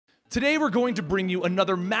Today we're going to bring you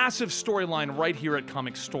another massive storyline right here at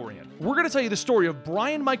Comicstorian. We're going to tell you the story of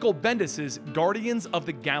Brian Michael Bendis' Guardians of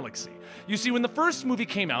the Galaxy. You see, when the first movie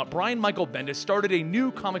came out, Brian Michael Bendis started a new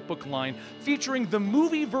comic book line featuring the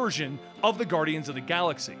movie version of the Guardians of the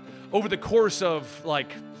Galaxy. Over the course of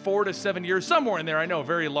like 4 to 7 years, somewhere in there, I know, a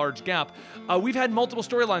very large gap, we've had multiple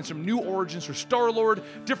storylines from new origins for Star-Lord,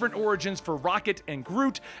 different origins for Rocket and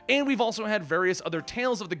Groot, and we've also had various other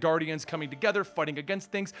tales of the Guardians coming together, fighting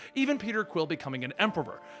against things, even Peter Quill becoming an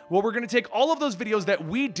Emperor. Well, we're going to take all of those videos that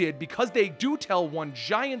we did because they do tell one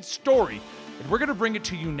giant story, and we're going to bring it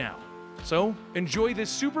to you now. So, enjoy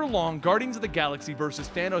this super long Guardians of the Galaxy vs.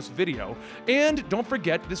 Thanos video, and don't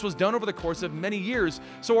forget, this was done over the course of many years,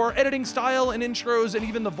 so our editing style and intros and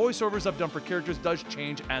even the voiceovers I've done for characters does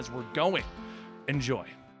change as we're going. Enjoy.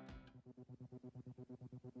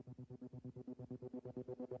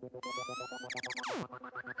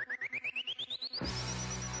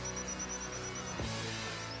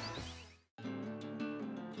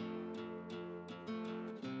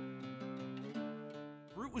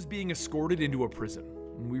 Groot was being escorted into a prison,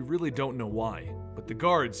 and we really don't know why, but the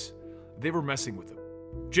guards, they were messing with him.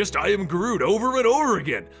 Just I am Groot over and over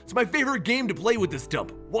again. It's my favorite game to play with this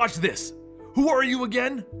dump. Watch this. Who are you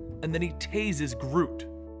again? And then he tases Groot.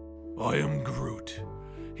 I am Groot,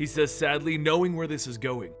 he says sadly, knowing where this is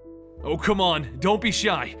going. Oh, come on, don't be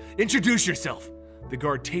shy. Introduce yourself. The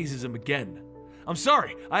guard tases him again. I'm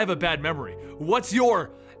sorry, I have a bad memory. What's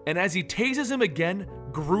your... And as he tases him again,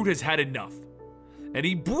 Groot has had enough. And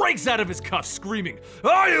he breaks out of his cuffs, screaming,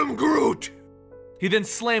 I am Groot! He then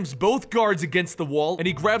slams both guards against the wall, and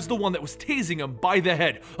he grabs the one that was tasing him by the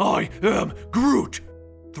head. I am Groot!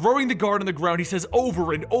 Throwing the guard on the ground, he says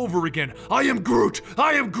over and over again, I am Groot!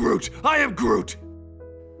 I am Groot! I am Groot!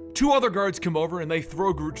 Two other guards come over, and they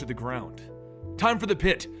throw Groot to the ground. Time for the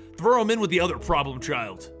pit. Throw him in with the other problem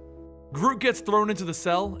child. Groot gets thrown into the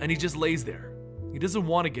cell, and he just lays there. He doesn't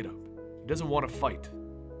want to get up. He doesn't want to fight.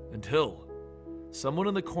 Until... someone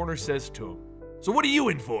in the corner says to him, So what are you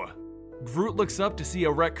in for? Groot looks up to see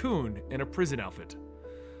a raccoon in a prison outfit.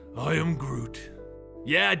 I am Groot.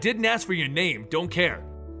 Yeah, I didn't ask for your name, don't care.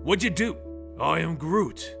 What'd you do? I am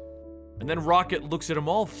Groot. And then Rocket looks at him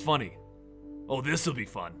all funny. Oh, this'll be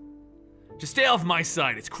fun. Just stay off my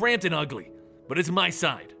side, it's cramped and ugly, but it's my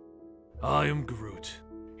side. I am Groot.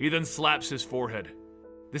 He then slaps his forehead.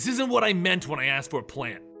 This isn't what I meant when I asked for a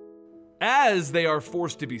plant. As they are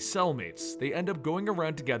forced to be cellmates, they end up going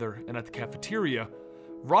around together, and at the cafeteria,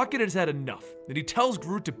 Rocket has had enough, and he tells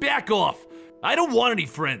Groot to back off. I don't want any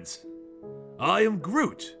friends. I am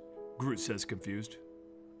Groot, Groot says, confused.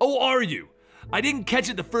 Oh, are you? I didn't catch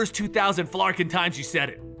it the first 2,000 flarkin' times you said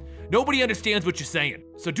it. Nobody understands what you're saying,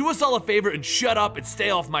 so do us all a favor and shut up and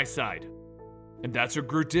stay off my side. And that's what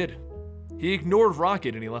Groot did. He ignored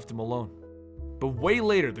Rocket and he left him alone. But way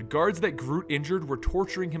later, the guards that Groot injured were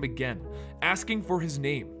torturing him again, asking for his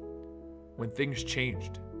name. When things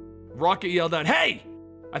changed, Rocket yelled out, Hey!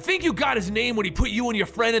 I think you got his name when he put you and your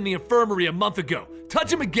friend in the infirmary a month ago.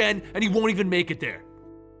 Touch him again and he won't even make it there.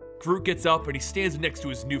 Groot gets up and he stands next to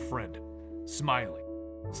his new friend, smiling.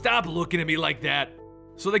 Stop looking at me like that.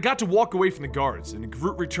 So they got to walk away from the guards, and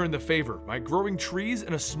Groot returned the favor by growing trees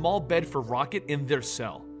and a small bed for Rocket in their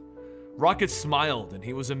cell. Rocket smiled, and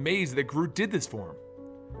he was amazed that Groot did this for him.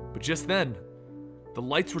 But just then, the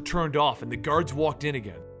lights were turned off and the guards walked in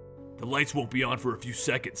again. The lights won't be on for a few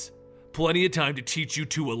seconds. Plenty of time to teach you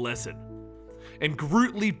two a lesson. And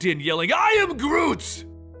Groot leaped in, yelling, I am Groot!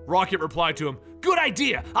 Rocket replied to him, Good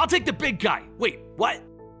idea, I'll take the big guy. Wait, what?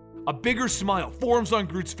 A bigger smile forms on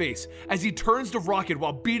Groot's face as he turns to Rocket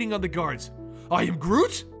while beating on the guards. I am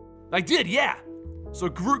Groot? I did, yeah. So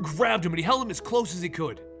Groot grabbed him and he held him as close as he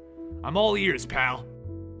could. I'm all ears, pal.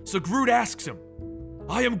 So Groot asks him,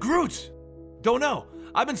 I am Groot. Don't know.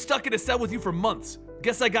 I've been stuck in a cell with you for months.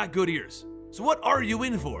 Guess I got good ears. So what are you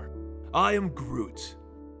in for? I am Groot.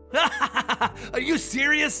 Are you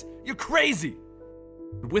serious? You're crazy.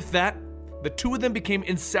 With that, the two of them became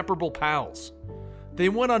inseparable pals. They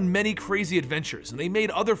went on many crazy adventures, and they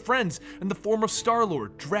made other friends in the form of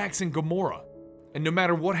Star-Lord, Drax, and Gamora. And no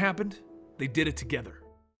matter what happened, they did it together.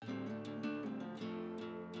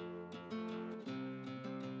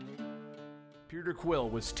 Peter Quill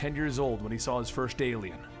was 10 years old when he saw his first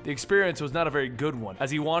alien. The experience was not a very good one, as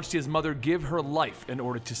he watched his mother give her life in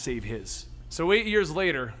order to save his. So 8 years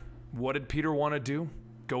later, what did Peter want to do?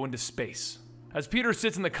 Go into space. As Peter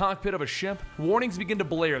sits in the cockpit of a ship, warnings begin to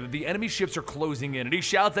blare that the enemy ships are closing in, and he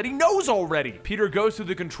shouts that he knows already. Peter goes through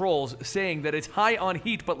the controls, saying that it's high on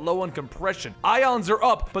heat but low on compression. Ions are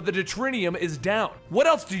up, but the deuterium is down. What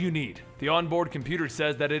else do you need? The onboard computer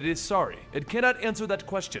says that it is sorry. It cannot answer that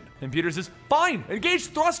question. And Peter says, fine, engage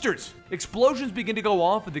thrusters. Explosions begin to go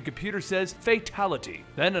off and the computer says, fatality.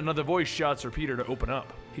 Then another voice shouts for Peter to open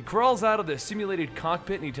up. He crawls out of the simulated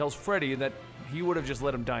cockpit and he tells Freddy that he would have just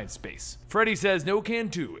let him die in space. Freddy says no can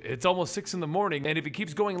do. It's almost 6 in the morning, and if he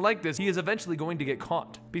keeps going like this, he is eventually going to get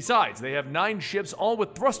caught. Besides, they have 9 ships, all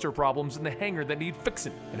with thruster problems in the hangar that need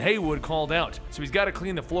fixing. And Haywood called out, so he's got to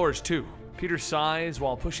clean the floors too. Peter sighs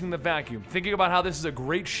while pushing the vacuum, thinking about how this is a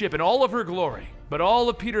great ship in all of her glory. But all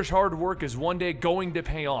of Peter's hard work is one day going to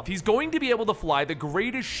pay off. He's going to be able to fly the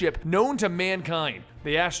greatest ship known to mankind,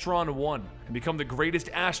 the Astron 1, and become the greatest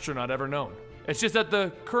astronaut ever known. It's just at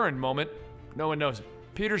the current moment, no one knows it.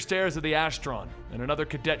 Peter stares at the Astron, and another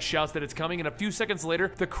cadet shouts that it's coming, and a few seconds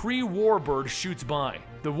later, the Kree Warbird shoots by.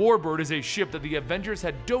 The Warbird is a ship that the Avengers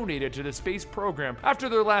had donated to the space program after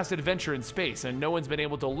their last adventure in space, and no one's been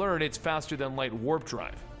able to learn its faster-than-light warp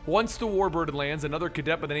drive. Once the Warbird lands, another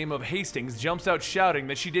cadet by the name of Hastings jumps out shouting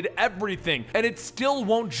that she did everything, and it still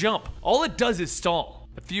won't jump. All it does is stall.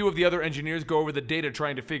 A few of the other engineers go over the data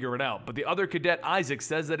trying to figure it out, but the other cadet, Isaac,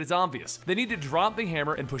 says that it's obvious. They need to drop the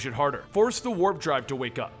hammer and push it harder. Force the warp drive to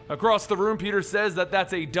wake up. Across the room, Peter says that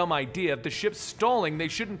that's a dumb idea. If the ship's stalling, they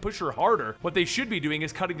shouldn't push her harder. What they should be doing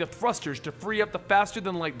is cutting the thrusters to free up the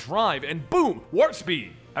faster-than-light drive, and boom, warp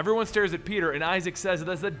speed! Everyone stares at Peter, and Isaac says that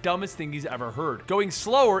that's the dumbest thing he's ever heard. Going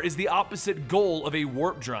slower is the opposite goal of a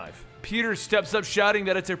warp drive. Peter steps up shouting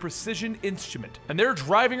that it's a precision instrument, and they're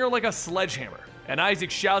driving her like a sledgehammer. And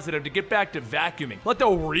Isaac shouts at him to get back to vacuuming. Let the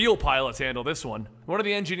real pilots handle this one. One of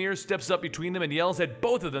the engineers steps up between them and yells at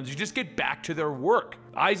both of them to just get back to their work.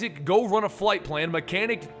 Isaac, go run a flight plan.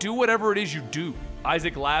 Mechanic, do whatever it is you do.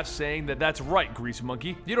 Isaac laughs, saying that that's right, Grease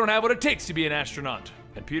Monkey. You don't have what it takes to be an astronaut.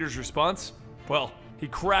 And Peter's response? Well, he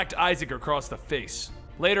cracked Isaac across the face.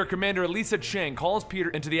 Later, Commander Lisa Chang calls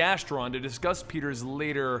Peter into the Astron to discuss Peter's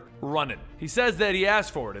later run-in. He says that he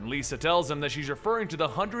asked for it, and Lisa tells him that she's referring to the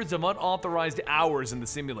hundreds of unauthorized hours in the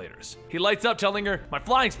simulators. He lights up, telling her, my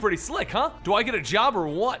flying's pretty slick, huh? Do I get a job or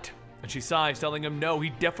what? And she sighs, telling him no,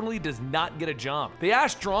 he definitely does not get a job. The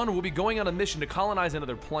Astron will be going on a mission to colonize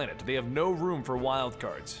another planet. They have no room for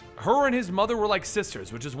wildcards. Her and his mother were like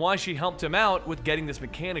sisters, which is why she helped him out with getting this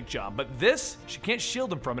mechanic job, but this, she can't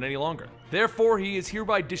shield him from it any longer. Therefore, he is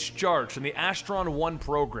hereby discharged from the Astron 1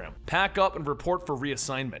 program. Pack up and report for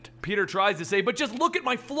reassignment. Peter tries to say, but just look at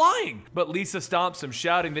my flying! But Lisa stops him,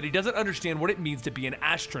 shouting that he doesn't understand what it means to be an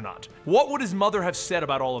astronaut. What would his mother have said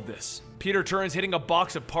about all of this? Peter turns, hitting a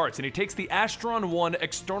box of parts, and he takes the Astron 1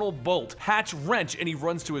 external bolt, hatch wrench, and he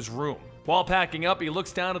runs to his room. While packing up, he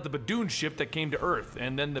looks down at the Badoon ship that came to Earth,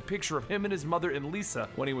 and then the picture of him and his mother and Lisa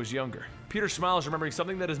when he was younger. Peter smiles, remembering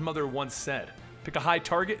something that his mother once said. Pick a high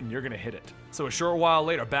target and you're gonna hit it. So a short while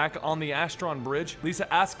later, back on the Astron bridge,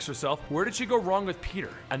 Lisa asks herself, where did she go wrong with Peter?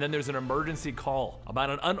 And then there's an emergency call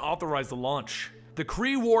about an unauthorized launch. The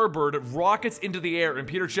Kree Warbird rockets into the air and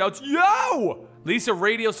Peter shouts, yo! Lisa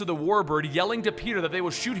radios to the Warbird, yelling to Peter that they will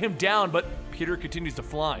shoot him down, but Peter continues to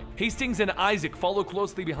fly. Hastings and Isaac follow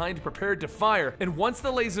closely behind, prepared to fire, and once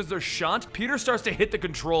the lasers are shot, Peter starts to hit the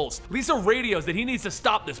controls. Lisa radios that he needs to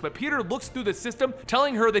stop this, but Peter looks through the system,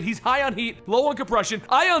 telling her that he's high on heat, low on compression,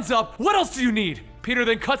 ions up, what else do you need? Peter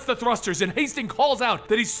then cuts the thrusters and Hastings calls out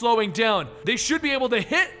that he's slowing down. They should be able to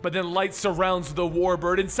hit, but then light surrounds the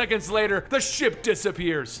Warbird, and seconds later, the ship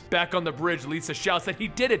disappears. Back on the bridge, Lisa shouts that he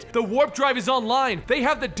did it. The warp drive is online. They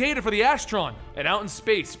have the data for the Astron. And out in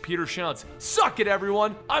space, Peter shouts, suck it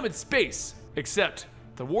everyone, I'm in space. Except,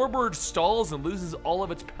 the Warbird stalls and loses all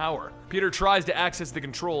of its power. Peter tries to access the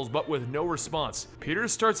controls, but with no response. Peter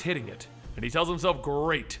starts hitting it, and he tells himself,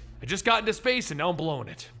 great, I just got into space and now I'm blowing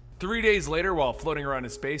it. 3 days later, while floating around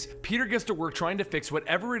in space, Peter gets to work trying to fix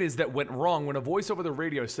whatever it is that went wrong when a voice over the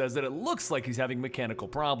radio says that it looks like he's having mechanical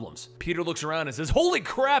problems. Peter looks around and says, holy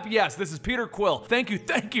crap, yes, this is Peter Quill. Thank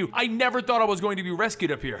you, I never thought I was going to be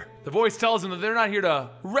rescued up here. The voice tells him that they're not here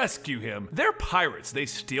to rescue him. They're pirates, they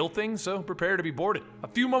steal things, so prepare to be boarded. A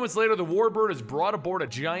few moments later, the Warbird is brought aboard a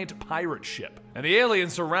giant pirate ship, and the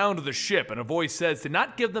aliens surround the ship, and a voice says to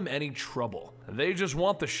not give them any trouble. They just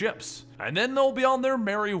want the ships, and then they'll be on their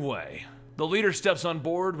merry way. The leader steps on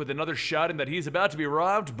board with another shouting that he's about to be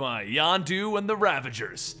robbed by Yondu and the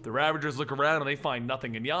Ravagers. The Ravagers look around and they find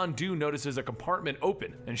nothing, and Yondu notices a compartment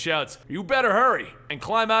open and shouts, you better hurry and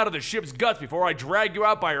climb out of the ship's guts before I drag you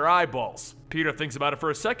out by your eyeballs. Peter thinks about it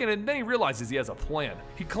for a second and then he realizes he has a plan.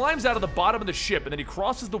 He climbs out of the bottom of the ship and then he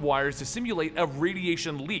crosses the wires to simulate a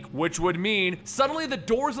radiation leak, which would mean suddenly the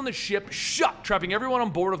doors on the ship shut, trapping everyone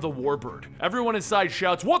on board of the Warbird. Everyone inside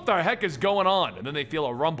shouts, "What the heck is going on?" And then they feel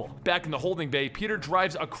a rumble. Back in the holding bay, Peter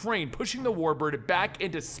drives a crane pushing the Warbird back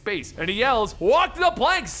into space and he yells, "Walk the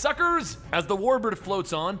plank, suckers!" As the Warbird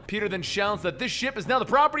floats on, Peter then shouts that this ship is now the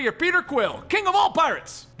property of Peter Quill, king of all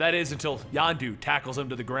pirates! That is until Yondu tackles him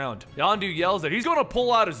to the ground. Yondu yells that he's gonna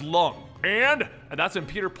pull out his lung. And that's when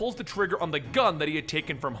Peter pulls the trigger on the gun that he had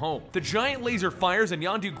taken from home. The giant laser fires and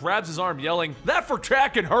Yondu grabs his arm yelling, "That for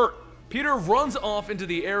tack can hurt!" Peter runs off into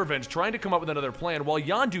the air vents trying to come up with another plan while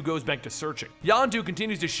Yondu goes back to searching. Yondu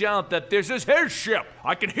continues to shout that this is his ship.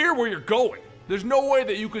 I can hear where you're going. There's no way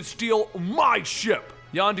that you could steal my ship.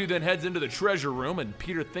 Yondu then heads into the treasure room and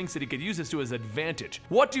Peter thinks that he could use this to his advantage.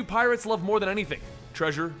 What do pirates love more than anything?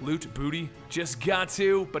 Treasure, loot, booty? Just got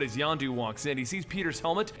to. But as Yondu walks in, he sees Peter's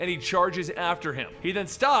helmet and he charges after him. He then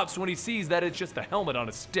stops when he sees that it's just a helmet on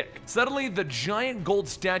a stick. Suddenly, the giant gold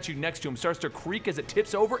statue next to him starts to creak as it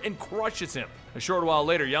tips over and crushes him. A short while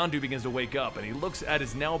later, Yondu begins to wake up and he looks at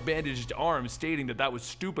his now bandaged arm, stating that that was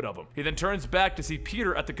stupid of him. He then turns back to see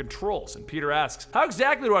Peter at the controls and Peter asks, "How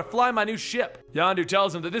exactly do I fly my new ship?" Yondu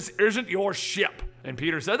tells him that this isn't your ship. And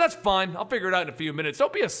Peter said, "That's fine, I'll figure it out in a few minutes.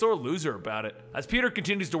 Don't be a sore loser about it." As Peter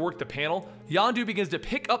continues to work the panel, Yondu begins to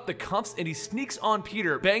pick up the cuffs and he sneaks on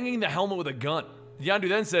Peter, banging the helmet with a gun. Yondu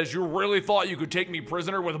then says, "You really thought you could take me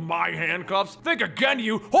prisoner with my handcuffs? Think again,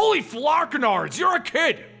 you holy flarkanards, you're a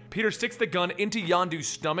kid!" Peter sticks the gun into Yondu's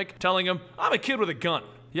stomach, telling him, "I'm a kid with a gun."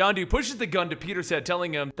 Yondu pushes the gun to Peter's head,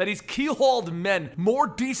 telling him that he's keel-hauled men more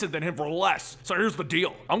decent than him for less. So here's the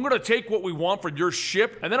deal. I'm gonna take what we want from your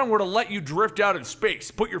ship, and then I'm gonna let you drift out in space.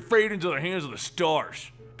 Put your fate into the hands of the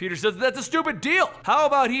stars. Peter says that's a stupid deal. How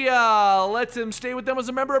about he lets him stay with them as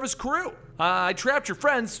a member of his crew? I trapped your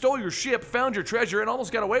friends, stole your ship, found your treasure, and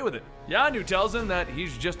almost got away with it. Yondu tells him that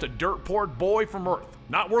he's just a dirt-poor boy from Earth.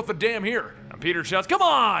 Not worth a damn here. And Peter shouts, "Come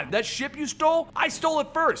on! That ship you stole? I stole it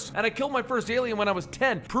first, and I killed my first alien when I was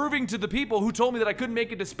 10, proving to the people who told me that I couldn't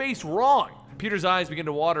make it to space wrong." Peter's eyes begin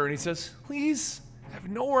to water and he says, "Please, I have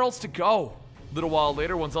nowhere else to go." A little while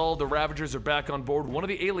later, once all of the Ravagers are back on board, one of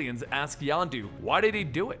the aliens asks Yondu, why did he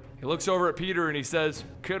do it? He looks over at Peter and he says,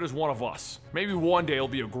 "Kid is one of us. Maybe one day he'll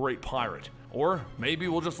be a great pirate. Or maybe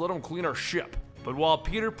we'll just let him clean our ship." But while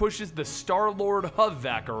Peter pushes the Star-Lord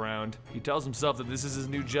Huvvac around, he tells himself that this is his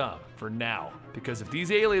new job, for now. Because if these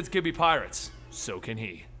aliens can be pirates, so can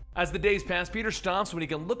he. As the days pass, Peter stops when he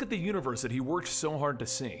can look at the universe that he worked so hard to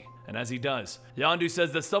see. And as he does, Yondu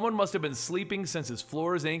says that someone must have been sleeping since his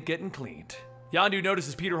floors ain't getting cleaned. Yondu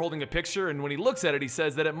notices Peter holding a picture, and when he looks at it, he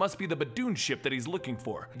says that it must be the Badoon ship that he's looking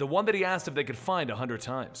for, the one that he asked if they could find 100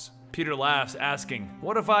 times. Peter laughs, asking,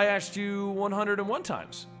 "What if I asked you 101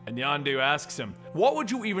 times? And Yondu asks him, "What would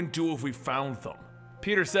you even do if we found them?"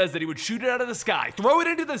 Peter says that he would shoot it out of the sky, throw it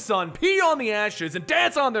into the sun, pee on the ashes, and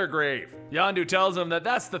dance on their grave. Yondu tells him that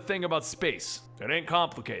that's the thing about space. It ain't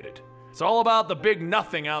complicated. It's all about the big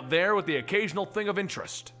nothing out there with the occasional thing of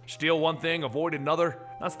interest. Steal one thing, avoid another.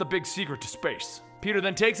 That's the big secret to space. Peter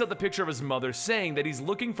then takes out the picture of his mother, saying that he's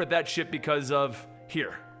looking for that ship because of...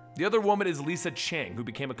 here. The other woman is Lisa Chang, who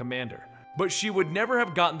became a commander. But she would never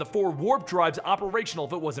have gotten the 4 warp drives operational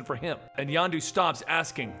if it wasn't for him. And Yondu stops,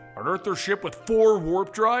 asking, "Unearthed their ship with 4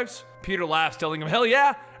 warp drives?" Peter laughs, telling him, "Hell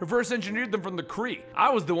yeah, reverse engineered them from the Kree. I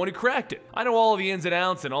was the one who cracked it. I know all of the ins and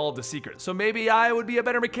outs and all of the secrets, so maybe I would be a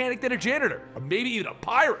better mechanic than a janitor, or maybe even a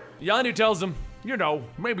pirate." Yondu tells him, "You know,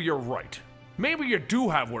 maybe you're right. Maybe you do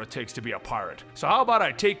have what it takes to be a pirate. So how about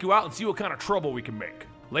I take you out and see what kind of trouble we can make?"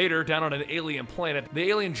 Later, down on an alien planet, the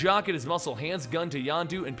alien jock and his muscle hands gun to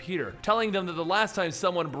Yondu and Peter, telling them that the last time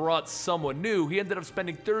someone brought someone new, he ended up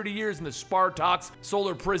spending 30 years in the Spartox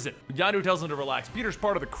solar prison. Yondu tells him to relax. Peter's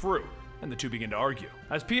part of the crew, and the two begin to argue.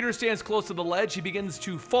 As Peter stands close to the ledge, he begins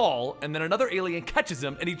to fall, and then another alien catches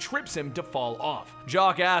him, and he trips him to fall off.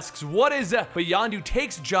 Jock asks, "What is that?" But Yondu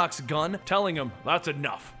takes Jock's gun, telling him, "That's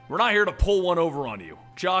enough. We're not here to pull one over on you."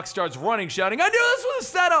 Jock starts running, shouting, "I knew this was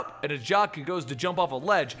a setup!" And as Jock goes to jump off a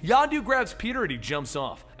ledge, Yondu grabs Peter and he jumps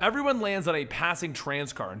off. Everyone lands on a passing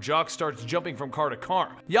trans car, and Jock starts jumping from car to car.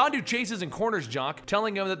 Yondu chases and corners Jock,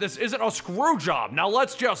 telling him that this isn't a screw job, now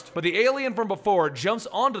let's just... But the alien from before jumps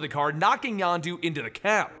onto the car, knocking Yondu into the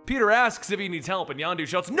cab. Peter asks if he needs help, and Yondu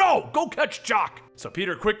shouts, "No! Go catch Jock!" So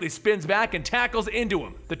Peter quickly spins back and tackles into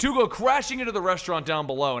him. The two go crashing into the restaurant down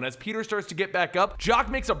below, and as Peter starts to get back up, Jock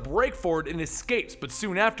makes a break for it and escapes, but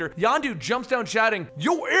soon after, Yondu jumps down shouting,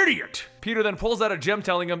 "You idiot!" Peter then pulls out a gem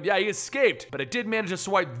telling him, yeah, he escaped, but I did manage to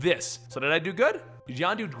swipe this. So did I do good?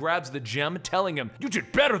 Yondu grabs the gem, telling him, "You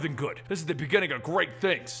did better than good. This is the beginning of great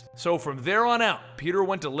things." So from there on out, Peter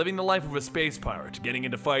went to living the life of a space pirate, getting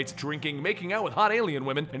into fights, drinking, making out with hot alien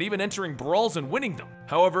women, and even entering brawls and winning them.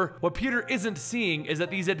 However, what Peter isn't seeing is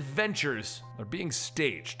that these adventures are being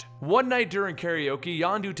staged. One night during karaoke,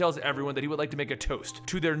 Yondu tells everyone that he would like to make a toast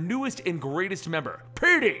to their newest and greatest member,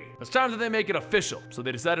 Petey. It's time that they make it official, so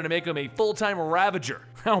they decided to make him a full-time Ravager.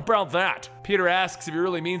 How about that? Peter asks if he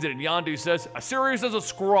really means it, and Yondu says, "As serious as a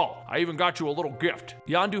scroll. I even got you a little gift."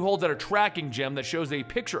 Yondu holds out a tracking gem that shows a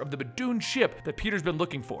picture of the Badoon ship that Peter's been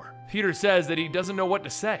looking for. Peter says that he doesn't know what to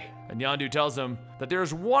say, and Yondu tells him that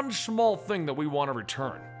there's one small thing that we want to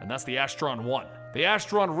return, and that's the Astron 1. The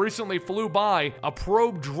Astron recently flew by a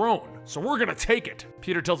probe drone, so we're gonna take it.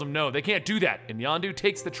 Peter tells him no, they can't do that, and Yondu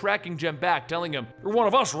takes the tracking gem back, telling him, "You're one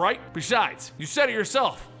of us, right? Besides, you said it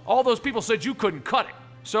yourself. All those people said you couldn't cut it.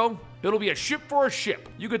 So, it'll be a ship for a ship.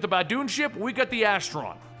 You get the Badoon ship, we get the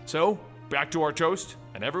Astron." So, back to our toast,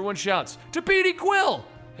 and everyone shouts, "To Petey Quill!"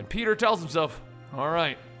 And Peter tells himself, "All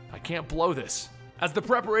right, I can't blow this." As the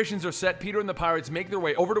preparations are set, Peter and the pirates make their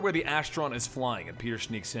way over to where the Astron is flying, and Peter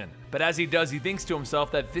sneaks in. But as he does, he thinks to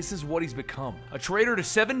himself that this is what he's become. A traitor to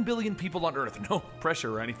 7 billion people on Earth. No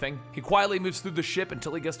pressure or anything. He quietly moves through the ship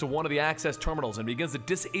until he gets to one of the access terminals and begins to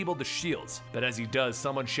disable the shields. But as he does,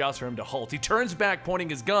 someone shouts for him to halt. He turns back,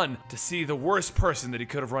 pointing his gun, to see the worst person that he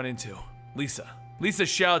could have run into. Lisa. Lisa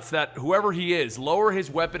shouts that whoever he is, lower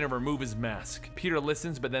his weapon and remove his mask. Peter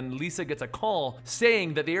listens, but then Lisa gets a call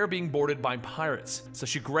saying that they are being boarded by pirates. So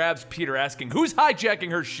she grabs Peter, asking who's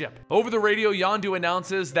hijacking her ship. Over the radio, Yondu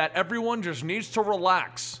announces that everyone just needs to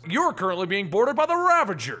relax. You're currently being boarded by the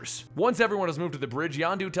Ravagers. Once everyone has moved to the bridge,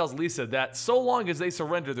 Yondu tells Lisa that so long as they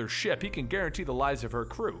surrender their ship, he can guarantee the lives of her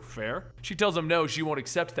crew. Fair? She tells him no, she won't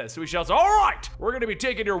accept that, so he shouts, "All right, we're gonna be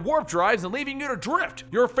taking your warp drives and leaving you to drift.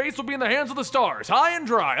 Your fates will be in the hands of the stars. High and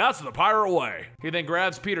dry, that's the pirate way." He then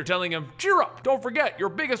grabs Peter, telling him, "Cheer up, don't forget, your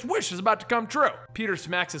biggest wish is about to come true." Peter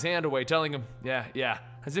smacks his hand away, telling him, yeah,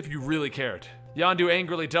 as if you really cared. Yondu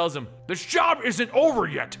angrily tells him, "This job isn't over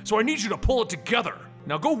yet, so I need you to pull it together.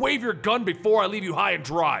 Now go wave your gun before I leave you high and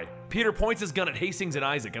dry." Peter points his gun at Hastings and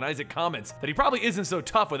Isaac comments that he probably isn't so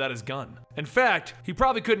tough without his gun. In fact, he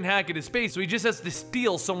probably couldn't hack into space, so he just has to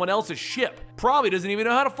steal someone else's ship. Probably doesn't even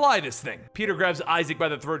know how to fly this thing. Peter grabs Isaac by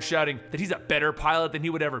the throat, shouting that he's a better pilot than he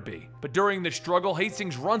would ever be. But during the struggle,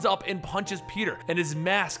 Hastings runs up and punches Peter, and his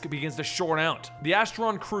mask begins to shorten out. The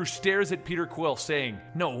Astron crew stares at Peter Quill, saying,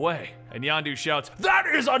 "No way." And Yondu shouts, "That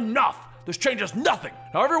is enough! This changes nothing!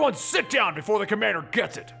 Now everyone sit down before the commander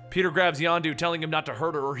gets it!" Peter grabs Yondu, telling him not to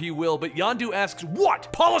hurt her or he will, but Yondu asks,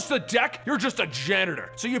 "What? Polish the deck? You're just a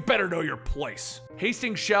janitor, so you better know your place."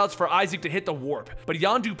 Hastings shouts for Isaac to hit the warp, but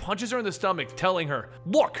Yondu punches her in the stomach, telling her,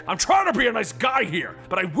 "Look, I'm trying to be a nice guy here,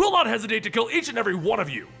 but I will not hesitate to kill each and every one of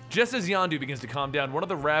you." Just as Yondu begins to calm down, one of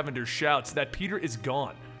the Ravagers shouts that Peter is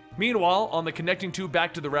gone. Meanwhile, on the connecting tube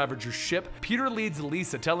back to the Ravager's ship, Peter leads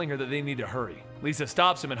Lisa, telling her that they need to hurry. Lisa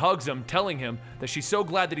stops him and hugs him, telling him that she's so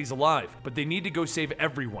glad that he's alive, but they need to go save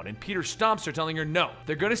everyone, and Peter stomps her, telling her no,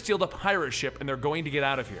 they're gonna steal the pirate ship and they're going to get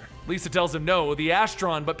out of here. Lisa tells him no, the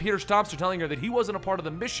Astron, but Peter stomps her, telling her that he wasn't a part of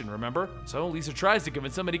the mission, remember? So Lisa tries to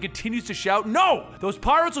convince him, and he continues to shout, "No! Those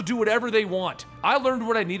pirates will do whatever they want. I learned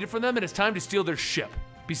what I needed from them, and it's time to steal their ship.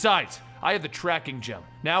 Besides, I have the tracking gem.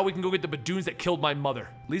 Now we can go get the Badoons that killed my mother."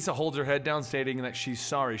 Lisa holds her head down, stating that she's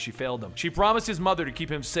sorry she failed him. She promised his mother to keep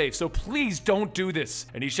him safe, so please don't do this.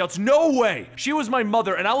 And he shouts, "No way! She was my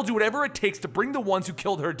mother, and I will do whatever it takes to bring the ones who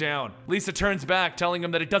killed her down." Lisa turns back, telling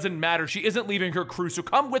him that it doesn't matter. She isn't leaving her crew, so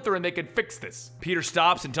come with her and they can fix this. Peter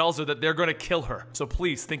stops and tells her that they're gonna kill her, so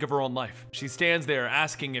please think of her own life. She stands there,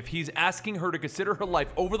 asking if he's asking her to consider her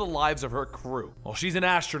life over the lives of her crew. Well, she's an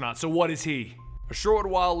astronaut, so what is he? A short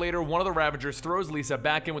while later, one of the Ravagers throws Lisa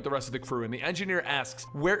back in with the rest of the crew, and the engineer asks,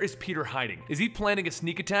 where is Peter hiding? Is he planning a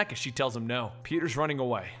sneak attack? And she tells him no. Peter's running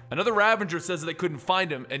away. Another Ravager says that they couldn't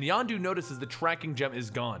find him, and Yondu notices the tracking gem is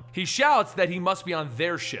gone. He shouts that he must be on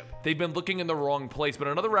their ship. They've been looking in the wrong place, but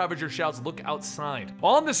another Ravager shouts, look outside.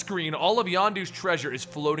 On the screen, all of Yondu's treasure is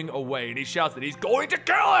floating away, and he shouts that he's going to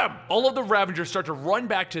kill him! All of the Ravagers start to run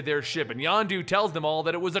back to their ship, and Yondu tells them all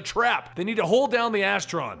that it was a trap. They need to hold down the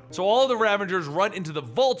Astron. So all of the Ravagers run into the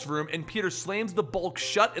vault's room, and Peter slams the bulk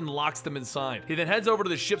shut and locks them inside. He then heads over to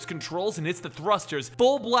the ship's controls and hits the thrusters,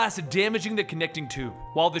 full blast, damaging the connecting tube.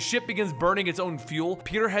 While the ship begins burning its own fuel,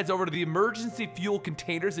 Peter heads over to the emergency fuel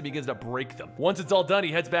containers and begins to break them. Once it's all done,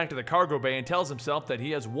 he heads back to the cargo bay and tells himself that he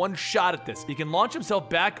has one shot at this. He can launch himself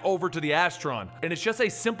back over to the Astron, and it's just a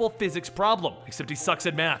simple physics problem, except he sucks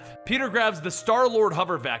at math. Peter grabs the Star-Lord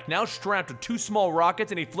hovervac, now strapped with two small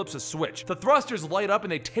rockets, and he flips a switch. The thrusters light up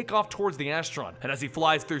and they take off towards the Astron. Astron, and as he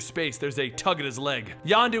flies through space, there's a tug at his leg.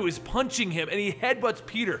 Yondu is punching him, and he headbutts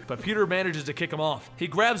Peter, but Peter manages to kick him off. He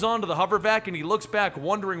grabs onto the hovervac, and he looks back,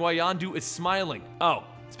 wondering why Yondu is smiling. Oh,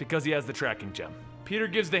 it's because he has the tracking gem. Peter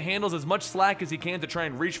gives the handles as much slack as he can to try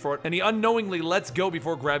and reach for it, and he unknowingly lets go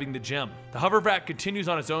before grabbing the gem. The hovervac continues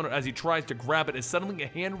on its own as he tries to grab it, and suddenly a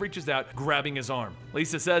hand reaches out, grabbing his arm.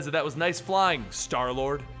 Lisa says that was nice flying,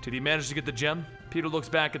 Star-Lord. Did he manage to get the gem? Peter looks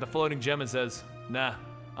back at the floating gem and says, nah,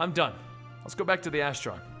 I'm done. Let's go back to the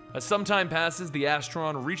Astron. As some time passes, the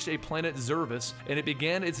Astron reached a planet Zervis, and it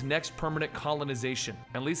began its next permanent colonization.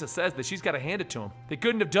 And Lisa says that she's got to hand it to him. They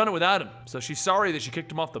couldn't have done it without him, so she's sorry that she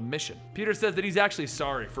kicked him off the mission. Peter says that he's actually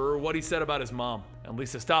sorry for what he said about his mom, and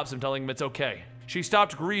Lisa stops him, telling him it's okay. She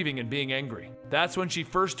stopped grieving and being angry. That's when she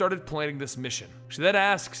first started planning this mission. She then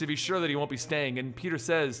asks if he's sure that he won't be staying, and Peter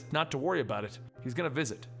says not to worry about it. He's gonna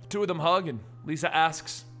visit. The two of them hug, and Lisa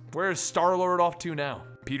asks, where is Star-Lord off to now?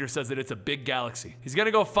 Peter says that it's a big galaxy. He's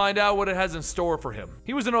gonna go find out what it has in store for him.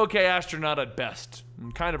 He was an okay astronaut at best,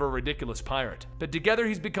 and kind of a ridiculous pirate. But together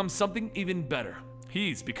he's become something even better.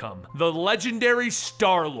 He's become the legendary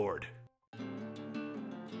Star-Lord.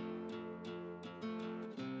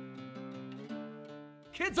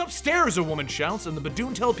 Kids upstairs, a woman shouts, and the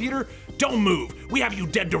Badoon tell Peter, don't move, we have you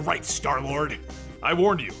dead to rights, Star-Lord. I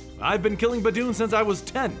warned you. I've been killing Badoon since I was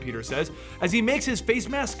 10, Peter says, as he makes his face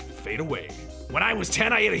mask fade away. When I was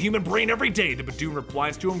 10, I ate a human brain every day, the Badoon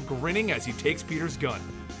replies to him, grinning as he takes Peter's gun.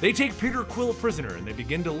 They take Peter Quill prisoner, and they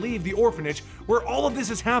begin to leave the orphanage where all of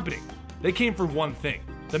this is happening. They came for one thing,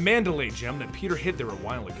 the Mandalay gem that Peter hid there a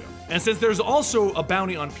while ago. And since there's also a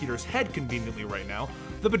bounty on Peter's head conveniently right now,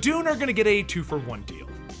 the Badoon are gonna get a 2-for-1 deal.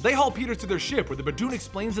 They haul Peter to their ship, where the Badoon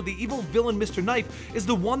explains that the evil villain Mr. Knife is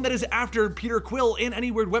the one that is after Peter Quill and any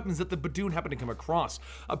weird weapons that the Badoon happen to come across.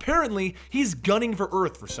 Apparently, he's gunning for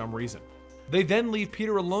Earth for some reason. They then leave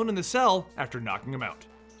Peter alone in the cell after knocking him out.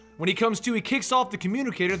 When he comes to, he kicks off the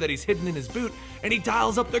communicator that he's hidden in his boot, and he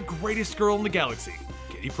dials up the greatest girl in the galaxy,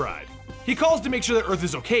 Kitty Pryde. He calls to make sure that Earth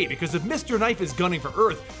is okay, because if Mr. Knife is gunning for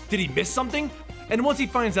Earth, did he miss something? And once he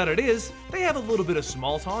finds out it is, they have a little bit of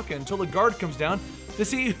small talk until the guard comes down to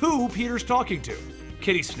see who Peter's talking to.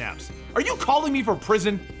 Kitty snaps, are you calling me for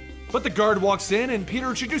prison? But the guard walks in and Peter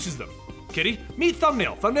introduces them. Kitty, meet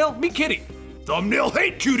Thumbnail. Thumbnail, meet Kitty. Thumbnail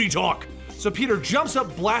hate cutie talk. So Peter jumps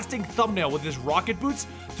up, blasting Thumbnail with his rocket boots,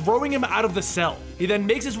 throwing him out of the cell. He then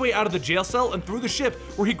makes his way out of the jail cell and through the ship,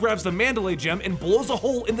 where he grabs the Mandalay gem and blows a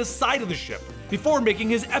hole in the side of the ship, before making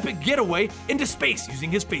his epic getaway into space using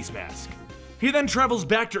his face mask. He then travels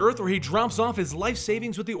back to Earth, where he drops off his life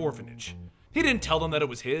savings with the orphanage. He didn't tell them that it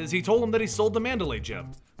was his, he told them that he sold the Mandalay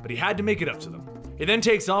gem, but he had to make it up to them. He then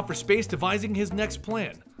takes off for space, devising his next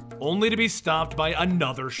plan, only to be stopped by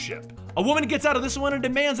another ship. A woman gets out of this one and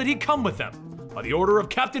demands that he come with them, by the order of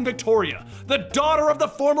Captain Victoria, the daughter of the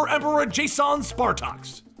former Emperor Jason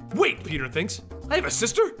Spartax. Wait, Peter thinks, I have a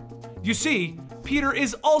sister? You see, Peter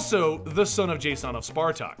is also the son of Jason of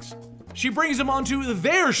Spartax. She brings him onto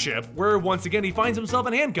their ship, where once again he finds himself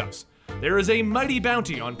in handcuffs. There is a mighty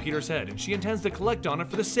bounty on Peter's head, and she intends to collect on it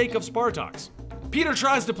for the sake of Spartax. Peter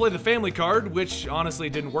tries to play the family card, which honestly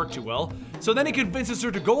didn't work too well, so then he convinces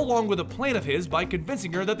her to go along with a plan of his by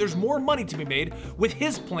convincing her that there's more money to be made with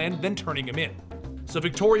his plan than turning him in. So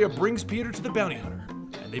Victoria brings Peter to the bounty hunter,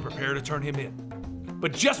 and they prepare to turn him in.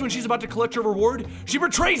 But just when she's about to collect her reward, she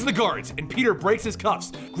betrays the guards, and Peter breaks his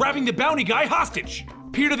cuffs, grabbing the bounty guy hostage.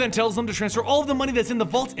 Peter then tells them to transfer all of the money that's in the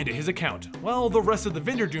vault into his account. Well, the rest of the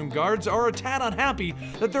Vinderdoom guards are a tad unhappy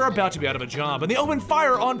that they're about to be out of a job, and they open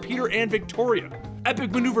fire on Peter and Victoria.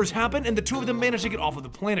 Epic maneuvers happen, and the two of them manage to get off of the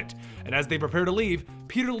planet. And as they prepare to leave,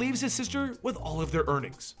 Peter leaves his sister with all of their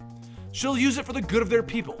earnings. She'll use it for the good of their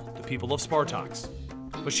people, the people of Spartax.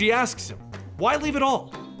 But she asks him, why leave it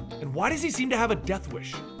all? And why does he seem to have a death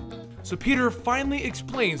wish? So Peter finally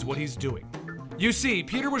explains what he's doing. You see,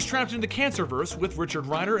 Peter was trapped in the Cancerverse with Richard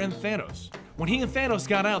Rider and Thanos. When he and Thanos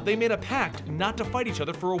got out, they made a pact not to fight each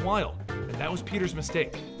other for a while, and that was Peter's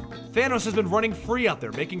mistake. Thanos has been running free out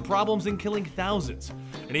there, making problems and killing thousands,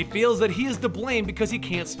 and he feels that he is to blame because he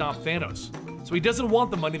can't stop Thanos. So he doesn't want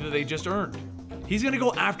the money that they just earned. He's gonna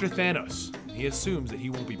go after Thanos. He assumes that he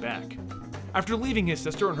won't be back. After leaving his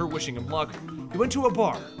sister and her wishing him luck, he went to a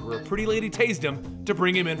bar where a pretty lady tased him to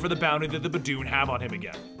bring him in for the bounty that the Badoon have on him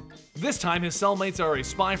again. This time, his cellmates are a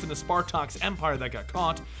spy from the Spartax Empire that got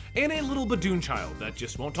caught, and a little Badoon child that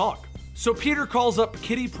just won't talk. So Peter calls up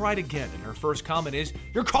Kitty Pryde again, and her first comment is,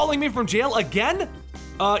 "You're calling me from jail again?"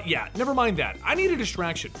 Yeah, never mind that. I need a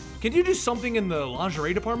distraction. Can you do something in the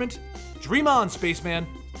lingerie department? Dream on, spaceman.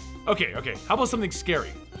 Okay, how about something scary?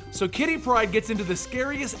 So Kitty Pryde gets into the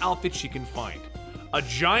scariest outfit she can find. a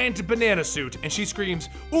giant banana suit, and she screams,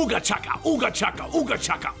 "Ooga chaka, ooga chaka, ooga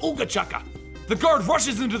chaka, ooga chaka." The guard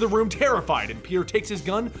rushes into the room terrified, and Peter takes his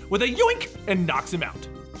gun with a yoink and knocks him out.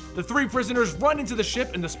 The three prisoners run into the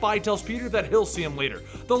ship, and the spy tells Peter that he'll see him later.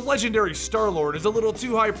 The legendary Star-Lord is a little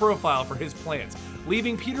too high profile for his plans,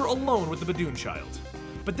 leaving Peter alone with the Badoon child.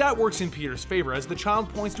 But that works in Peter's favor as the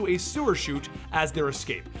child points to a sewer chute as their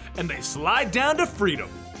escape, and they slide down to freedom.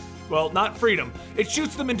 Well, not freedom. It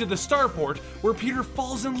shoots them into the starport, where Peter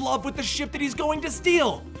falls in love with the ship that he's going to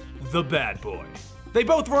steal, the Bad Boy. They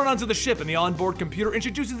both run onto the ship, and the onboard computer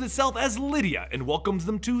introduces itself as Lydia and welcomes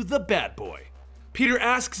them to the Bad Boy. Peter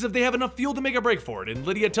asks if they have enough fuel to make a break for it, and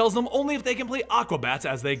Lydia tells them only if they can play aquabats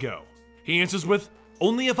as they go. He answers with,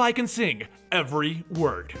 "Only if I can sing every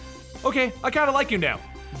word." Okay, I kinda like you now,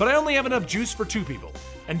 but I only have enough juice for 2 people.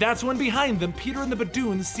 And that's when behind them, Peter and the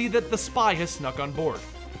Badoons see that the spy has snuck on board.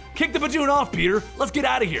 "Kick the Badoon off, Peter! Let's get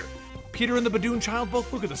out of here!" Peter and the Badoon child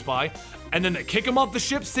both look at the spy, and then they kick him off the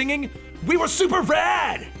ship singing, "We were super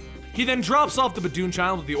rad!" He then drops off the Badoon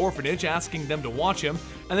child at the orphanage, asking them to watch him,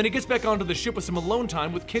 and then he gets back onto the ship with some alone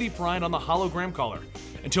time with Kitty Pryde on the hologram collar,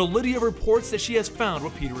 until Lydia reports that she has found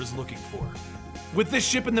what Peter is looking for. With this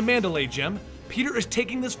ship and the Mandalay gem, Peter is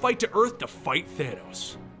taking this fight to Earth to fight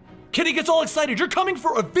Thanos. Kitty gets all excited. "You're coming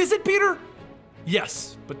for a visit, Peter?"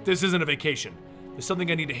 "Yes, but this isn't a vacation. There's something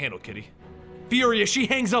I need to handle, Kitty." Furious, she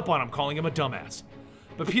hangs up on him, calling him a dumbass.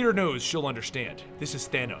 But Peter knows she'll understand. This is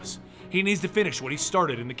Thanos. He needs to finish what he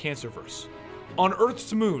started in the Cancerverse. On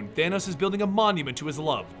Earth's moon, Thanos is building a monument to his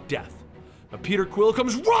love, death. But Peter Quill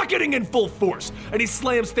comes rocketing in full force, and he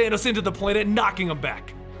slams Thanos into the planet, knocking him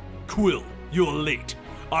back. "Quill, you're late.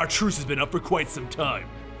 Our truce has been up for quite some time.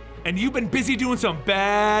 And you've been busy doing some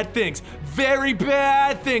bad things. Very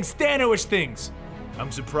bad things, Thanos things.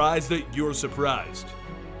 I'm surprised that you're surprised.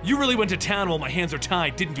 You really went to town while my hands are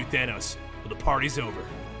tied, didn't you, Thanos? Well, the party's over."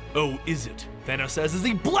 "Oh, is it?" Thanos says as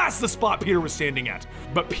he blasts the spot Peter was standing at.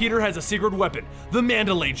 But Peter has a secret weapon, the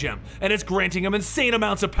Mandalay gem, and it's granting him insane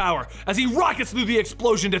amounts of power as he rockets through the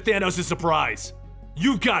explosion to Thanos' surprise.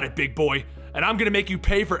 "You've got it, big boy, and I'm gonna make you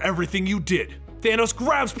pay for everything you did." Thanos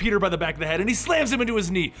grabs Peter by the back of the head and he slams him into his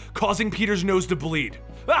knee, causing Peter's nose to bleed.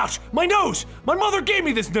 "Ouch, my nose! My mother gave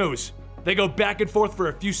me this nose!" They go back and forth for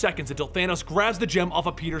a few seconds until Thanos grabs the gem off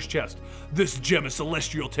of Peter's chest. "This gem is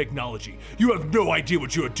celestial technology. You have no idea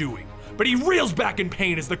what you are doing." But he reels back in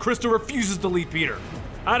pain as the crystal refuses to leave Peter.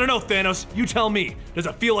 "I don't know, Thanos. You tell me. Does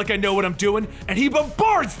it feel like I know what I'm doing?" And he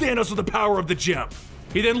bombards Thanos with the power of the gem.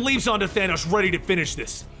 He then leaps onto Thanos, ready to finish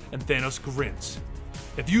this. And Thanos grins.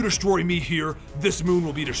 "If you destroy me here, this moon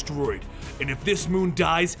will be destroyed. And if this moon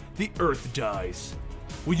dies, the Earth dies.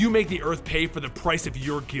 Will you make the Earth pay for the price of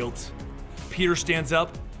your guilt?" Peter stands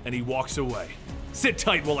up and he walks away. "Sit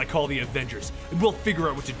tight while I call the Avengers, and we'll figure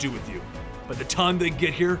out what to do with you. By the time they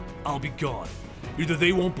get here, I'll be gone. Either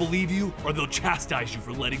they won't believe you, or they'll chastise you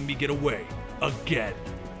for letting me get away. Again.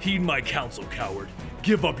 Heed my counsel, coward.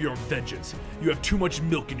 Give up your vengeance. You have too much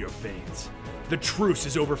milk in your veins. The truce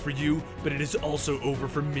is over for you, but it is also over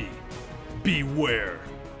for me. Beware."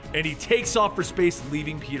 And he takes off for space,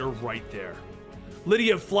 leaving Peter right there.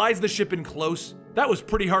 Lydia flies the ship in close. That was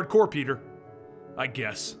pretty hardcore, Peter. I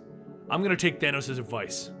guess. I'm gonna take Thanos'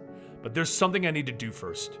 advice. But there's something I need to do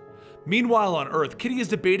first. Meanwhile on Earth, Kitty is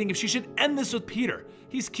debating if she should end this with Peter.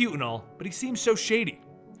 He's cute and all, but he seems so shady.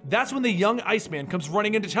 That's when the young Iceman comes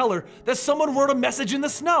running in to tell her that someone wrote a message in the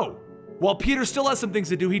snow. While Peter still has some things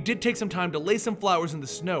to do, he did take some time to lay some flowers in the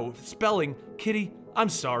snow, spelling, "Kitty, I'm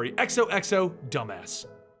sorry, XOXO, dumbass."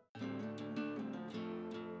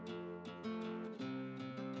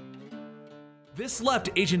 This left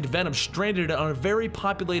Agent Venom stranded on a very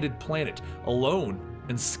populated planet, alone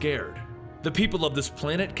and scared. The people of this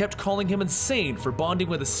planet kept calling him insane for bonding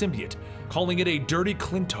with a symbiote, calling it a dirty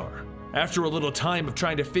Clintar. After a little time of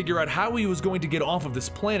trying to figure out how he was going to get off of this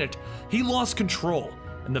planet, he lost control,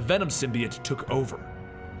 and the Venom symbiote took over.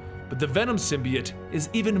 But the Venom symbiote is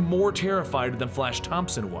even more terrified than Flash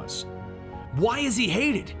Thompson was. Why is he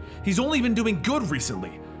hated? He's only been doing good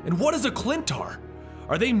recently. And what is a Clintar?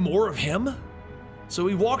 Are they more of him? So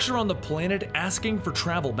he walks around the planet asking for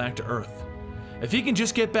travel back to Earth. If he can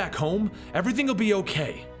just get back home, everything will be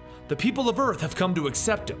okay. The people of Earth have come to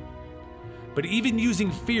accept him. But even using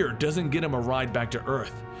fear doesn't get him a ride back to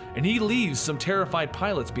Earth, and he leaves some terrified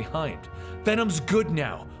pilots behind. Venom's good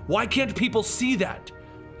now. Why can't people see that?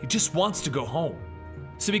 He just wants to go home.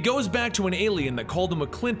 So he goes back to an alien that called him a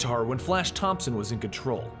Clintar when Flash Thompson was in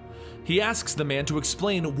control. He asks the man to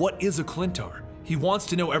explain what is a Clintar. He wants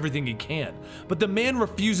to know everything he can, but the man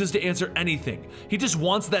refuses to answer anything. He just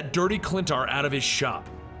wants that dirty Clintar out of his shop.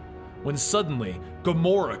 when suddenly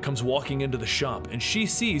Gamora comes walking into the shop and she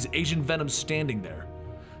sees Agent Venom standing there.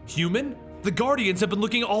 "Human? The Guardians have been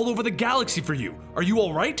looking all over the galaxy for you. Are you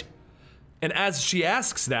alright?" And as she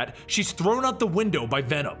asks that, she's thrown out the window by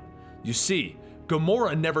Venom. You see,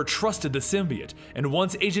 Gamora never trusted the symbiote, and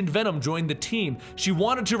once Agent Venom joined the team, she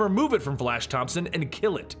wanted to remove it from Flash Thompson and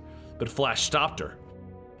kill it. But Flash stopped her.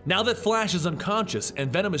 Now that Flash is unconscious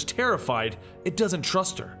and Venom is terrified, it doesn't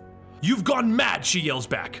trust her. "You've gone mad," she yells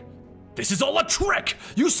back. "This is all a trick!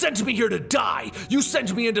 You sent me here to die! You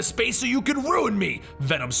sent me into space so you could ruin me!"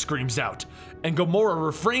 Venom screams out. And Gamora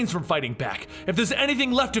refrains from fighting back. "If there's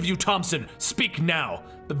anything left of you, Thompson, speak now."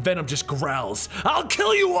 But Venom just growls, "I'll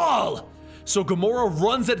kill you all!" So Gamora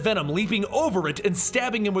runs at Venom, leaping over it and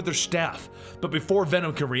stabbing him with her staff. But before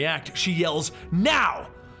Venom can react, she yells, "Now!"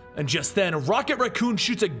 And just then, Rocket Raccoon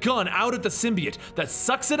shoots a gun out at the symbiote that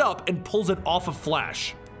sucks it up and pulls it off of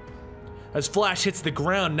Flash. As Flash hits the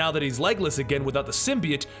ground now that he's legless again without the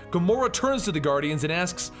symbiote, Gamora turns to the Guardians and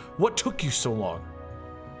asks, "What took you so long?"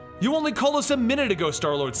 "You only called us a minute ago,"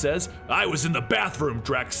 Star-Lord says. "I was in the bathroom,"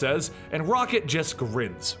 Drax says, and Rocket just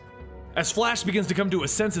grins. As Flash begins to come to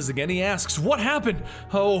his senses again, he asks, "What happened?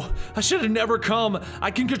 Oh, I should have never come.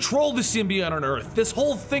 I can control the symbiote on Earth. This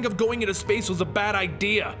whole thing of going into space was a bad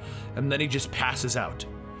idea." And then he just passes out.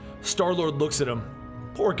 Star-Lord looks at him.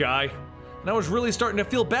 Poor guy. And I was really starting to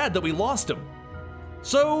feel bad that we lost him.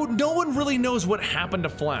 So no one really knows what happened to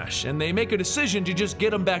Flash, and they make a decision to just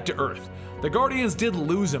get him back to Earth. The Guardians did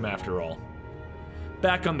lose him after all.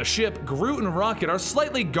 Back on the ship, Groot and Rocket are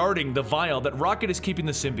slightly guarding the vial that Rocket is keeping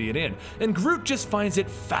the symbiote in, and Groot just finds it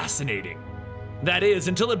fascinating. That is,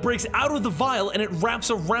 until it breaks out of the vial and it wraps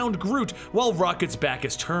around Groot while Rocket's back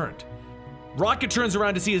is turned. Rocket turns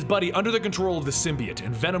around to see his buddy under the control of the symbiote,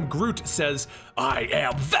 and Venom Groot says, "I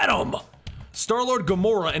am Venom!" Star-Lord,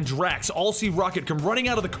 Gamora, and Drax all see Rocket come running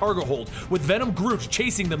out of the cargo hold, with Venom Groot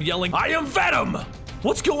chasing them yelling, "I am Venom!"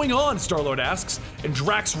 "What's going on?" Star-Lord asks, and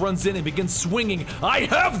Drax runs in and begins swinging, "I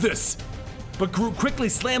have this!" But Groot quickly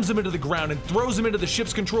slams him into the ground and throws him into the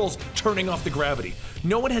ship's controls, turning off the gravity.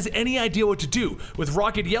 No one has any idea what to do, with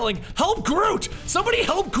Rocket yelling, "Help Groot! Somebody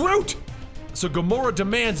help Groot!" So Gamora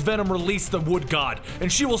demands Venom release the Wood God,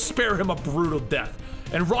 and she will spare him a brutal death.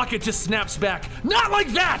 And Rocket just snaps back, "Not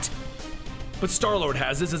like that!" But Star-Lord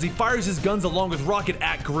has this as he fires his guns along with Rocket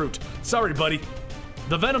at Groot. "Sorry, buddy."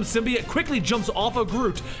 The Venom symbiote quickly jumps off of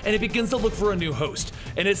Groot and it begins to look for a new host.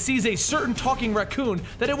 And it sees a certain talking raccoon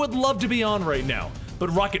that it would love to be on right now.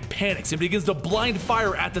 But Rocket panics and begins to blind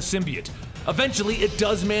fire at the symbiote. Eventually, it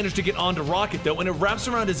does manage to get onto Rocket though, and it wraps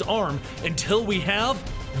around his arm until we have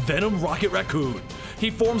Venom Rocket Raccoon. He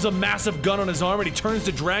forms a massive gun on his arm and he turns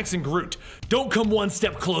to Drax and Groot. "Don't come one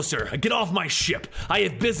step closer. Get off my ship. I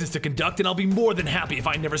have business to conduct and I'll be more than happy if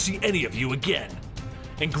I never see any of you again."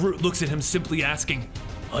 And Groot looks at him simply asking,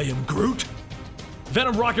 "I am Groot?"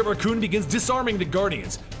 Venom Rocket Raccoon begins disarming the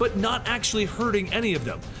Guardians, but not actually hurting any of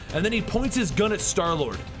them. And then he points his gun at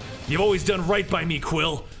Star-Lord. "You've always done right by me,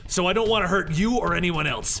 Quill, so I don't want to hurt you or anyone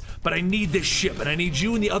else. But I need this ship and I need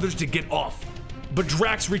you and the others to get off." But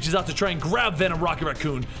Drax reaches out to try and grab Venom Rocket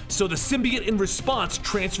Raccoon, so the symbiote in response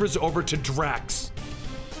transfers over to Drax,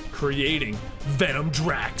 creating Venom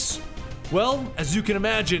Drax. Well, as you can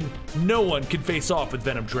imagine, no one can face off with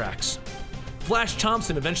Venom Drax. Flash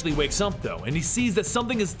Thompson eventually wakes up though, and he sees that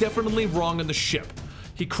something is definitely wrong on the ship.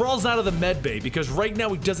 He crawls out of the medbay because right now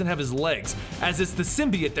he doesn't have his legs, as it's the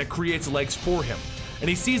symbiote that creates legs for him. And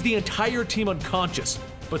he sees the entire team unconscious,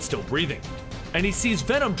 but still breathing. And he sees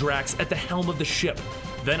Venom Drax at the helm of the ship.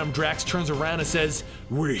 Venom Drax turns around and says,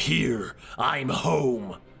 "We're here. I'm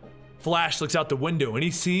home." Flash looks out the window and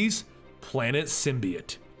he sees Planet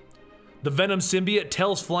Symbiote. The Venom symbiote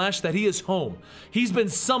tells Flash that he is home. He's been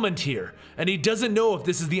summoned here, and he doesn't know if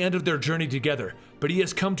this is the end of their journey together, but he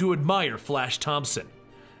has come to admire Flash Thompson.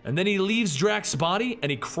 And then he leaves Drax's body and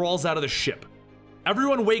he crawls out of the ship.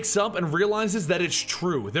 Everyone wakes up and realizes that it's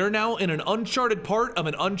true. They're now in an uncharted part of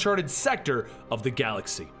an uncharted sector of the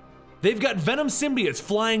galaxy. They've got Venom symbiotes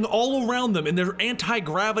flying all around them in their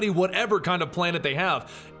anti-gravity whatever kind of planet they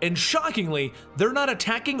have, and shockingly, they're not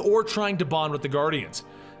attacking or trying to bond with the Guardians.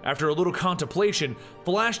 After a little contemplation,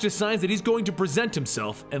 Flash decides that he's going to present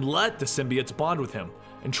himself and let the symbiotes bond with him,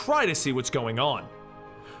 and try to see what's going on.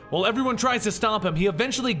 While everyone tries to stop him, he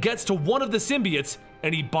eventually gets to one of the symbiotes,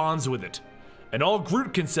 and he bonds with it. And all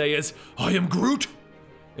Groot can say is, "I am Groot!"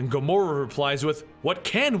 And Gamora replies with, "What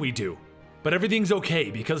can we do?" But everything's okay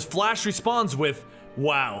because Flash responds with,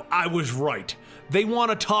 "Wow, I was right. They want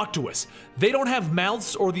to talk to us. They don't have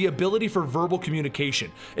mouths or the ability for verbal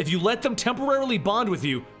communication. If you let them temporarily bond with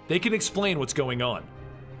you, they can explain what's going on."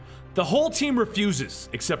 The whole team refuses,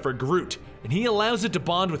 except for Groot, and he allows it to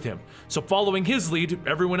bond with him. So following his lead,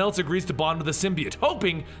 everyone else agrees to bond with the symbiote,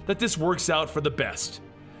 hoping that this works out for the best.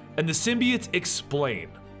 And the symbiotes explain,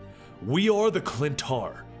 "We are the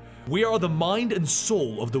Clintar. We are the mind and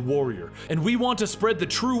soul of the warrior, and we want to spread the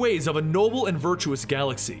true ways of a noble and virtuous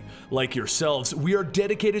galaxy. Like yourselves, we are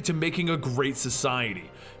dedicated to making a great society.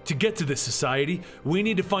 To get to this society, we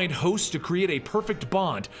need to find hosts to create a perfect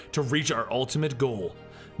bond to reach our ultimate goal.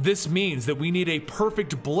 This means that we need a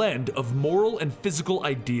perfect blend of moral and physical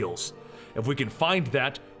ideals. If we can find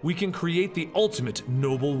that, we can create the ultimate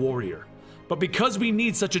noble warrior. But because we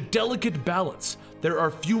need such a delicate balance, there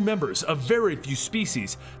are few members of very few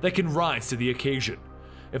species that can rise to the occasion.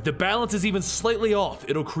 If the balance is even slightly off,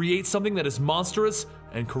 it'll create something that is monstrous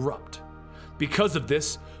and corrupt. Because of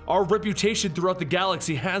this, our reputation throughout the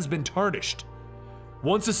galaxy has been tarnished.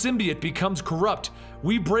 Once a symbiote becomes corrupt,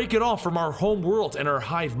 we break it off from our home world and our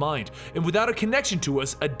hive mind, and without a connection to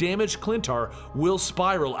us, a damaged Clintar will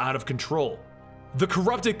spiral out of control. The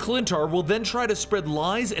corrupted Clintar will then try to spread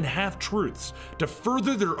lies and half-truths to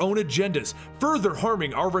further their own agendas, further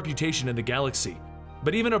harming our reputation in the galaxy.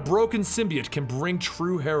 But even a broken symbiote can bring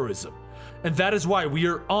true heroism, and that is why we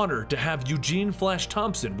are honored to have Eugene Flash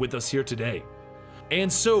Thompson with us here today.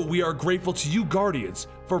 And so we are grateful to you Guardians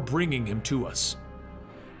for bringing him to us.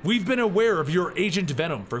 We've been aware of your Agent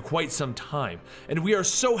Venom for quite some time, and we are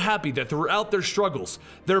so happy that throughout their struggles,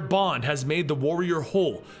 their bond has made the warrior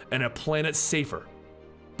whole and a planet safer.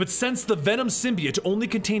 But since the Venom symbiote only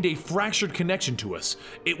contained a fractured connection to us,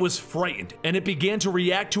 it was frightened and it began to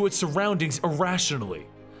react to its surroundings irrationally.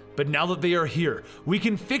 But now that they are here, we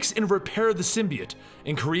can fix and repair the symbiote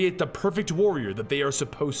and create the perfect warrior that they are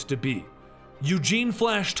supposed to be. Eugene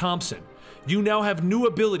Flash Thompson, you now have new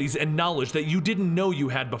abilities and knowledge that you didn't know you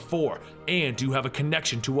had before, and you have a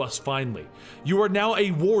connection to us finally. You are now a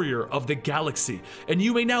warrior of the galaxy, and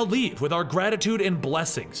you may now leave with our gratitude and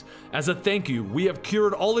blessings. As a thank you, we have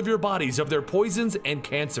cured all of your bodies of their poisons and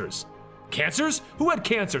cancers. Cancers? Who had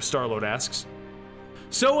cancer? Star-Lord asks.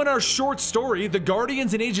 So in our short story, the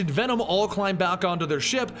Guardians and Agent Venom all climb back onto their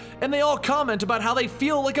ship, and they all comment about how they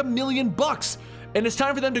feel like $1,000,000. And it's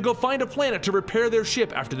time for them to go find a planet to repair their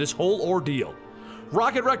ship after this whole ordeal.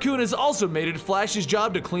 Rocket Raccoon has also made it Flash's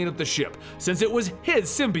job to clean up the ship, since it was his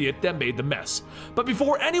symbiote that made the mess. But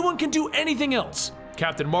before anyone can do anything else,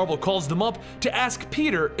 Captain Marvel calls them up to ask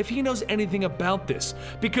Peter if he knows anything about this,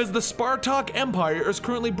 because the Spartak Empire is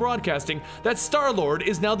currently broadcasting that Star-Lord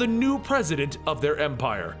is now the new president of their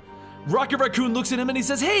empire. Rocket Raccoon looks at him and he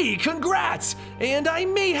says, "Hey, congrats! And I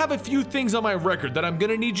may have a few things on my record that I'm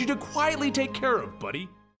gonna need you to quietly take care of, buddy."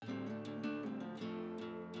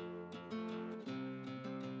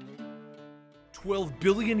 $12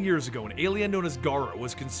 billion years ago, an alien known as Gara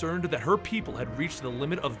was concerned that her people had reached the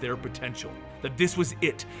limit of their potential, that this was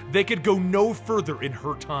it. They could go no further in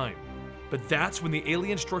her time. But that's when the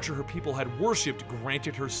alien structure her people had worshipped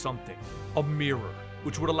granted her something, a mirror,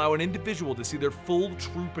 which would allow an individual to see their full,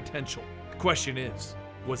 true potential. The question is,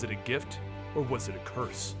 was it a gift or was it a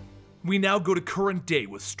curse? We now go to current day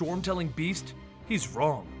with Storm telling Beast he's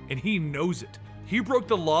wrong, and he knows it. He broke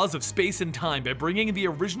the laws of space and time by bringing the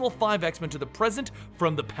original 5 X-Men to the present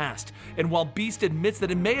from the past, and while Beast admits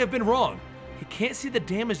that it may have been wrong, he can't see the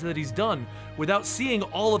damage that he's done without seeing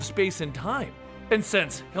all of space and time. And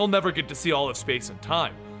since he'll never get to see all of space and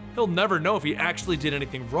time, he'll never know if he actually did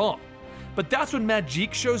anything wrong. But that's when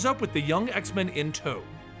Magique shows up with the young X-Men in tow.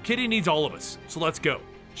 Kitty needs all of us, so let's go.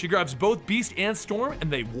 She grabs both Beast and Storm and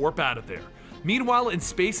they warp out of there. Meanwhile, in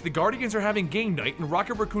space, the Guardians are having game night and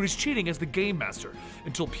Rocket Raccoon is cheating as the game master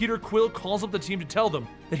until Peter Quill calls up the team to tell them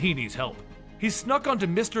that he needs help. He snuck onto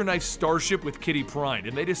Mr. Knife's starship with Kitty Pryde,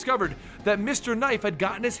 and they discovered that Mr. Knife had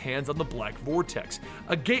gotten his hands on the Black Vortex,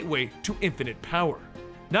 a gateway to infinite power.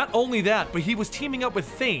 Not only that, but he was teaming up with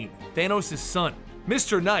Thane, Thanos' son.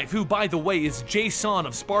 Mr. Knife, who by the way is Jason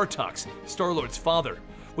of Spartax, Star-Lord's father,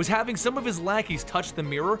 was having some of his lackeys touch the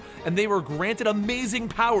mirror, and they were granted amazing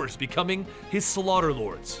powers, becoming his Slaughter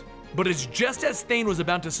Lords. But it's just as Thane was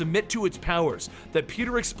about to submit to its powers that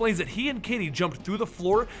Peter explains that he and Kitty jumped through the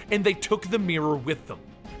floor and they took the mirror with them.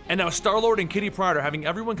 And now Star-Lord and Kitty Pryde are having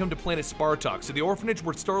everyone come to planet Spartax, to the orphanage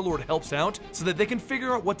where Star-Lord helps out, so that they can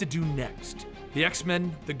figure out what to do next. The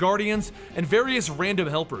X-Men, the Guardians, and various random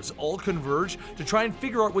helpers all converge to try and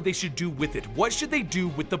figure out what they should do with it. What should they do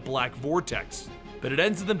with the Black Vortex? But it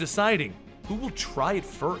ends with them deciding who will try it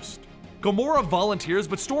first. Gamora volunteers,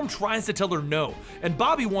 but Storm tries to tell her no, and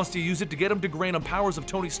Bobby wants to use it to get him to grant him powers of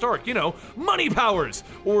Tony Stark, you know, money powers,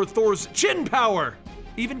 or Thor's chin power.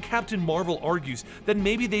 Even Captain Marvel argues that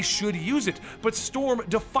maybe they should use it, but Storm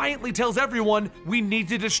defiantly tells everyone, we need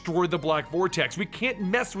to destroy the Black Vortex. We can't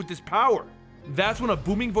mess with this power. That's when a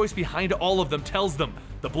booming voice behind all of them tells them,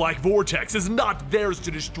 the Black Vortex is not theirs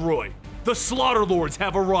to destroy. The Slaughter Lords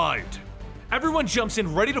have arrived. Everyone jumps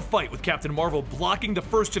in ready to fight with Captain Marvel blocking the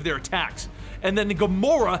first of their attacks, and then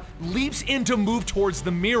Gamora leaps in to move towards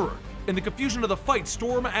the mirror. In the confusion of the fight,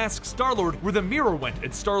 Storm asks Star-Lord where the mirror went,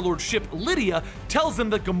 and Star-Lord's ship, Lydia, tells them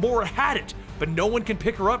that Gamora had it, but no one can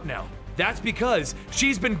pick her up now. That's because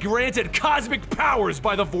she's been granted cosmic powers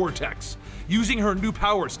by the Vortex. Using her new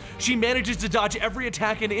powers, she manages to dodge every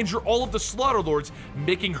attack and injure all of the Slaughter Lords,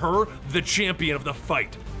 making her the champion of the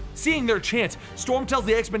fight. Seeing their chance, Storm tells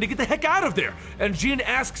the X-Men to get the heck out of there, and Jean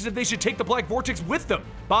asks if they should take the Black Vortex with them.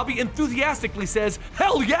 Bobby enthusiastically says,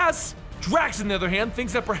 hell yes! Drax, on the other hand,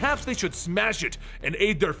 thinks that perhaps they should smash it and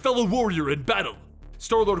aid their fellow warrior in battle.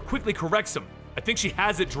 Star-Lord quickly corrects him. I think she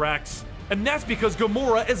has it, Drax. And that's because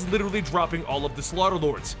Gamora is literally dropping all of the Slaughter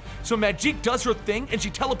Lords. So Magique does her thing and she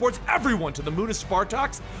teleports everyone to the moon of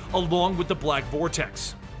Spartax along with the Black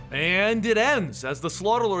Vortex. And it ends as the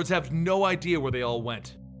Slaughter Lords have no idea where they all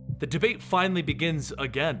went. The debate finally begins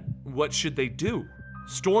again. What should they do?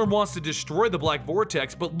 Storm wants to destroy the Black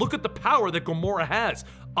Vortex, but look at the power that Gamora has.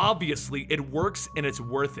 Obviously, it works and it's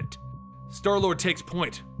worth it. Star-Lord takes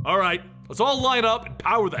point. All right, let's all line up and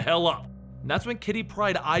power the hell up. And that's when Kitty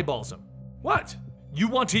Pryde eyeballs him. What? You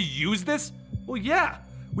want to use this? Well, yeah.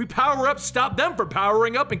 We power up, stop them from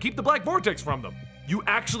powering up, and keep the Black Vortex from them. You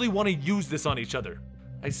actually want to use this on each other.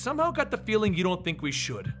 I somehow got the feeling you don't think we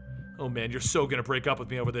should. Oh man, you're so gonna break up with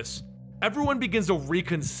me over this. Everyone begins to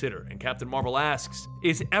reconsider, and Captain Marvel asks,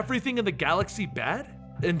 is everything in the galaxy bad?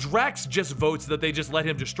 And Drax just votes that they just let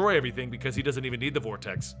him destroy everything because he doesn't even need the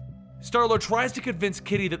Vortex. Star-Lord tries to convince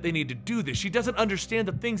Kitty that they need to do this. She doesn't understand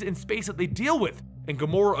the things in space that they deal with. And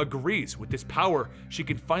Gamora agrees. With this power, she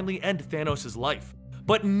can finally end Thanos' life.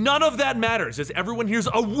 But none of that matters as everyone hears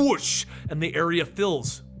a whoosh and the area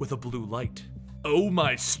fills with a blue light. Oh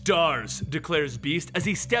my stars, declares Beast as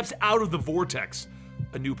he steps out of the vortex.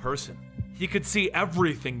 A new person. He could see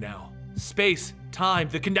everything now. Space, time,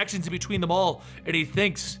 the connections between them all. And he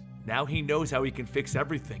thinks, now he knows how he can fix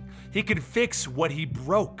everything. He can fix what he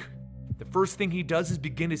broke. The first thing he does is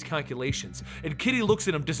begin his calculations, and Kitty looks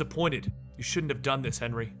at him disappointed. You shouldn't have done this,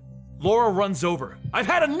 Henry. Laura runs over. I've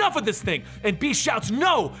had enough of this thing! And Beast shouts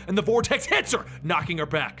no, and the vortex hits her, knocking her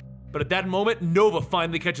back. But at that moment, Nova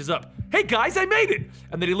finally catches up. Hey guys, I made it!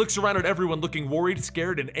 And then he looks around at everyone looking worried,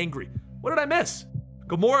 scared, and angry. What did I miss?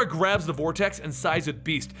 Gamora grabs the vortex and sides with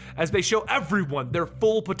Beast as they show everyone their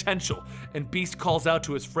full potential, and Beast calls out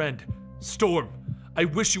to his friend, Storm, I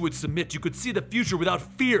wish you would submit. You could see the future without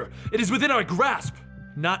fear. It is within our grasp.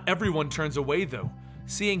 Not everyone turns away though.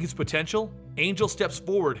 Seeing his potential, Angel steps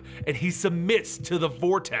forward and he submits to the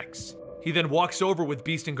vortex. He then walks over with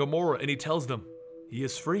Beast and Gamora and he tells them he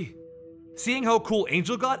is free. Seeing how cool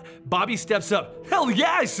Angel got, Bobby steps up. Hell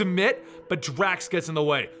yeah, I submit! But Drax gets in the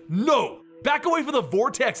way. No! Back away from the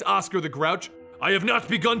vortex, Oscar the Grouch. I have not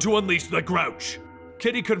begun to unleash the Grouch.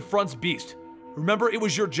 Kitty confronts Beast. Remember it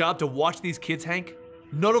was your job to watch these kids, Hank?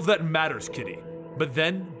 None of that matters, Kitty. But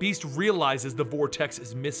then, Beast realizes the vortex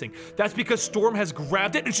is missing. That's because Storm has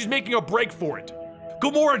grabbed it and she's making a break for it.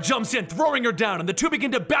 Gamora jumps in, throwing her down, and the two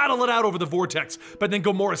begin to battle it out over the vortex. But then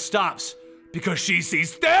Gamora stops, because she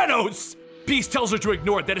sees Thanos! Beast tells her to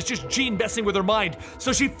ignore it, that it's just Jean messing with her mind,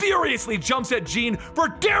 so she furiously jumps at Jean for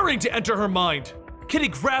daring to enter her mind. Kitty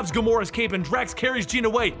grabs Gamora's cape and Drax carries Jean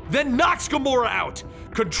away, then knocks Gamora out.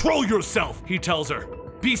 Control yourself, he tells her.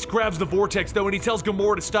 Beast grabs the vortex though and he tells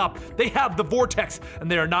Gamora to stop. They have the vortex and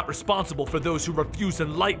they are not responsible for those who refuse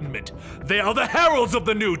enlightenment. They are the heralds of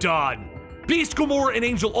the new dawn. Beast, Gamora, and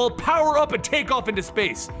Angel all power up and take off into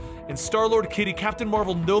space. And Star-Lord, Kitty, Captain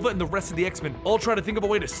Marvel, Nova, and the rest of the X-Men all try to think of a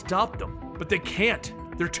way to stop them. But they can't.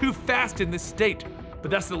 They're too fast in this state.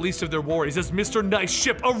 But that's the least of their worries as Mr. Nice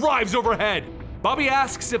ship arrives overhead. Bobby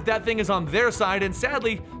asks if that thing is on their side and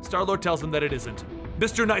sadly, Star-Lord tells him that it isn't.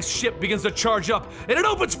 Mr. Nice ship begins to charge up, and it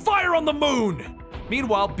opens fire on the moon!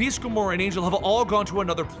 Meanwhile, Beast, Gamora, and Angel have all gone to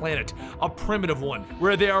another planet, a primitive one,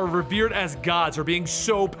 where they are revered as gods for being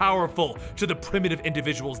so powerful to the primitive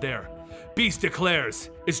individuals there. Beast declares,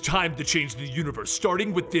 it's time to change the universe,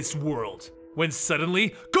 starting with this world. When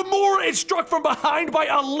suddenly, Gamora is struck from behind by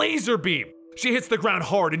a laser beam. She hits the ground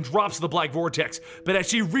hard and drops the Black Vortex, but as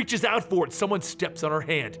she reaches out for it, someone steps on her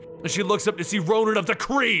hand, and she looks up to see Ronan of the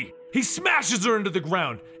Kree. He smashes her into the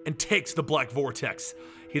ground and takes the Black Vortex.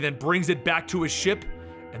 He then brings it back to his ship,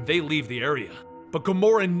 and they leave the area. But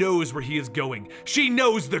Gamora knows where he is going. She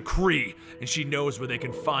knows the Kree, and she knows where they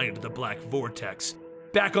can find the Black Vortex.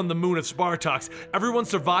 Back on the moon of Spartox, everyone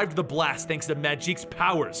survived the blast thanks to Magic's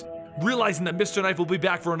powers. Realizing that Mr. Knife will be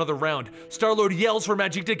back for another round, Star-Lord yells for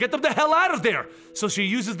Magic to get them the hell out of there! So she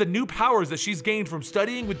uses the new powers that she's gained from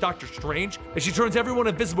studying with Doctor Strange, and she turns everyone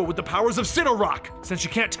invisible with the powers of Cinerock, since she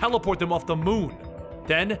can't teleport them off the moon.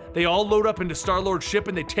 Then, they all load up into Star-Lord's ship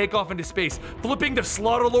and they take off into space, flipping the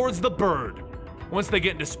Slaughterlords the bird. Once they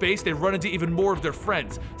get into space, they run into even more of their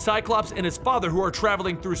friends, Cyclops and his father, who are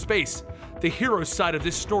traveling through space. The hero's side of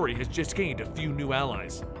this story has just gained a few new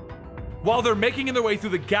allies. While they're making their way through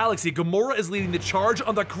the galaxy, Gamora is leading the charge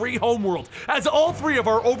on the Kree homeworld, as all three of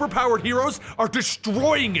our overpowered heroes are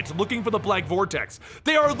destroying it, looking for the Black Vortex.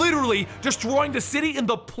 They are literally destroying the city and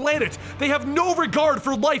the planet. They have no regard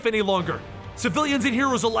for life any longer. Civilians and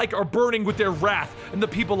heroes alike are burning with their wrath, and the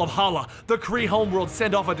people of Hala, the Kree homeworld,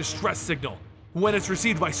 send off a distress signal. When it's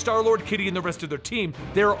received by Star-Lord, Kitty, and the rest of their team,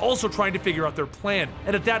 they are also trying to figure out their plan.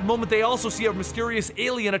 And at that moment, they also see a mysterious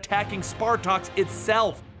alien attacking Spartox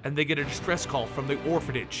itself, and they get a distress call from the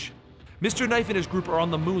orphanage. Mr. Knife and his group are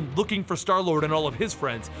on the moon looking for Star-Lord and all of his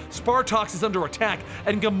friends. Spartox is under attack,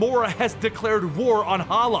 and Gamora has declared war on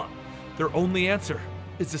Hala. Their only answer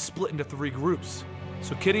is to split into 3 groups.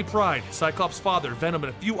 So Kitty Pryde, Cyclops' father, Venom,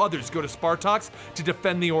 and a few others go to Spartox to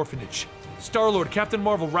defend the orphanage. Star-Lord, Captain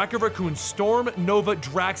Marvel, Rocket Raccoon, Storm, Nova,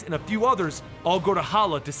 Drax, and a few others all go to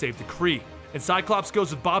Hala to save the Kree. And Cyclops goes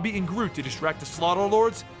with Bobby and Groot to distract the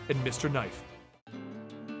Slaughterlords and Mr. Knife.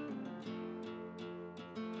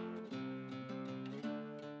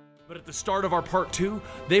 But at the start of our part 2,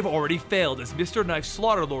 they've already failed, as Mr. Knife's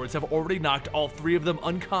Slaughterlords have already knocked all 3 of them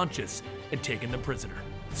unconscious and taken them prisoner.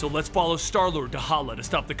 So let's follow Star-Lord to Hala to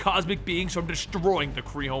stop the cosmic beings from destroying the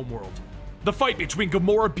Kree homeworld. The fight between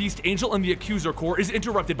Gamora, Beast, Angel, and the Accuser Corps is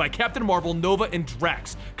interrupted by Captain Marvel, Nova, and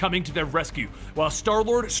Drax coming to their rescue, while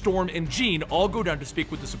Star-Lord, Storm, and Jean all go down to speak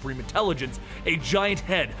with the Supreme Intelligence, a giant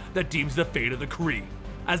head that deems the fate of the Kree.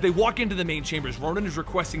 As they walk into the main chambers, Ronan is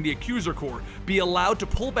requesting the Accuser Corps be allowed to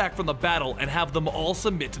pull back from the battle and have them all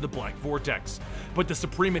submit to the Black Vortex. But the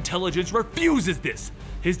Supreme Intelligence refuses this.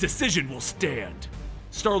 His decision will stand.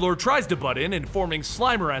 Star-Lord tries to butt in, informing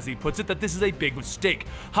Slimer, as he puts it, that this is a big mistake.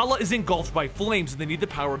 Hala is engulfed by flames and they need the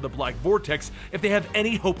power of the Black Vortex if they have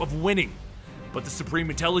any hope of winning. But the Supreme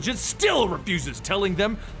Intelligence still refuses, telling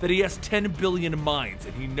them that he has 10 billion minds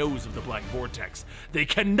and he knows of the Black Vortex. They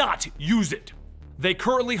cannot use it. They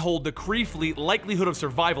currently hold the Kree fleet likelihood of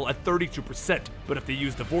survival at 32%, but if they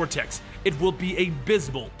use the Vortex, it will be a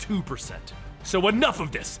abysmal 2%. So enough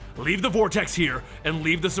of this. Leave the Vortex here and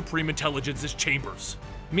leave the Supreme Intelligence's chambers.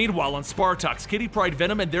 Meanwhile, on Spartox, Kitty Pryde,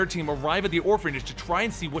 Venom, and their team arrive at the orphanage to try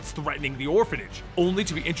and see what's threatening the orphanage, only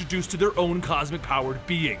to be introduced to their own cosmic-powered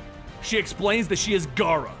being. She explains that she is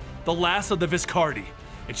Gara, the last of the Viscardi,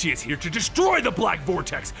 and she is here to destroy the Black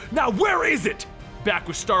Vortex. Now where is it? Back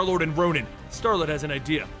with Star-Lord and Ronan, Star-Lord has an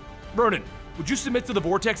idea. Ronan, would you submit to the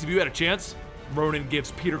Vortex if you had a chance? Ronan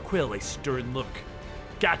gives Peter Quill a stern look.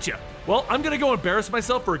 Gotcha. Well, I'm gonna go embarrass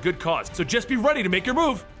myself for a good cause, so just be ready to make your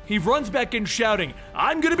move. He runs back in shouting,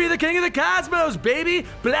 I'm gonna be the king of the cosmos, baby!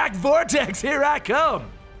 Black Vortex, here I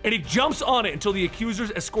come! And he jumps on it until the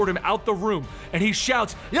accusers escort him out the room, and he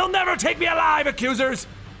shouts, You'll never take me alive, accusers!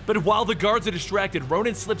 But while the guards are distracted,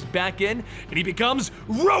 Ronan slips back in, and he becomes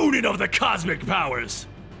Ronan of the cosmic powers!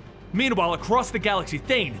 Meanwhile, across the galaxy,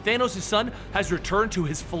 Thane, Thanos' son, has returned to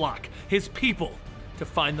his flock, his people, to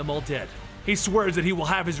find them all dead. He swears that he will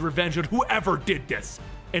have his revenge on whoever did this.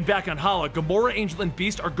 And back on Hala, Gamora, Angel, and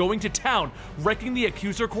Beast are going to town, wrecking the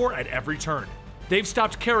Accuser Corps at every turn. They've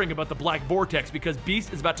stopped caring about the Black Vortex because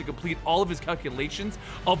Beast is about to complete all of his calculations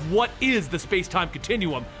of what is the space-time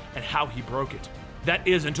continuum and how he broke it. That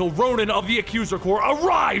is until Ronan of the Accuser Corps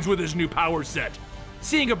arrives with his new power set.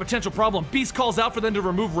 Seeing a potential problem, Beast calls out for them to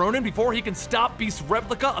remove Ronan before he can stop Beast's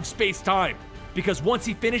replica of space-time. Because once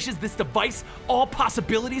he finishes this device, all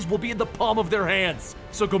possibilities will be in the palm of their hands.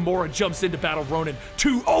 So Gamora jumps in to battle Ronan,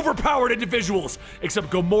 2 overpowered individuals, except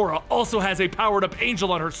Gamora also has a powered-up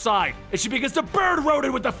Angel on her side, and she begins to burn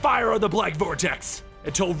Ronan with the fire of the Black Vortex,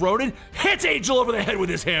 until Ronan hits Angel over the head with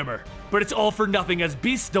his hammer. But it's all for nothing, as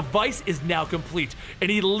Beast's device is now complete, and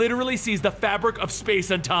he literally sees the fabric of space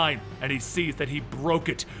and time, and he sees that he broke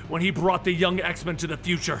it when he brought the young X-Men to the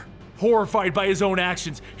future. Horrified by his own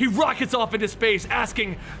actions, he rockets off into space,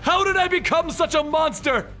 asking, How did I become such a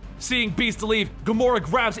monster? Seeing Beast leave, Gamora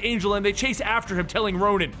grabs Angel and they chase after him, telling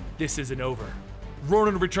Ronan, this isn't over.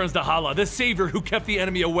 Ronan returns to Hala, the savior who kept the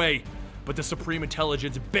enemy away, but the Supreme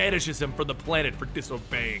Intelligence banishes him from the planet for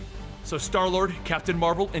disobeying. So Star-Lord, Captain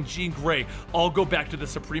Marvel, and Jean Grey all go back to the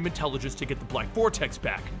Supreme Intelligence to get the Black Vortex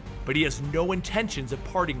back. but he has no intentions of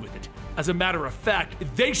parting with it. As a matter of fact,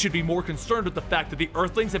 they should be more concerned with the fact that the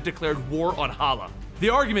Earthlings have declared war on Hala. The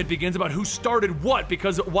argument begins about who started what,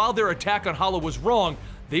 because while their attack on Hala was wrong,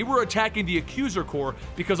 they were attacking the Accuser Corps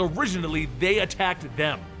because originally they attacked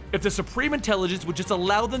them. If the Supreme Intelligence would just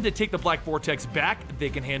allow them to take the Black Vortex back, they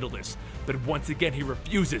can handle this. But once again, he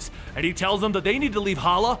refuses, and he tells them that they need to leave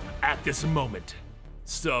Hala at this moment.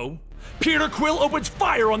 So, Peter Quill opens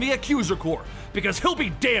fire on the Accuser Corps, because he'll be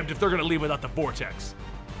damned if they're gonna leave without the Vortex.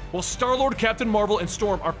 While Star-Lord, Captain Marvel, and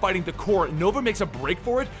Storm are fighting the Corps, Nova makes a break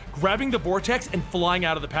for it, grabbing the Vortex and flying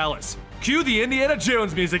out of the palace. Cue the Indiana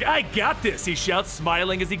Jones music. "I got this," he shouts,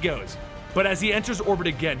 smiling as he goes. But as he enters orbit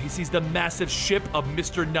again, he sees the massive ship of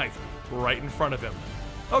Mr. Knife right in front of him.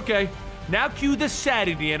 Okay, now cue the sad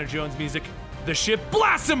Indiana Jones music. The ship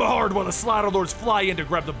blasts him hard while the Slaughter Lords fly in to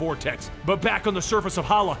grab the Vortex. But back on the surface of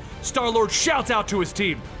Hala, Star-Lord shouts out to his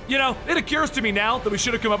team. "You know, it occurs to me now that we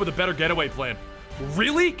should have come up with a better getaway plan."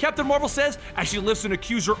 "Really?" Captain Marvel says as she lifts an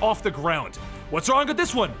accuser off the ground. "What's wrong with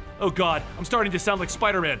this one?" "Oh god, I'm starting to sound like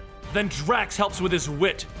Spider-Man." Then Drax helps with his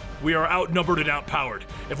wit. "We are outnumbered and outpowered.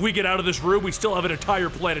 If we get out of this room, we still have an entire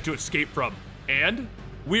planet to escape from. And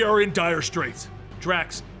we are in dire straits."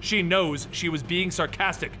 Drax, she knows she was being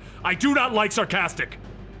sarcastic. I do not like sarcastic.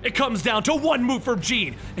 It comes down to one move from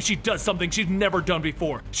Jean, and she does something she's never done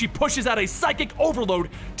before. She pushes out a psychic overload,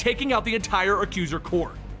 taking out the entire Accuser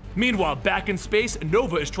Corps. Meanwhile, back in space,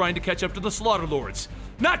 Nova is trying to catch up to the Slaughter Lords.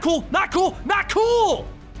 Not cool, not cool, not cool!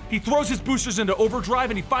 He throws his boosters into overdrive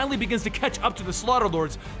and he finally begins to catch up to the Slaughter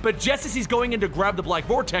Lords, but just as he's going in to grab the Black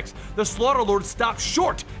Vortex, the Slaughter Lord stops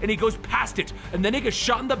short and he goes past it, and then he gets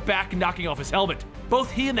shot in the back, knocking off his helmet.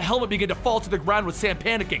 Both he and the helmet begin to fall to the ground with Sam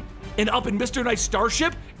panicking. And up in Mr. Knight's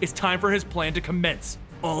starship, it's time for his plan to commence.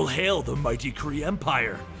 All hail the mighty Kree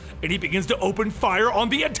Empire. And he begins to open fire on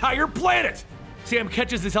the entire planet! Sam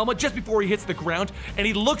catches his helmet just before he hits the ground, and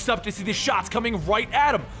he looks up to see the shots coming right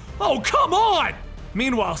at him. Oh, come on!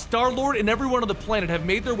 Meanwhile, Star-Lord and everyone on the planet have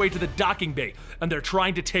made their way to the docking bay, and they're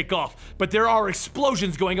trying to take off, but there are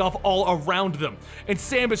explosions going off all around them. And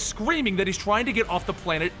Sam is screaming that he's trying to get off the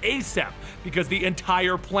planet ASAP, because the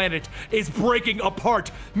entire planet is breaking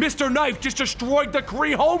apart. Mr. Knife just destroyed the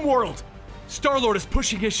Kree homeworld! Star-Lord is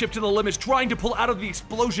pushing his ship to the limits, trying to pull out of the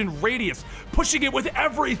explosion radius, pushing it with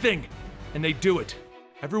everything! And they do it.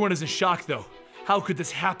 Everyone is in shock though. How could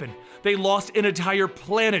this happen? They lost an entire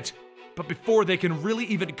planet! But before they can really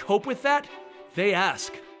even cope with that, they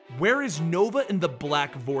ask, where is Nova and the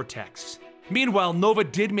Black Vortex? Meanwhile, Nova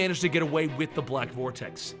did manage to get away with the Black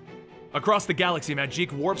Vortex. Across the galaxy,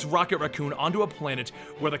 Magique warps Rocket Raccoon onto a planet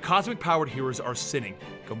where the cosmic-powered heroes are sitting,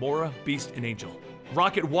 Gamora, Beast, and Angel.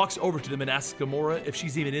 Rocket walks over to them and asks Gamora if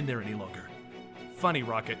she's even in there any longer. Funny,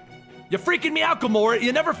 Rocket. You're freaking me out, Gamora.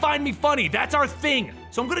 You never find me funny. That's our thing.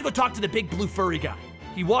 So I'm gonna go talk to the big blue furry guy.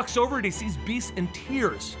 He walks over and he sees Beast in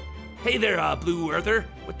tears. Hey there, Blue Earther.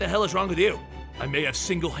 What the hell is wrong with you? I may have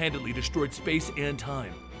single-handedly destroyed space and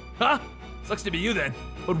time. Huh? Sucks to be you then.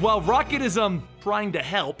 But while Rocket is, trying to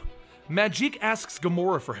help, Magique asks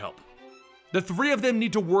Gamora for help. The three of them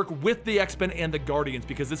need to work with the X-Men and the Guardians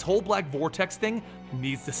because this whole Black Vortex thing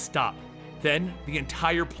needs to stop. Then, the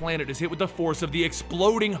entire planet is hit with the force of the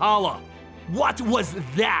exploding Hala. What was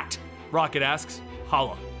that? Rocket asks.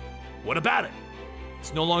 Hala. What about it?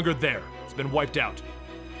 It's no longer there. It's been wiped out.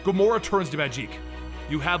 Gamora turns to Magique.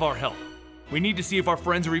 You have our help. We need to see if our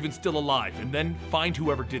friends are even still alive, and then find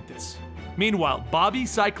whoever did this. Meanwhile, Bobby,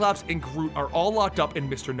 Cyclops, and Groot are all locked up in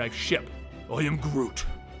Mr. Knife's ship. I am Groot.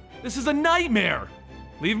 This is a nightmare.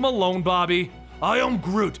 Leave him alone, Bobby. I am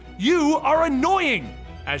Groot. You are annoying.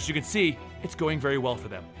 As you can see, it's going very well for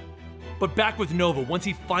them. But back with Nova, once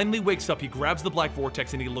he finally wakes up, he grabs the Black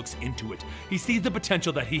Vortex and he looks into it. He sees the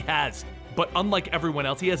potential that he has. But unlike everyone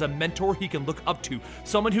else, he has a mentor he can look up to,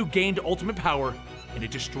 someone who gained ultimate power, and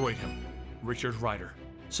it destroyed him. Richard Rider.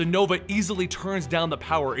 So Nova easily turns down the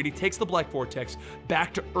power and he takes the Black Vortex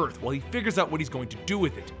back to Earth while he figures out what he's going to do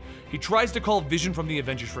with it. He tries to call Vision from the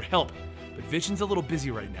Avengers for help, but Vision's a little busy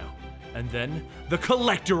right now. And then, the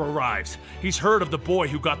Collector arrives. He's heard of the boy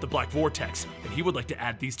who got the Black Vortex, and he would like to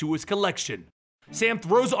add these to his collection. Sam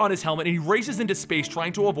throws on his helmet and he races into space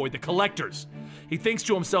trying to avoid the Collectors. He thinks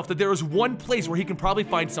to himself that there is one place where he can probably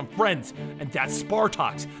find some friends, and that's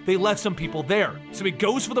Spartox. They left some people there. So he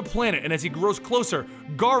goes for the planet, and as he grows closer,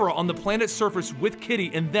 Gara on the planet's surface with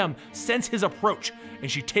Kitty and them sense his approach,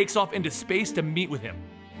 and she takes off into space to meet with him.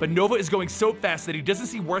 But Nova is going so fast that he doesn't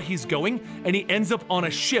see where he's going, and he ends up on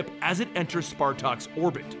a ship as it enters Spartox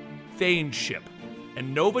orbit. Thane's ship.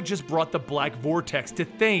 And Nova just brought the Black Vortex to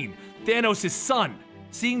Thane, Thanos' son.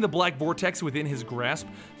 Seeing the black vortex within his grasp,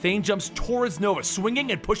 Thane jumps towards Nova,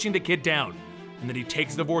 swinging and pushing the kid down. And then he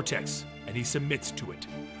takes the vortex, and he submits to it.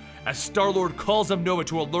 As Star-Lord calls up Nova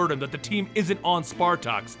to alert him that the team isn't on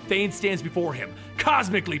Spartox, Thane stands before him,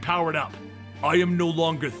 cosmically powered up. I am no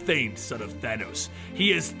longer Thane, son of Thanos.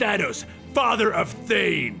 He is Thanos, father of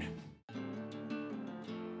Thane!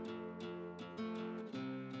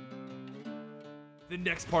 The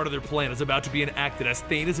next part of their plan is about to be enacted as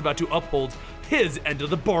Thane is about to uphold his end of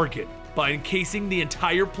the bargain by encasing the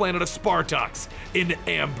entire planet of Spartox in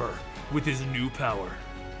amber with his new power.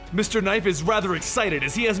 Mr. Knife is rather excited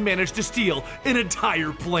as he has managed to steal an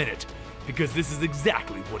entire planet, because this is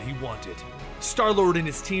exactly what he wanted. Star-Lord and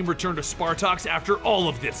his team return to Spartox after all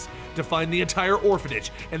of this to find the entire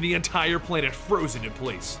orphanage and the entire planet frozen in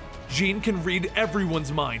place. Jean can read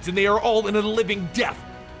everyone's minds and they are all in a living death.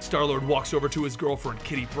 Star-Lord walks over to his girlfriend,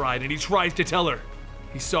 Kitty Pryde, and he tries to tell her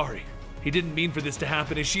he's sorry. He didn't mean for this to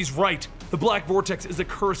happen, and she's right. The Black Vortex is a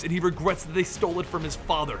curse, and he regrets that they stole it from his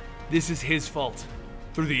father. This is his fault.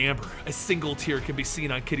 Through the amber, a single tear can be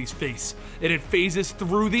seen on Kitty's face, and it phases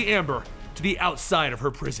through the amber to the outside of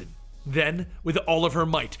her prison. Then, with all of her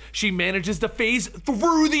might, she manages to phase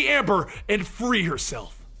through the amber and free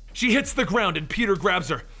herself. She hits the ground, and Peter grabs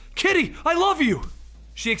her. Kitty, I love you!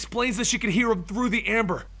 She explains that she can hear him through the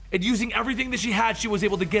amber, and using everything that she had, she was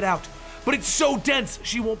able to get out. But it's so dense,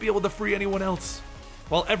 she won't be able to free anyone else.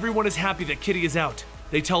 While everyone is happy that Kitty is out,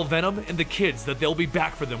 they tell Venom and the kids that they'll be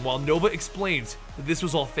back for them while Nova explains that this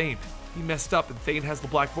was all Thane. He messed up and Thane has the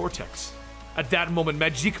Black Vortex. At that moment,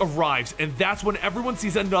 Magique arrives, and that's when everyone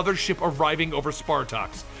sees another ship arriving over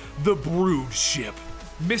Spartox, the Brood ship.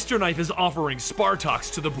 Mr. Knife is offering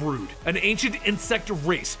Spartox to the Brood, an ancient insect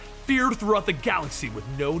race feared throughout the galaxy with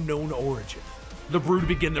no known origin. The Brood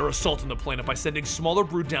begin their assault on the planet by sending smaller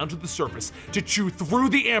Brood down to the surface to chew through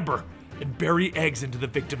the amber and bury eggs into the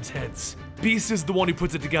victims' heads. Beast is the one who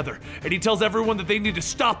puts it together, and he tells everyone that they need to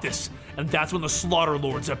stop this, and that's when the Slaughter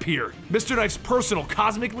Lords appear, Mr. Knife's personal,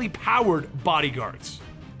 cosmically powered bodyguards.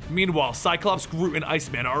 Meanwhile, Cyclops, Groot, and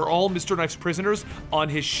Iceman are all Mr. Knife's prisoners on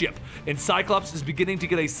his ship, and Cyclops is beginning to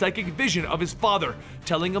get a psychic vision of his father,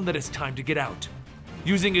 telling him that it's time to get out.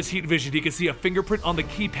 Using his heat vision, he can see a fingerprint on the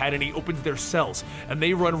keypad and he opens their cells, and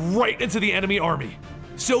they run right into the enemy army.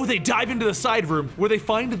 So they dive into the side room where they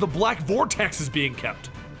find the Black Vortex is being kept.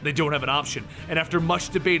 They don't have an option, and after much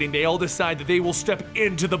debating, they all decide that they will step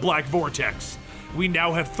into the Black Vortex. We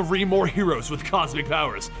now have 3 more heroes with cosmic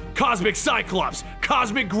powers: Cosmic Cyclops,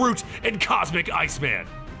 Cosmic Groot, and Cosmic Iceman.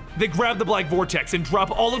 They grab the Black Vortex and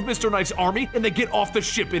drop all of Mr. Knife's army, and they get off the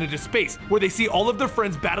ship and into space, where they see all of their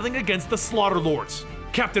friends battling against the Slaughter Lords.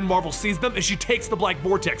 Captain Marvel sees them and she takes the Black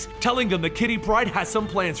Vortex, telling them that Kitty Pryde has some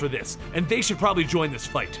plans for this, and they should probably join this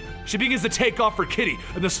fight. She begins to take off for Kitty,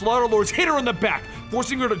 and the Slaughter Lords hit her in the back,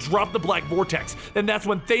 forcing her to drop the Black Vortex, and that's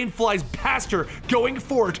when Thane flies past her, going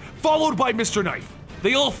for it, followed by Mr. Knife.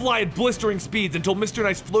 They all fly at blistering speeds until Mr.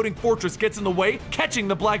 Knife's floating fortress gets in the way, catching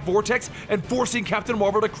the Black Vortex and forcing Captain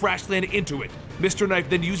Marvel to crash land into it. Mr. Knife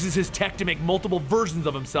then uses his tech to make multiple versions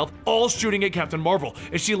of himself, all shooting at Captain Marvel,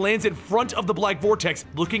 as she lands in front of the Black Vortex,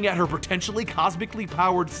 looking at her potentially cosmically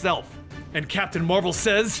powered self. And Captain Marvel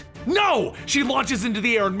says, no! She launches into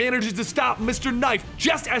the air and manages to stop Mr. Knife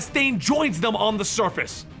just as Thane joins them on the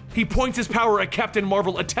surface. He points his power at Captain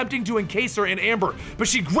Marvel, attempting to encase her in amber, but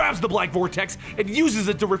she grabs the Black Vortex and uses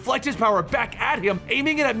it to reflect his power back at him,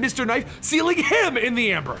 aiming it at Mr. Knife, sealing him in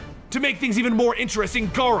the amber. To make things even more interesting,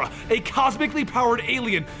 Gara, a cosmically powered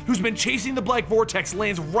alien who's been chasing the Black Vortex,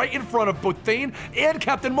 lands right in front of both Thane and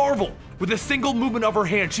Captain Marvel. With a single movement of her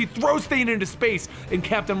hand, she throws Thane into space, and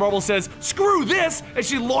Captain Marvel says, "Screw this!" as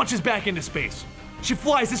she launches back into space. She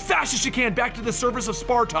flies as fast as she can back to the surface of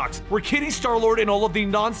Spartox, where Kitty, Star-Lord, and all of the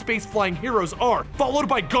non-space flying heroes are, followed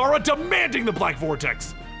by Gara demanding the Black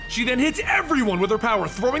Vortex. She then hits everyone with her power,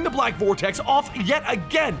 throwing the Black Vortex off yet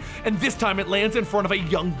again, and this time it lands in front of a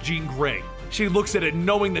young Jean Grey. She looks at it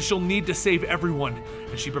knowing that she'll need to save everyone,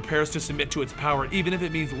 and she prepares to submit to its power even if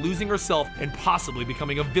it means losing herself and possibly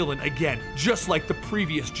becoming a villain again, just like the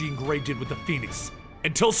previous Jean Grey did with the Phoenix.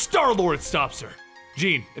 Until Star-Lord stops her.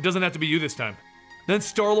 Jean, it doesn't have to be you this time. Then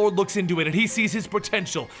Star-Lord looks into it and he sees his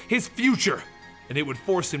potential, his future, and it would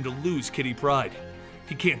force him to lose Kitty Pryde.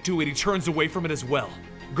 He can't do it, he turns away from it as well.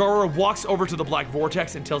 Gara walks over to the Black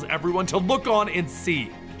Vortex and tells everyone to look on and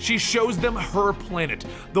see. She shows them her planet,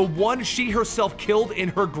 the one she herself killed in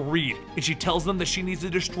her greed, and she tells them that she needs to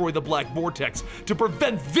destroy the Black Vortex to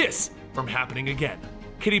prevent this from happening again.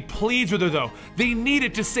 Kitty pleads with her though, they need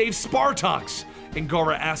it to save Spartox, and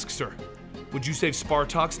Gara asks her, would you save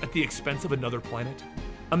Spartox at the expense of another planet?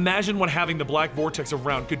 Imagine what having the black vortex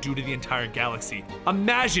around could do to the entire galaxy.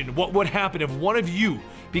 Imagine what would happen if one of you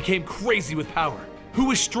became crazy with power.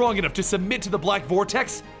 Who is strong enough to submit to the black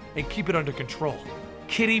vortex and keep it under control?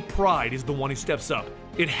 Kitty Pryde is the one who steps up.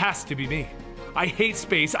 It has to be me. I hate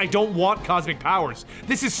space. I don't want cosmic powers.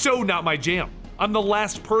 This is so not my jam. I'm the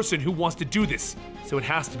last person who wants to do this, so it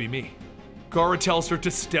has to be me. Gara tells her to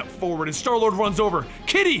step forward and Star-Lord runs over.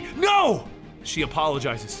 Kitty, no! She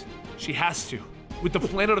apologizes. She has to. With the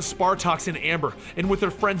planet of Spartox in amber, and with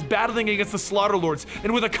her friends battling against the Slaughter Lords,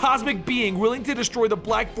 and with a cosmic being willing to destroy the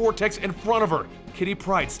black vortex in front of her, Kitty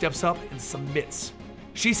Pryde steps up and submits.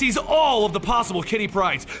 She sees all of the possible Kitty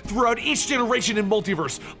Prydes throughout each generation in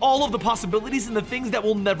multiverse, all of the possibilities and the things that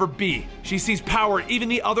will never be. She sees power even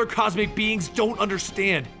the other cosmic beings don't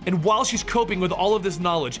understand. And while she's coping with all of this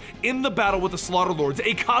knowledge, in the battle with the Slaughter Lords,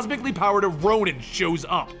 a cosmically powered Ronin shows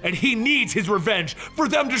up, and he needs his revenge for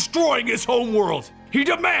them destroying his homeworld. He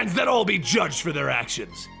demands that all be judged for their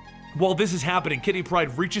actions. While this is happening, Kitty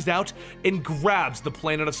Pryde reaches out and grabs the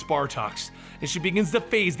planet of Spartox, and she begins to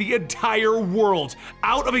phase the entire world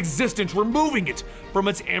out of existence, removing it from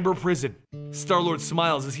its amber prison. Star-Lord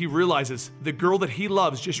smiles as he realizes the girl that he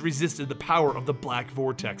loves just resisted the power of the black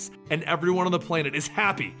vortex, and everyone on the planet is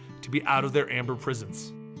happy to be out of their amber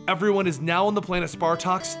prisons. Everyone is now on the planet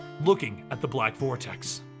Spartox looking at the black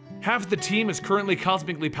vortex. Half the team is currently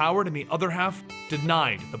cosmically powered and the other half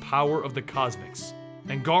denied the power of the cosmics.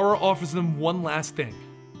 And Gara offers them one last thing,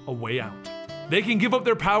 a way out. They can give up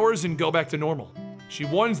their powers and go back to normal. She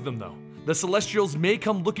warns them though, the Celestials may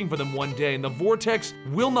come looking for them one day and the vortex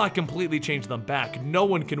will not completely change them back. No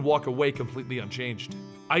one can walk away completely unchanged.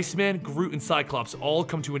 Iceman, Groot, and Cyclops all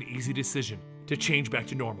come to an easy decision, to change back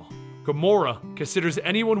to normal. Gamora considers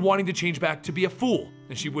anyone wanting to change back to be a fool,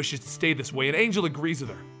 and she wishes to stay this way, and Angel agrees with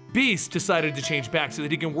her. Beast decided to change back so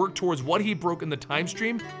that he can work towards what he broke in the time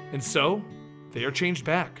stream, and so they are changed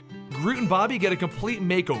back. Groot and Bobby get a complete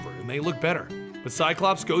makeover and they look better, but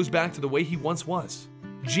Cyclops goes back to the way he once was.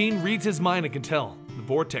 Jean reads his mind and can tell the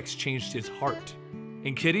vortex changed his heart.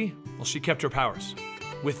 And Kitty, well, she kept her powers.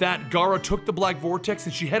 With that, Gara took the black vortex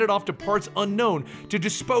and she headed off to parts unknown to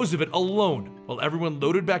dispose of it alone, while everyone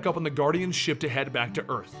loaded back up on the Guardian's ship to head back to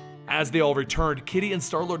Earth. As they all returned, Kitty and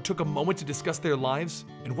Star-Lord took a moment to discuss their lives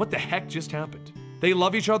and what the heck just happened. They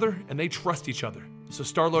love each other and they trust each other. So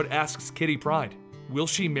Star-Lord asks Kitty Pryde, will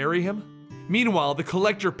she marry him? Meanwhile, the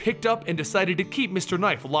Collector picked up and decided to keep Mr.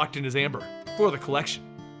 Knife locked in his amber for the collection.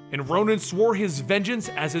 And Ronan swore his vengeance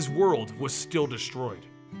as his world was still destroyed.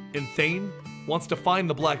 And Thane wants to find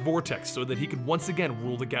the Black Vortex so that he could once again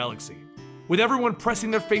rule the galaxy. With everyone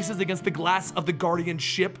pressing their faces against the glass of the Guardian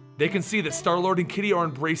ship, they can see that Star-Lord and Kitty are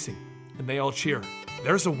embracing, and they all cheer.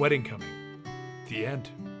 There's a wedding coming. The end.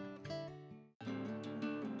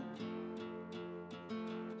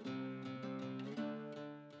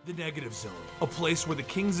 The Negative Zone, a place where the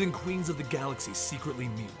kings and queens of the galaxy secretly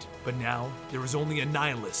meet. But now, there is only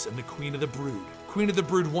Annihilus and the Queen of the Brood. Queen of the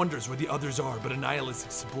Brood wonders where the others are, but Annihilus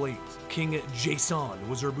explains. King Jason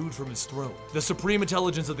was removed from his throne. The supreme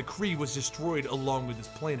intelligence of the Kree was destroyed along with his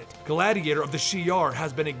planet. Gladiator of the Shi'ar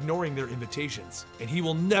has been ignoring their invitations, and he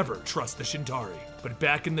will never trust the Shintari. But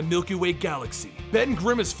back in the Milky Way galaxy, Ben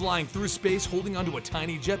Grimm is flying through space holding onto a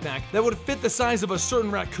tiny jetpack that would fit the size of a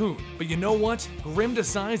certain raccoon. But you know what? Grimm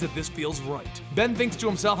decides that this feels right. Ben thinks to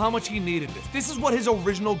himself how much he needed this. This is what his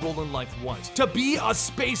original goal in life was, to be a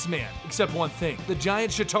spaceman. Except one thing, the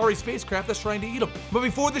giant Shintari spacecraft that's trying to eat him. But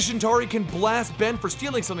before the Shintari can blast Ben for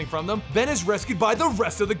stealing something from them, Ben is rescued by the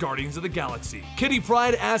rest of the Guardians of the Galaxy. Kitty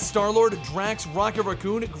Pryde asks Star-Lord, Drax, Rocket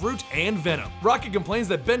Raccoon, Groot, and Venom. Rocket complains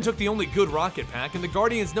that Ben took the only good rocket pack, and the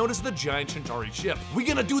Guardians notice the giant Shintari ship. We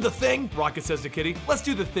gonna do the thing? Rocket says to Kitty. Let's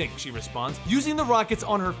do the thing, she responds. Using the rockets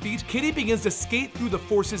on her feet, Kitty begins to skate through the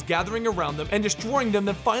forces gathering around them and destroying them,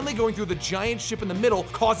 then finally going through the giant ship in the middle,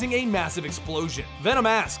 causing a massive explosion. Venom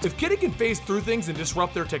asks, if Kitty can phase through things and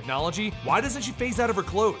disrupt their technology, why doesn't she phase out of her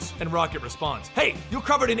clothes? And Rocket responds, hey, you're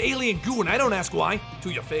covered in alien goo and I don't ask why.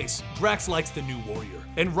 To your face. Drax likes the new warrior,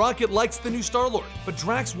 and Rocket likes the new Star-Lord, but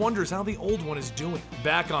Drax wonders how the old one is doing.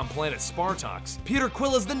 Back on planet Spartox, Peter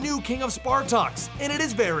Quill is the new king of Spartox, and it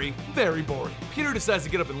is very, very boring. Peter decides to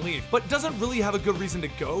get up and leave, but doesn't really have a good reason to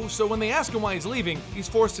go, so when they ask him why he's leaving, he's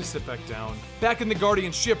forced to sit back down. Back in the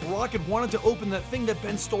Guardian ship, Rocket wanted to open that thing that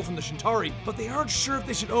Ben stole from the Shintari, but they aren't sure if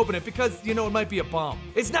they should open it because, you know, it might might be a bomb.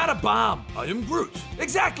 It's not a bomb. I am Groot.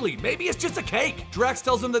 Exactly, maybe it's just a cake. Drax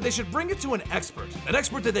tells them that they should bring it to an expert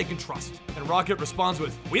that they can trust. And Rocket responds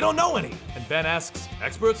with, we don't know any. And Ben asks,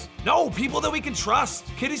 experts? No, people that we can trust.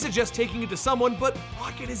 Kitty suggests taking it to someone, but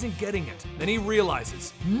Rocket isn't getting it. Then he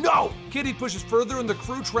realizes, no! Kitty pushes further and the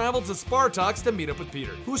crew travels to Spartox to meet up with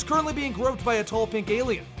Peter, who is currently being groped by a tall pink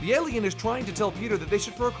alien. The alien is trying to tell Peter that they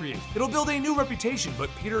should procreate. It'll build a new reputation,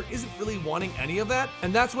 but Peter isn't really wanting any of that,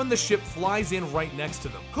 and that's when the ship flies in right next to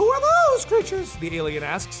them. Who are those creatures? The alien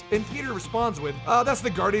asks, and Peter responds with, that's the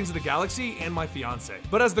Guardians of the Galaxy and my fiance.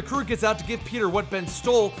 But as the crew gets out to give Peter what Ben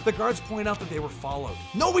stole, the guards point out that they were followed.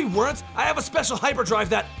 No, we weren't. I have a special hyperdrive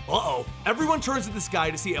that, Everyone turns to the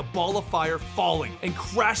sky to see a ball of fire falling and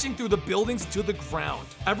crashing through the buildings to the ground.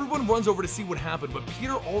 Everyone runs over to see what happened, but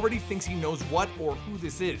Peter already thinks he knows what or who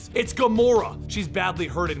this is. It's Gamora. She's badly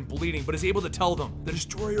hurt and bleeding, but is able to tell them, the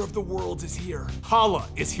destroyer of the worlds is here. Hala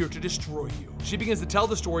is here to destroy you. She begins to tell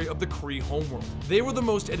the story of the Kree homeworld. They were the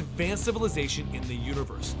most advanced civilization in the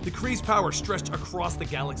universe. The Kree's power stretched across the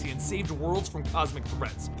galaxy and saved worlds from cosmic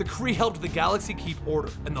threats. The Kree helped the galaxy keep order,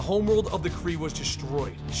 and the homeworld of the Kree was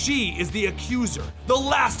destroyed. She is the accuser, the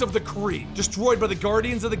last of the Kree, destroyed by the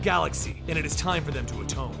Guardians of the Galaxy, and it is time for them to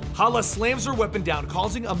atone. Hala slams her weapon down,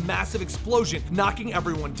 causing a massive explosion, knocking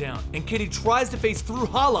everyone down, and Kitty tries to face through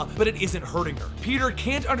Hala, but it isn't hurting her. Peter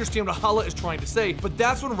can't understand what Hala is trying to say, but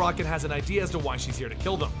that's when Rocket has an idea as to why she's here to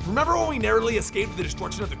kill them. Remember when we narrowly escaped the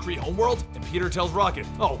destruction of the Kree homeworld? And Peter tells Rocket,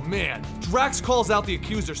 oh man. Drax calls out the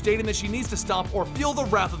accuser, stating that she needs to stop or feel the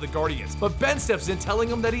wrath of the Guardians, but Ben steps in, telling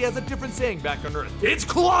him that he has a different saying back on Earth. It's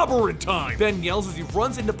clobbering time! Ben yells as he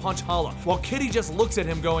runs in to punch Hala, while Kitty just looks at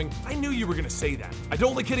him going, I knew you were gonna say that. I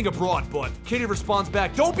don't like hitting a broad, but Kitty responds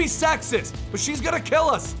back, don't be sexist, but she's gonna kill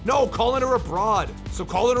us. No, calling her a broad. So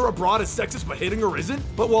calling her a broad is sexist, but hitting her isn't?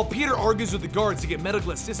 But while Peter argues with the guards to get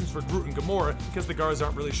medical assistance for Groot and Gamora, because the guards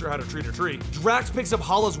aren't really sure how to treat a tree, Drax picks up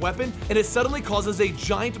Hala's weapon, and it suddenly causes a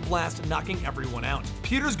giant blast, knocking everyone out.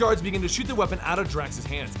 Peter's guards begin to shoot the weapon out of Drax's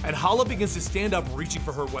hands, and Hala begins to stand up, reaching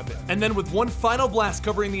for her weapon. And then with one final blast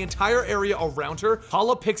covering the entire area around her,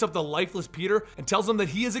 Hala picks up the lifeless Peter and tells him that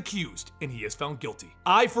he is accused, and he is found guilty.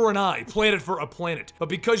 Eye for an eye, planet for a planet, but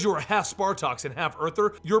because you are half Spartox and half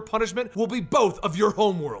Earther, your punishment will be both of your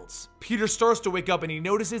homeworlds. Peter starts to wake up and he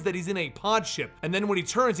notices that he's in a pod ship, and then when he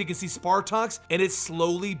turns, he can see Spartox, and it's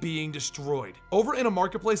slowly being destroyed. Over in a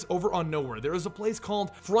marketplace over on Nowhere, there is a place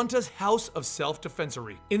called Fronta's House of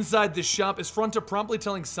Self-Defensory. Inside this shop is Fronta promptly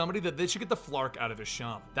telling somebody that they should get the Flark out of his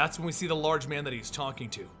shop. That's when we see the large man that he's talking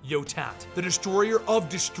to, Yotat, the destroyer of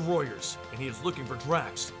destroyers, and he is looking for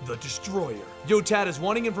Drax, the destroyer. Yotat is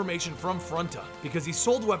wanting information from Fronta because he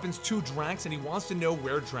sold weapons to Drax and he wants to know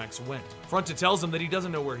where Drax went. Fronta tells him that he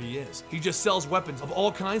doesn't know where he is. He just sells weapons of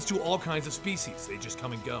all kinds to all kinds of species. They just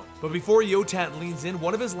come and go. But before Yotat leans in,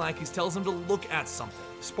 one of his lackeys tells him to look at something.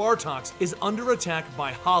 Spartox is under attack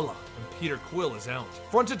by Hala, and Peter Quill is out.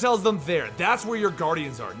 Fronta tells them that's where your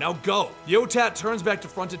Guardians are, now go. Yotat turns back to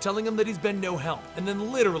Fronta, telling him that he's been no help, and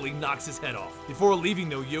then literally knocks his head off. Before leaving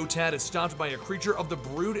though, Yotat is stopped by a creature of the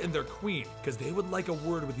Brood and their queen, because they would like a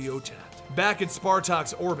word with Yotat. Back in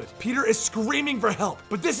Spartox orbit, Peter is screaming for help,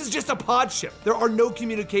 but this is just a pod ship. There are no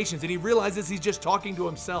communications, and he realizes he's just talking to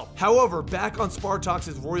himself. However, back on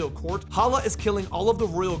Spartox's royal court, Hala is killing all of the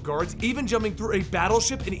royal guards, even jumping through a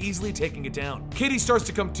battleship and easily taking it down. Kitty starts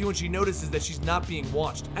to come to and she notices that she's not being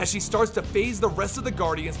watched, as she starts to phase the rest of the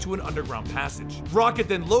Guardians to an underground passage. Rocket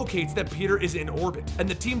then locates that Peter is in orbit, and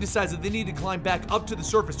the team decides that they need to climb back up to the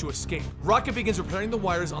surface to escape. Rocket begins repairing the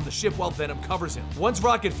wires on the ship while Venom covers him. Once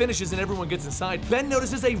Rocket finishes and everyone gets inside, Ben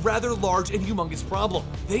notices a rather large and humongous problem.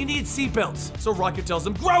 They need seatbelts, so Rocket tells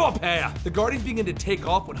them, grow a pair! The Guardians begin to take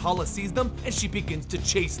off when Hala sees them, and she begins to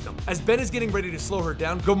chase them. As Ben is getting ready to slow her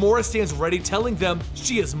down, Gamora stands ready, telling them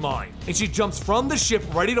she is mine, and she jumps from the ship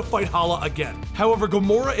ready to fight Hala again. However,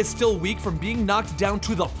 Gamora is still weak from being knocked down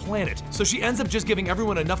to the planet, so she ends up just giving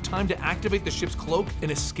everyone enough time to activate the ship's cloak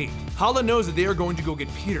and escape. Hala knows that they are going to go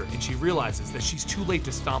get Peter, and she realizes that she's too late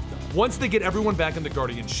to stop them. Once they get everyone back in the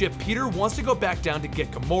Guardian ship, Peter wants to go back down to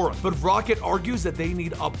get Gamora, but Rocket argues that they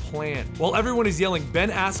need a plan. While everyone is yelling, Ben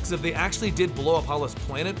asks if they actually did blow up Hala's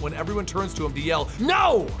planet when everyone turns to him to yell,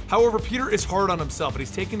 no! However, Peter is hard on himself and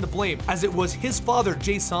he's taking the blame, as it was his father,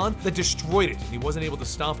 Jason, that destroyed it, and he wasn't able to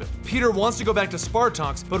stop him. Peter wants to go back to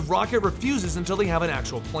Spartox, but Rocket refuses until they have an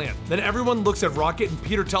actual plan. Then everyone looks at Rocket and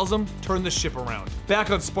Peter tells him, turn the ship around.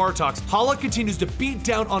 Back on Spartox, Hala continues to beat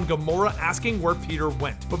down on Gamora, asking where Peter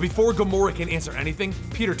went. But before Gamora can answer anything,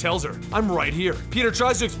 Peter tells her, I'm right here. Peter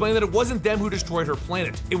tries to explain that it wasn't them who destroyed her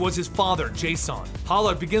planet, it was his father, Jason.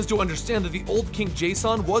 Hala begins to understand that the old King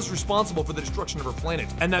Jason was responsible for the destruction of her planet,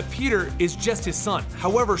 and that Peter is just his son.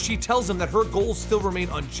 However, she tells him that her goals still remain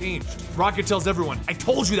unchanged. Rocket tells everyone, I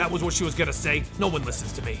told you that was what she was gonna say. No one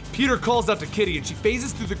listens to me. Peter calls out to Kitty and she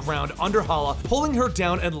phases through the ground under Hala, pulling her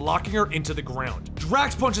down and locking her into the ground.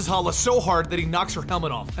 Drax punches Hala so hard that he knocks her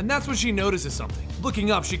helmet off, and that's when she notices something.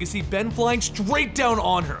 Looking up, she can see Ben flying straight down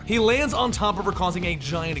on her. He lands on top of her, causing a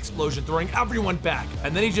giant explosion, throwing everyone back,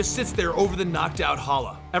 and then he just sits there over the knocked out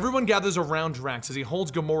Hala. Everyone gathers around Drax as he holds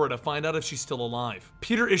Gamora to find out if she's still alive.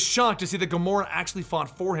 Peter is shocked to see that Gamora actually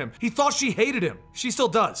fought for him. He thought she hated him. She still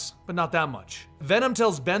does, but not that much. Venom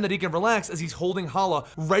tells Ben that he can relax as he's holding Hala,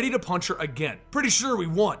 ready to punch her again. Pretty sure we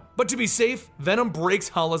won. But to be safe, Venom breaks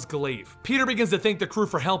Hala's glaive. Peter begins to thank the crew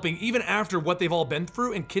for helping even after what they've all been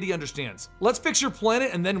through, and Kitty understands. Let's fix your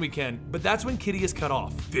planet and then we can, but that's when Kitty is cut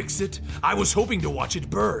off. Fix it? I was hoping to watch it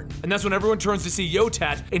burn. And that's when everyone turns to see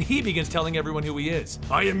Yotat, and he begins telling everyone who he is.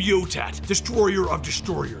 I am Yotat, destroyer of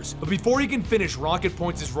destroyers. But before he can finish, Rocket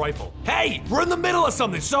points his rifle. Hey, we're in the middle of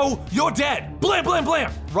something, so you're dead. Blam, blam,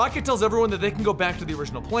 blam. Rocket tells everyone that they can go back to the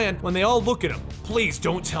original plan when they all look at him. Please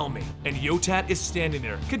don't tell me. And Yotat is standing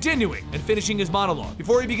there, continuing and finishing his monologue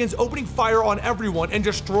before he begins opening fire on everyone and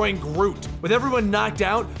destroying Groot. With everyone knocked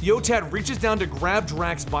out, Yotat reaches down to grab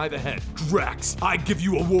Drax by the head. Drax, I give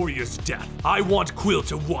you a warrior's death. I want Quill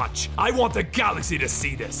to watch. I want the galaxy to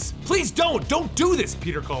see this. Please don't do this,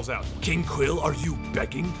 Peter calls out. King Quill, are you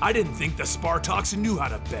begging? I didn't think the Spartox knew how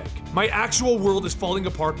to beg. My actual world is falling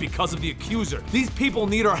apart because of the Accuser. These people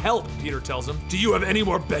need our help, Peter tells him. Do you have any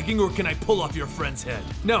more begging, or can I pull off your friend's head?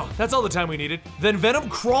 No, that's all the time we needed. Then Venom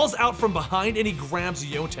crawls out from behind and he grabs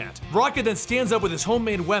Yotat. Rocket then stands up with his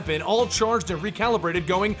homemade weapon, all charged and recalibrated,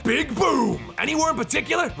 going, big boom! Anywhere in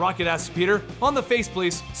particular? Rocket asks Peter. On the face,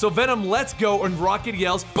 please. So Venom lets go and Rocket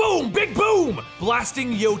yells, boom, big boom!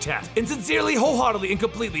 Blasting Yotat. And sincerely, wholeheartedly, and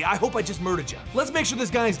completely, I hope I just murdered you. Let's make sure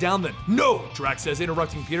this guy's down then. No, Drax says,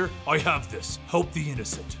 interrupting Peter. I have this. Help the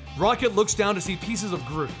innocent. Rocket looks down to see pieces of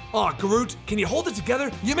Groot. Aw, Groot, can you hold it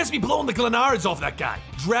together? You missed me blowing the Glenards off that guy.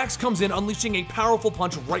 Drax comes in, unleashing a powerful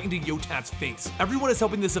punch right into Yotat's face. Everyone is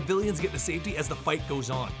helping the civilians get to safety as the fight goes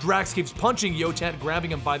on. Drax keeps punching Yotat,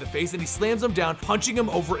 grabbing him by the face, and he slams him down, punching him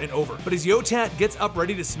over and over. But as Yotat gets up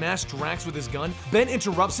ready to smash Drax with his gun, Ben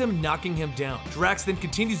interrupts him, knocking him down. Drax then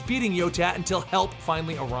continues beating Yotat until help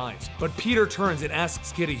finally arrives. But Peter turns and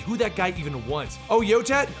asks Kitty who that guy even was. Oh,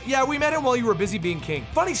 Yotat? Yeah, we met him while you were busy being king.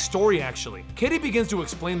 Funny story, actually. Kitty begins to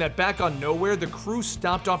explain that back on Nowhere, the crew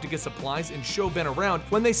stopped off to get supplies and show Ben around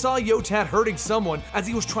when they saw Yotat hurting someone as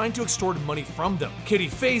he was trying to extort money from them. Kitty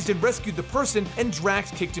phased and rescued the person, and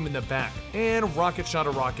Drax kicked him in the back, and Rocket shot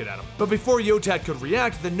a rocket at him. But before Yotat could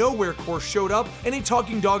react, the Nowhere Corps showed up and a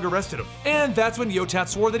talking dog arrested him. And that's when Yotat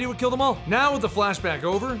swore that he would kill them all. Now with the flashback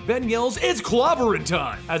over, Ben yells, it's clobbering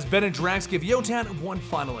time! As Ben and Drax give Yotat one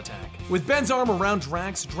final attack. With Ben's arm around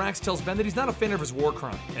Drax, Drax tells Ben that he's not a fan of his war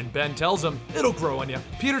crime, and Ben tells him, it'll grow on you.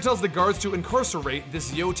 Peter tells the guards to incarcerate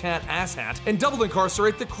this Yotat asshat and double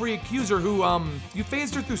incarcerate the Kree Accuser who, you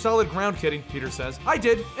phased her through solid ground, Kitty, Peter says. I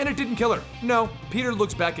did, and it didn't kill her. No, Peter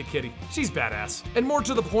looks back at Kitty. She's badass. And more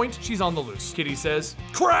to the point, she's on the loose. Kitty says,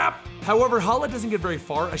 crap! However, Hala doesn't get very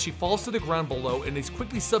far as she falls to the ground below and is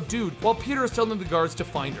quickly subdued while Peter is telling the guards to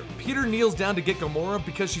find her. Peter kneels down to get Gamora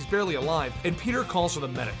because she's barely alive, and Peter calls for the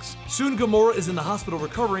medics. Soon Gamora is in the hospital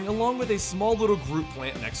recovering along with a small little Groot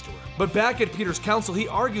plant next to her. But back at Peter's council, he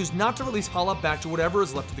argues not to release Hala back to whatever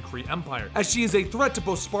is left of the Kree Empire, as she is a threat to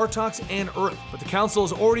both Spartox and Earth. But the council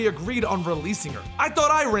has already agreed on releasing her. I thought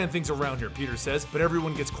I ran things around here, Peter says, but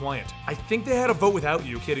everyone gets quiet. I think they had a vote without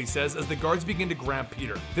you, Kitty says, as the guards begin to grab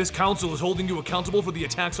Peter. This council is holding you accountable for the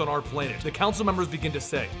attacks on our planet, the council members begin to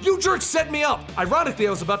say. You jerks set me up! Ironically, I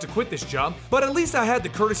was about to quit this job, but at least I had the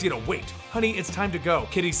courtesy to wait. Honey, it's time to go,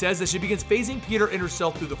 Kitty says as she begins phasing Peter and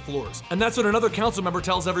herself through the floors. And that's when another council member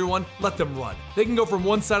tells everyone, let them run. They can go from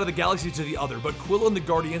one side of the galaxy to the other, but Quill and the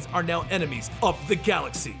Guardians are now enemies of the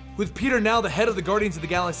galaxy. With Peter now the head of the Guardians of the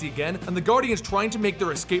Galaxy again, and the Guardians trying to make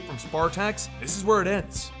their escape from Spartax, this is where it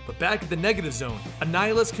ends. But back at the negative zone,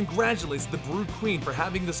 Annihilus congratulates the Brood Queen for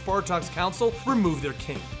having the Spartax Council remove their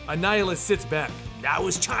king. Annihilus sits back. Now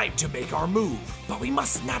is time to make our move. But we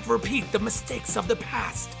must not repeat the mistakes of the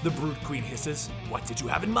past, the Brood Queen hisses. What did you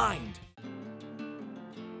have in mind?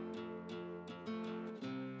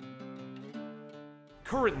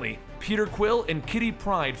 Currently, Peter Quill and Kitty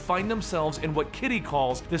Pryde find themselves in what Kitty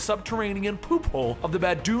calls the subterranean poop hole of the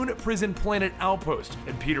Badoon prison planet outpost,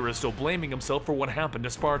 and Peter is still blaming himself for what happened to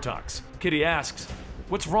Spartax. Kitty asks,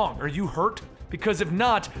 "What's wrong? Are you hurt? Because if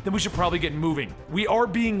not, then we should probably get moving. We are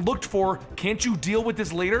being looked for. Can't you deal with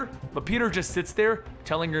this later?" But Peter just sits there,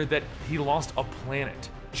 telling her that he lost a planet.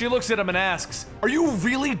 She looks at him and asks, "Are you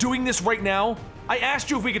really doing this right now? I asked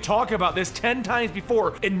you if we could talk about this 10 times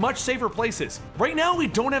before in much safer places. Right now, we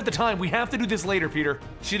don't have the time. We have to do this later, Peter."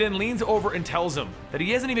 She then leans over and tells him that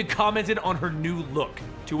he hasn't even commented on her new look.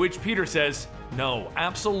 To which Peter says, "No,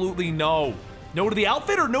 absolutely no. No to the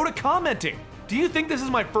outfit or no to commenting? Do you think this is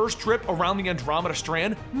my first trip around the Andromeda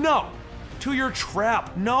Strand? No. To your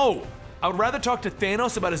trap, no. I would rather talk to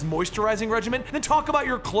Thanos about his moisturizing regimen than talk about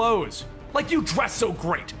your clothes. Like you dress so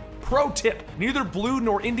great. Pro tip, neither blue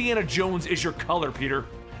nor Indiana Jones is your color, Peter."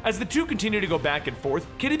 As the two continue to go back and forth,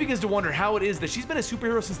 Kitty begins to wonder how it is that she's been a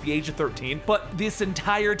superhero since the age of 13, but this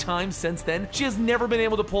entire time since then, she has never been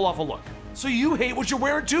able to pull off a look. "So you hate what you're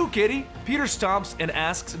wearing too, Kitty?" Peter stops and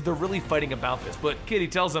asks if they're really fighting about this, but Kitty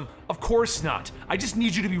tells him, "Of course not. I just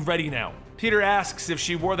need you to be ready now." Peter asks if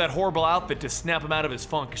she wore that horrible outfit to snap him out of his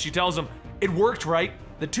funk. She tells him, "It worked, right?"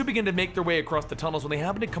 The two begin to make their way across the tunnels when they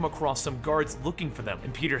happen to come across some guards looking for them,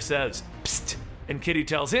 and Peter says, "Psst," and Kitty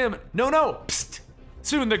tells him, "No, psst."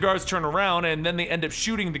 Soon the guards turn around and then they end up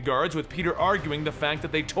shooting the guards, with Peter arguing the fact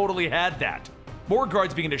that they totally had that. More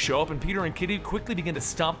guards begin to show up and Peter and Kitty quickly begin to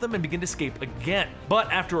stop them and begin to escape again.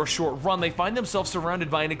 But after a short run, they find themselves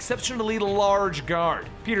surrounded by an exceptionally large guard.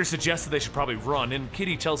 Peter suggests that they should probably run, and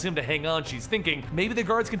Kitty tells him to hang on. She's thinking maybe the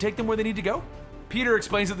guards can take them where they need to go. Peter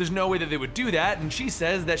explains that there's no way that they would do that, and she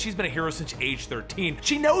says that she's been a hero since age 13.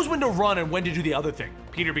 She knows when to run and when to do the other thing.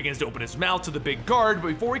 Peter begins to open his mouth to the big guard, but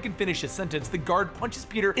before he can finish his sentence, the guard punches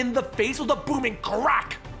Peter in the face with a booming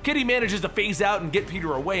crack. Kitty manages to phase out and get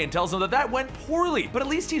Peter away and tells him that went poorly, but at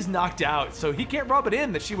least he's knocked out, so he can't rub it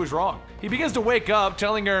in that she was wrong. He begins to wake up,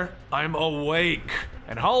 telling her, "I'm awake."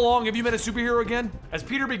 "And how long have you been a superhero again?" As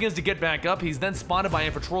Peter begins to get back up, he's then spotted by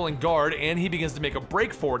a patrolling guard and he begins to make a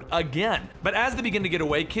break for it again. But as they begin to get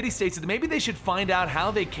away, Kitty states that maybe they should find out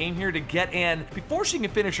how they came here to get in. Before she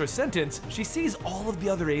can finish her sentence, she sees all of the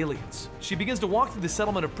other aliens. She begins to walk through the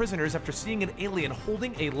settlement of prisoners after seeing an alien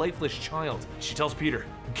holding a lifeless child. She tells Peter,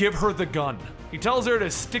 "Give her the gun." He tells her to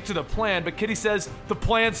stick to the plan, but Kitty says, "The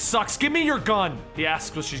plan sucks, give me your gun." He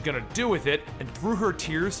asks what she's gonna do with it, and through her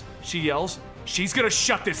tears, she yells, "She's gonna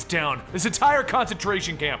shut this down, this entire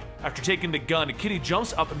concentration camp." After taking the gun, Kitty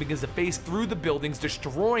jumps up and begins to phase through the buildings,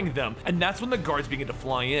 destroying them, and that's when the guards begin to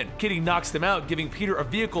fly in. Kitty knocks them out, giving Peter a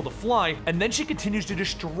vehicle to fly, and then she continues to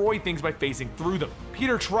destroy things by phasing through them.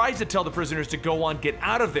 Peter tries to tell the prisoners to go on, get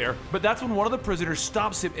out of there, but that's when one of the prisoners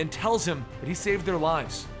stops him and tells him that he saved their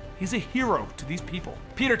lives. He's a hero to these people.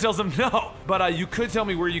 Peter tells him, "No, but you could tell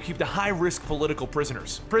me where you keep the high-risk political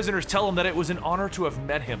prisoners." Prisoners tell him that it was an honor to have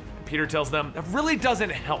met him. Peter tells them that really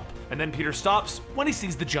doesn't help. And then Peter stops when he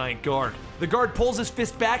sees the giant guard. The guard pulls his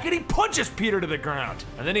fist back and he punches Peter to the ground.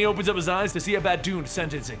 And then he opens up his eyes to see a Badoon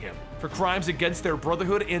sentencing him for crimes against their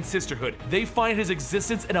brotherhood and sisterhood. They find his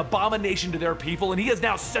existence an abomination to their people, and he is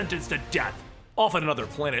now sentenced to death. Off at another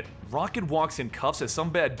planet, Rocket walks in cuffs as some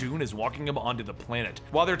Badoon is walking him onto the planet.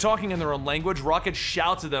 While they're talking in their own language, Rocket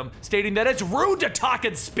shouts at them, stating that it's rude to talk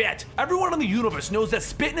and spit. Everyone in the universe knows that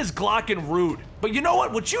spitting is Glock and rude. But you know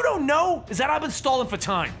what? What you don't know is that I've been stalling for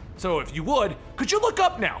time. So if you would, could you look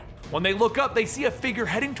up now? When they look up, they see a figure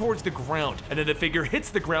heading towards the ground, and then the figure hits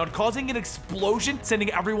the ground, causing an explosion, sending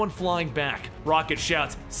everyone flying back. Rocket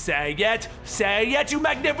shouts, say it, you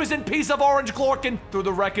magnificent piece of orange glorkin! Through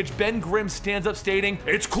the wreckage, Ben Grimm stands up stating,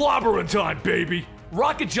 "It's clobbering time, baby!"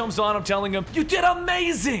 Rocket jumps on him, telling him, "You did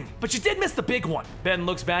amazing! But you did miss the big one." Ben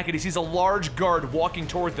looks back and he sees a large guard walking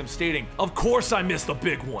towards them, stating, "Of course I missed the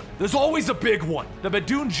big one. There's always a big one." The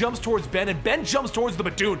Badoon jumps towards Ben and Ben jumps towards the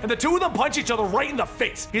Badoon, and the two of them punch each other right in the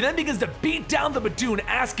face. He then begins to beat down the Badoon,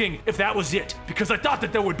 asking if that was it, because I thought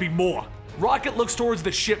that there would be more. Rocket looks towards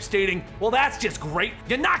the ship, stating, "Well, that's just great.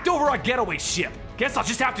 You knocked over our getaway ship. Guess I'll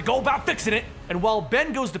just have to go about fixing it." And while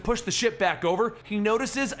Ben goes to push the ship back over, he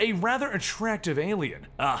notices a rather attractive alien.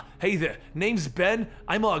 Hey there, name's Ben.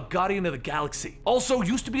 I'm a Guardian of the Galaxy. Also,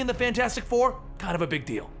 used to be in the Fantastic Four. Kind of a big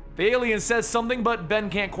deal. The alien says something, but Ben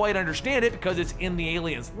can't quite understand it because it's in the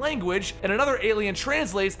alien's language, and another alien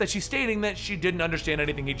translates that she's stating that she didn't understand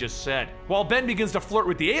anything he just said. While Ben begins to flirt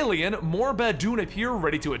with the alien, more Badoon appear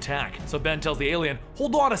ready to attack. So Ben tells the alien,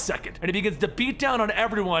 "Hold on a second," and he begins to beat down on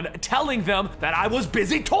everyone, telling them that I was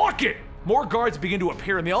busy talking. More guards begin to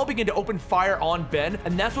appear and they all begin to open fire on Ben,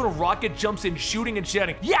 and that's when Rocket jumps in shooting and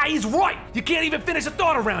shouting, "Yeah, he's right! You can't even finish a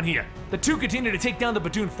thought around here!" The two continue to take down the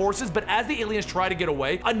Badoon forces, but as the aliens try to get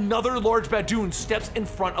away, another large Badoon steps in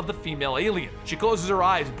front of the female alien. She closes her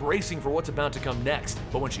eyes, bracing for what's about to come next,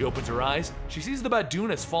 but when she opens her eyes, she sees the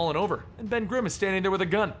Badoon has fallen over, and Ben Grimm is standing there with a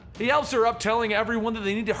gun. He helps her up, telling everyone that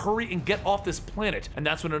they need to hurry and get off this planet, and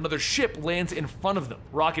that's when another ship lands in front of them.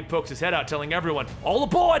 Rocket pokes his head out, telling everyone, "All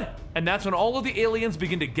aboard!" And that's when all of the aliens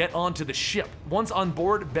begin to get onto the ship. Once on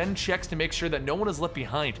board, Ben checks to make sure that no one is left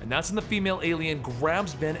behind, and that's when the female alien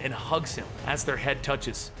grabs Ben and hugs him. As their head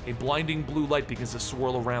touches, a blinding blue light begins to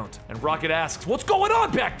swirl around, and Rocket asks, "What's going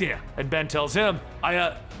on back there?" And Ben tells him,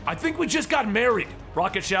 I think we just got married."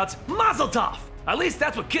 Rocket shouts, "Mazel tov! At least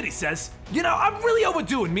that's what Kitty says. You know, I'm really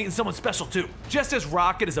overdue in meeting someone special too." Just as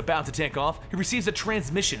Rocket is about to take off, he receives a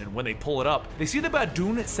transmission, and when they pull it up, they see the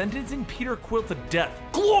Badoon sentencing Peter Quill to death.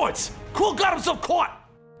 Glords! Quill got himself caught!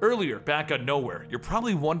 Earlier, back out of nowhere, you're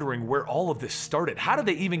probably wondering where all of this started. How did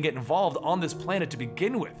they even get involved on this planet to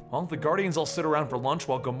begin with? Well, the Guardians all sit around for lunch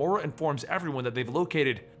while Gamora informs everyone that they've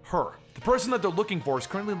located her. The person that they're looking for is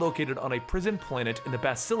currently located on a prison planet in the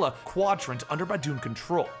Bacilla quadrant under Badoon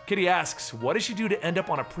control. Kitty asks, what did she do to end up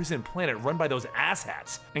on a prison planet run by those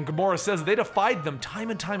asshats? And Gamora says they defied them time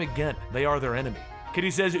and time again. They are their enemy.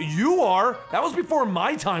 Kitty says, "You are? That was before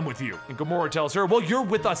my time with you." And Gamora tells her, "Well, you're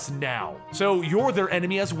with us now, so you're their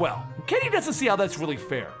enemy as well." Kitty doesn't see how that's really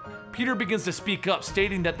fair. Peter begins to speak up,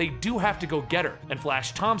 stating that they do have to go get her. And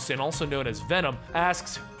Flash Thompson, also known as Venom,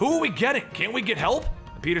 asks, "Who are we getting? Can't we get help?"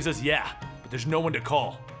 And Peter says, "Yeah, but there's no one to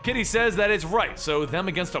call." Kitty says that it's right, so them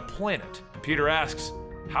against a planet. And Peter asks,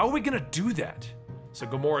 "How are we gonna do that?" So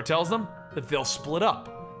Gamora tells them that they'll split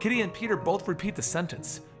up. Kitty and Peter both repeat the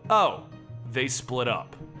sentence. Oh. They split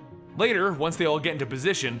up. Later, once they all get into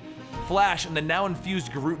position, Flash and the now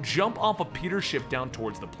infused Groot jump off of Peter's ship down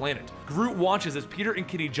towards the planet. Groot watches as Peter and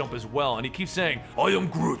Kitty jump as well, and he keeps saying, "I am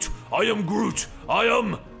Groot, I am Groot, I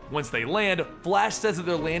am." Once they land, Flash says that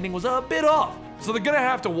their landing was a bit off, so they're gonna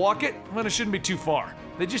have to walk it, and it shouldn't be too far.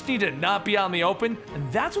 They just need to not be out in the open,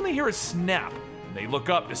 and that's when they hear a snap. They look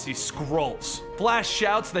up to see Skrulls. Flash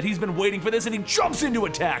shouts that he's been waiting for this and he jumps into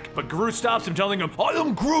attack, but Groot stops him, telling him, "I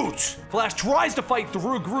am Groot!" Flash tries to fight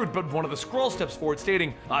through Groot, but one of the Skrulls steps forward,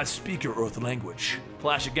 stating, "I speak your Earth language."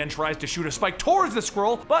 Flash again tries to shoot a spike towards the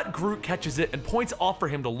Skrull, but Groot catches it and points off for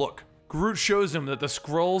him to look. Groot shows him that the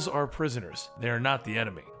Skrulls are prisoners. They are not the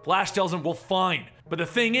enemy. Flash tells him, "Well, fine. But the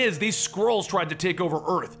thing is, these Skrulls tried to take over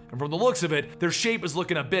Earth, and from the looks of it, their shape is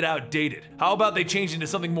looking a bit outdated. How about they change into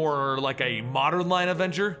something more like a modern line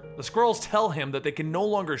Avenger?" The Skrulls tell him that they can no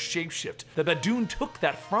longer shapeshift, that Badoon took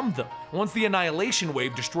that from them. Once the Annihilation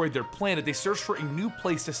Wave destroyed their planet, they searched for a new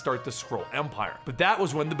place to start the Skrull Empire. But that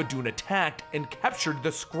was when the Badoon attacked and captured the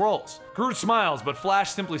Skrulls. Groot smiles, but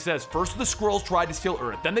Flash simply says, "First the Skrulls tried to steal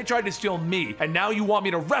Earth, then they tried to steal me, and now you want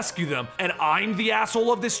me to rescue them, and I'm the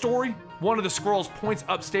asshole of this story?" One of the Skrulls points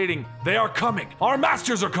up, stating, "They are coming! Our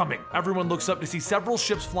masters are coming!" Everyone looks up to see several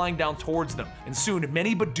ships flying down towards them, and soon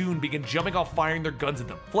many Badoon begin jumping off, firing their guns at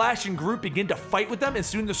them. Flash and Groot begin to fight with them, and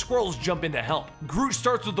soon the Skrulls jump in to help. Groot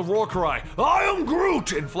starts with the roar cry, "I am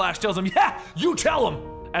Groot!" And Flash tells him, "Yeah, you tell him!"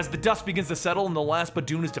 As the dust begins to settle and the last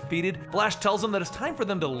Badoon is defeated, Flash tells them that it's time for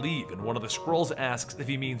them to leave, and one of the Skrulls asks if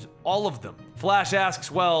he means all of them. Flash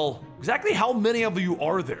asks, "Well, exactly how many of you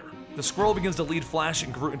are there?" The Skrull begins to lead Flash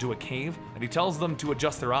and Groot into a cave, and he tells them to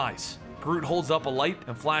adjust their eyes. Groot holds up a light,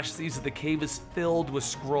 and Flash sees that the cave is filled with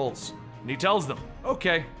Skrulls. And he tells them,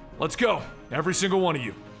 "Okay, let's go, every single one of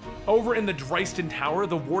you." Over in the Dryston Tower,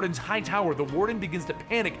 the Warden's high tower, the Warden begins to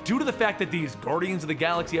panic due to the fact that these Guardians of the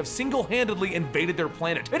Galaxy have single-handedly invaded their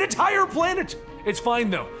planet. An entire planet! It's fine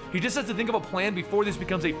though. He just has to think of a plan before this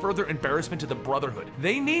becomes a further embarrassment to the Brotherhood.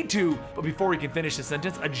 They need to, but before he can finish the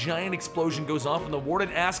sentence, a giant explosion goes off and the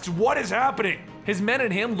Warden asks, "What is happening?" His men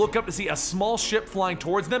and him look up to see a small ship flying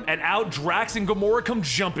towards them, and out Drax and Gamora come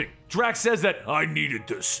jumping. Drax says that, "I needed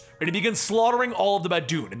this," and he begins slaughtering all of the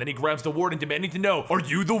Badoon, and then he grabs the Warden, demanding to know, "Are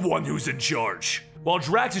you the one who's in charge?" While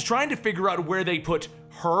Drax is trying to figure out where they put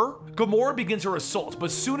her, Gamora begins her assault,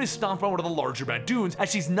 but soon is stomped by one of the larger Badoons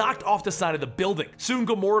as she's knocked off the side of the building. Soon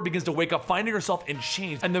Gamora begins to wake up, finding herself in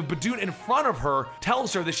chains, and the Badoon in front of her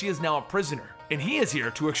tells her that she is now a prisoner, and he is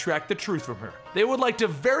here to extract the truth from her. They would like to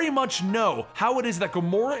very much know how it is that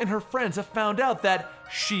Gamora and her friends have found out that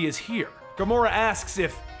she is here. Gamora asks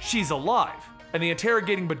if she's alive, and the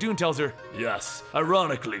interrogating Badoon tells her, "Yes,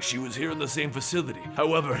 ironically, she was here in the same facility.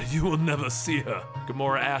 However, you will never see her."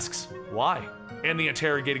 Gamora asks, "Why?" And the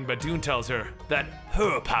interrogating Badoon tells her that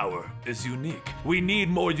her power is unique. We need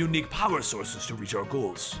more unique power sources to reach our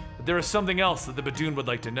goals. But there is something else that the Badoon would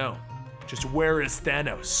like to know. Just where is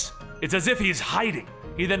Thanos? It's as if he's hiding.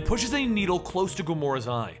 He then pushes a needle close to Gamora's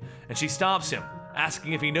eye, and she stops him,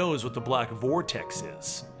 asking if he knows what the black vortex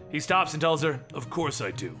is. He stops and tells her, "Of course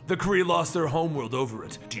I do. The Kree lost their homeworld over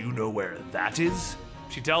it. Do you know where that is?"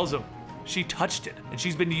 She tells him she touched it, and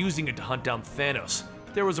she's been using it to hunt down Thanos.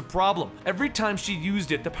 There was a problem. Every time she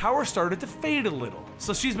used it, the power started to fade a little.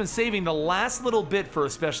 So she's been saving the last little bit for a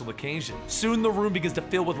special occasion. Soon the room begins to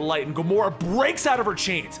fill with light and Gamora breaks out of her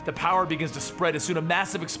chains. The power begins to spread and soon a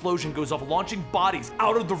massive explosion goes off, launching bodies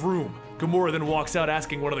out of the room. Gamora then walks out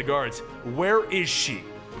asking one of the guards, "Where is she?"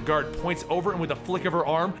 The guard points over and with a flick of her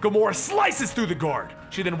arm, Gamora slices through the guard.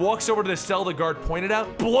 She then walks over to the cell the guard pointed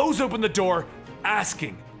out, blows open the door,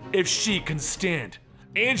 asking if she can stand.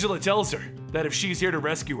 Angela tells her that if she's here to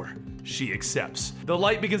rescue her, she accepts. The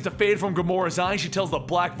light begins to fade from Gamora's eye. She tells the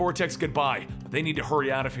black vortex goodbye, but they need to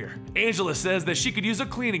hurry out of here. Angela says that she could use a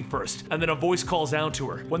cleaning first, and then a voice calls out to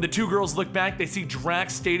her. When the two girls look back, they see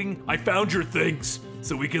Drax stating, "I found your things,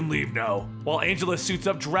 so we can leave now." While Angela suits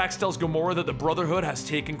up, Drax tells Gamora that the Brotherhood has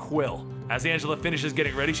taken Quill. As Angela finishes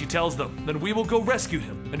getting ready, she tells them, "Then we will go rescue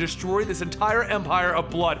him and destroy this entire empire of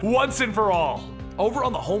blood once and for all." Over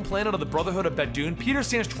on the home planet of the Brotherhood of Baddoon, Peter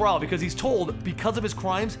stands trial because he's told, because of his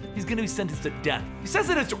crimes, he's gonna be sentenced to death. He says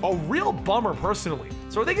that it's a real bummer personally.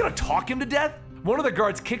 So are they gonna talk him to death? One of the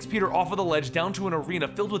guards kicks Peter off of the ledge down to an arena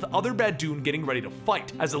filled with other Baddoon getting ready to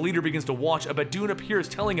fight. As the leader begins to watch, a Baddoon appears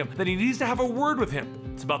telling him that he needs to have a word with him.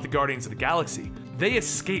 It's about the Guardians of the Galaxy. They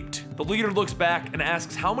escaped. The leader looks back and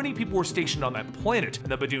asks how many people were stationed on that planet,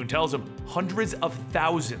 and the Baddoon tells him hundreds of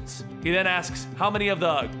thousands. He then asks how many of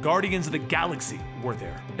the Guardians of the Galaxy were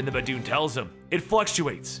there, and the Baddoon tells him it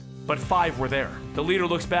fluctuates, but 5 were there. The leader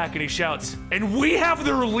looks back and he shouts, "And we have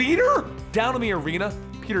their leader?" Down in the arena,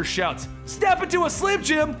 Peter shouts, "Step into a Slim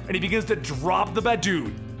Jim!" and he begins to drop the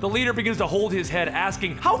Baddoon. The leader begins to hold his head,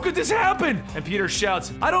 asking, "How could this happen?" And Peter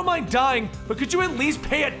shouts, "I don't mind dying, but could you at least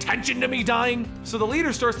pay attention to me dying?" So the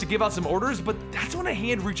leader starts to give out some orders, but that's when a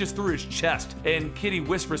hand reaches through his chest, and Kitty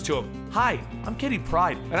whispers to him, "Hi, I'm Kitty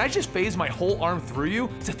Pryde, and I just phased my whole arm through you.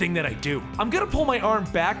 It's a thing that I do. I'm gonna pull my arm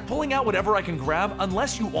back, pulling out whatever I can grab,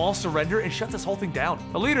 unless you all surrender and shut this whole thing down."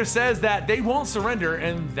 The leader says that they won't surrender,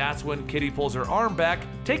 and that's when Kitty pulls her arm back,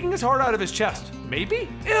 taking his heart out of his chest. Maybe?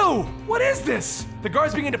 Ew! What is this? The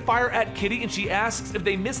guards begin to fire at Kitty and she asks if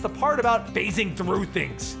they missed the part about phasing through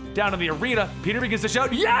things. Down in the arena, Peter begins to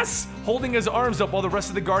shout, "Yes!" holding his arms up while the rest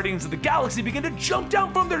of the Guardians of the Galaxy begin to jump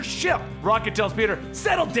down from their ship. Rocket tells Peter,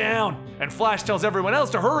 "Settle down!" And Flash tells everyone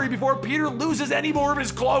else to hurry before Peter loses any more of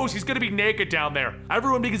his clothes. He's gonna be naked down there.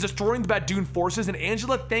 Everyone begins destroying the Baddoon forces and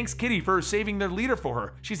Angela thanks Kitty for saving their leader for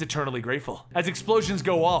her. She's eternally grateful. As explosions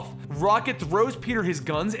go off, Rocket throws Peter his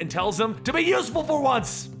guns and tells him to be useful for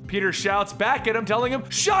once. Peter shouts back at him, telling him,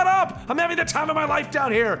 "Shut up! I'm having the time of my life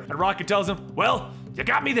down here!" And Rocket tells him, "Well, you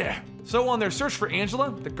got me there." So on their search for Angela,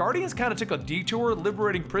 the Guardians kind of took a detour,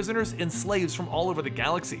 liberating prisoners and slaves from all over the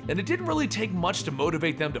galaxy, and it didn't really take much to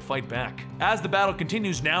motivate them to fight back. As the battle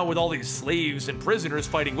continues now with all these slaves and prisoners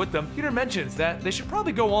fighting with them, Peter mentions that they should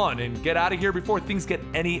probably go on and get out of here before things get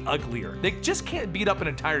any uglier. They just can't beat up an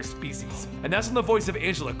entire species. And that's when the voice of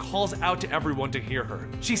Angela calls out to everyone to hear her.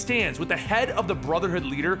 She stands with the head of the Brotherhood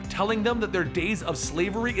leader, telling them that their days of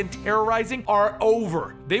slavery and terrorizing are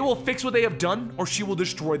over. They will fix what they have done, or she will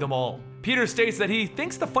destroy them all. Peter states that he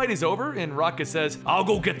thinks the fight is over, and Rocket says, "I'll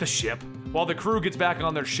go get the ship." While the crew gets back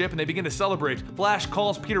on their ship and they begin to celebrate, Flash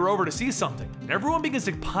calls Peter over to see something. Everyone begins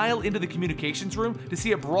to pile into the communications room to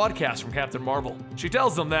see a broadcast from Captain Marvel. She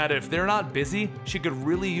tells them that if they're not busy, she could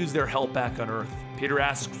really use their help back on Earth. Peter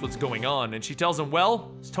asks what's going on, and she tells him,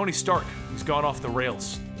 well, it's Tony Stark. He's gone off the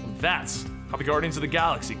rails. And that's how the Guardians of the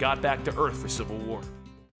Galaxy got back to Earth for Civil War.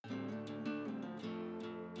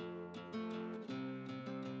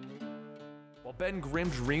 Ben Grimm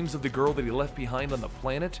dreams of the girl that he left behind on the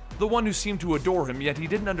planet, the one who seemed to adore him, yet he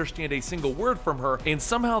didn't understand a single word from her, and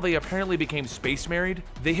somehow they apparently became space married.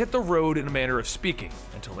 They hit the road in a manner of speaking,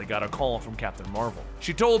 until they got a call from Captain Marvel.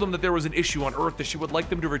 She told them that there was an issue on Earth that she would like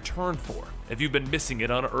them to return for. If you've been missing it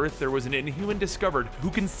on Earth, there was an Inhuman discovered who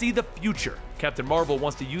can see the future. Captain Marvel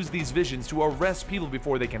wants to use these visions to arrest people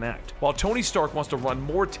before they can act, while Tony Stark wants to run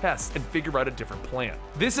more tests and figure out a different plan.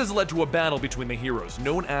 This has led to a battle between the heroes,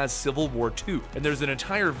 known as Civil War II, and there's an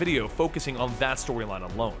entire video focusing on that storyline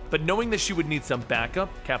alone. But knowing that she would need some backup,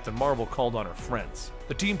 Captain Marvel called on her friends.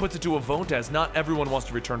 The team puts it to a vote as not everyone wants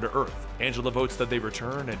to return to Earth. Angela votes that they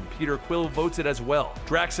return, and Peter Quill votes it as well.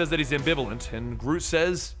 Drax says that he's ambivalent, and Groot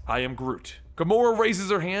says, I am Groot. Gamora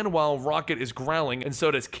raises her hand while Rocket is growling, and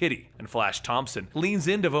so does Kitty. And Flash Thompson leans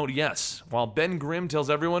in to vote yes, while Ben Grimm tells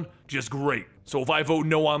everyone, just great. So if I vote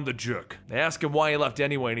no, I'm the jerk. They ask him why he left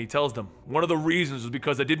anyway, and he tells them one of the reasons was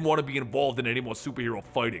because I didn't want to be involved in any more superhero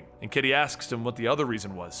fighting. And Kitty asks him what the other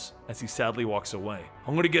reason was, as he sadly walks away.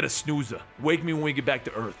 I'm gonna get a snoozer. Wake me when we get back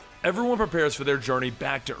to Earth. Everyone prepares for their journey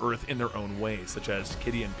back to Earth in their own ways, such as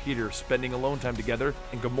Kitty and Peter spending alone time together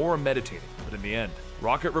and Gamora meditating. But in the end,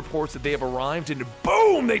 Rocket reports that they have arrived and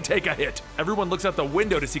boom, they take a hit. Everyone looks out the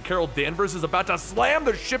window to see Carol Danvers is about to slam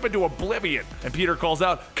the ship into oblivion. And Peter calls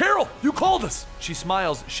out, "Carol, you called us!" She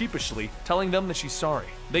smiles sheepishly, telling them that she's sorry.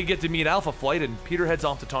 They get to meet Alpha Flight and Peter heads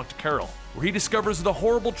off to talk to Carol, where he discovers the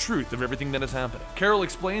horrible truth of everything that is happening. Carol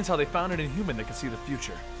explains how they found an Inhuman that can see the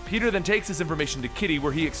future. Peter then takes this information to Kitty,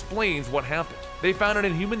 where he explains what happened. They found an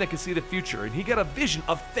Inhuman that can see the future, and he got a vision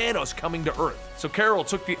of Thanos coming to Earth. So Carol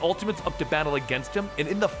took the Ultimates up to battle against him, and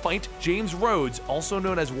in the fight, James Rhodes, also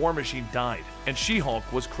known as War Machine, died, and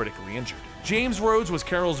She-Hulk was critically injured. James Rhodes was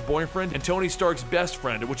Carol's boyfriend and Tony Stark's best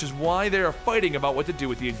friend, which is why they are fighting about what to do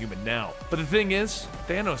with the Inhuman now. But the thing is,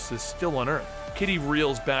 Thanos is still on Earth. Kitty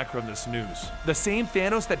reels back from this news. The same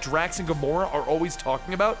Thanos that Drax and Gamora are always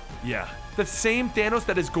talking about? Yeah. The same Thanos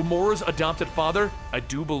that is Gamora's adopted father? I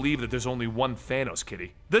do believe that there's only one Thanos,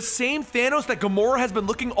 Kitty. The same Thanos that Gamora has been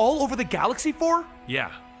looking all over the galaxy for? Yeah.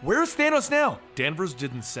 Where's Thanos now? Danvers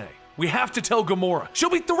didn't say. We have to tell Gamora. She'll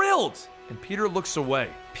be thrilled! And Peter looks away.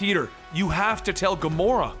 Peter, you have to tell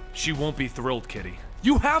Gamora. She won't be thrilled, Kitty.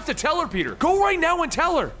 You have to tell her, Peter. Go right now and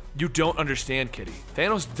tell her. You don't understand, Kitty.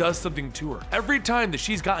 Thanos does something to her. Every time that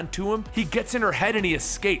she's gotten to him, he gets in her head and he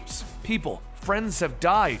escapes. People, friends have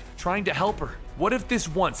died trying to help her. What if this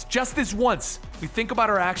once, just this once, we think about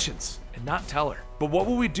our actions and not tell her? But what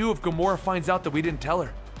will we do if Gamora finds out that we didn't tell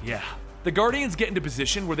her? Yeah. The Guardians get into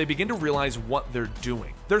position where they begin to realize what they're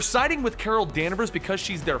doing. They're siding with Carol Danvers because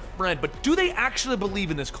she's their friend, but do they actually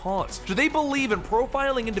believe in this cause? Do they believe in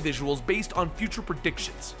profiling individuals based on future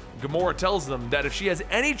predictions? Gamora tells them that if she has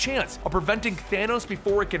any chance of preventing Thanos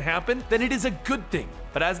before it can happen, then it is a good thing.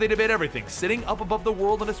 But as they debate everything, sitting up above the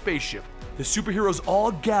world in a spaceship, the superheroes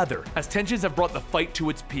all gather as tensions have brought the fight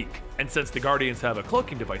to its peak. And since the Guardians have a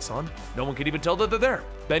cloaking device on, no one can even tell that they're there.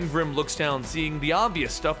 Ben Grimm looks down, seeing the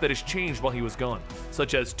obvious stuff that has changed while he was gone,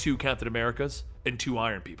 such as 2 Captain Americas and 2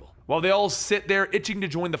 Iron People. While they all sit there itching to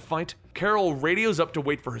join the fight, Carol radios up to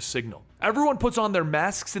wait for her signal. Everyone puts on their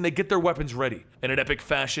masks and they get their weapons ready. In an epic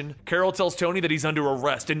fashion, Carol tells Tony that he's under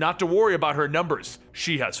arrest and not to worry about her numbers.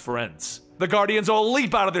 She has friends. The Guardians all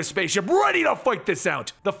leap out of their spaceship, ready to fight this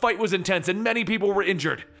out. The fight was intense and many people were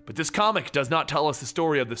injured. But this comic does not tell us the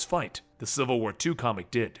story of this fight. The Civil War II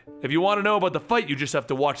comic did. If you want to know about the fight, you just have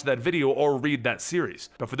to watch that video or read that series.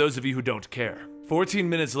 But for those of you who don't care, 14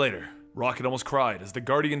 minutes later, Rocket almost cried as the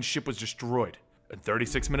Guardian ship was destroyed. And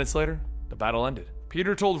 36 minutes later, the battle ended.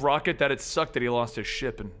 Peter told Rocket that it sucked that he lost his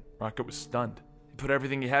ship, and Rocket was stunned. He put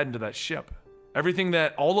everything he had into that ship. Everything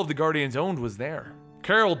that all of the Guardians owned was there.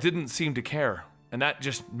 Carol didn't seem to care, and that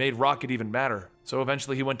just made Rocket even madder. So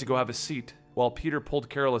eventually he went to go have a seat, while Peter pulled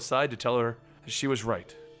Carol aside to tell her that she was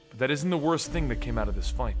right. But that isn't the worst thing that came out of this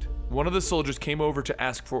fight. One of the soldiers came over to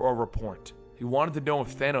ask for a report. He wanted to know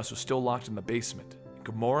if Thanos was still locked in the basement.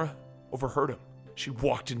 Gamora overheard him. She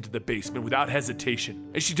walked into the basement without hesitation,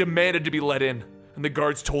 and she demanded to be let in, and the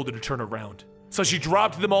guards told her to turn around. So she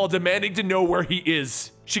dropped them all, demanding to know where he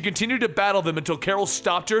is. She continued to battle them until Carol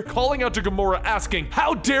stopped her, calling out to Gamora, asking,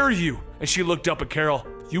 "How dare you?" And she looked up at Carol.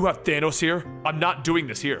 "You have Thanos here? I'm not doing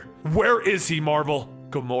this here." "Where is he, Marvel?"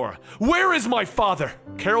 Gamora, "Where is my father?"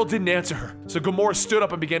 Carol didn't answer her, so Gamora stood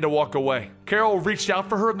up and began to walk away. Carol reached out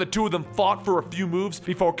for her and the two of them fought for a few moves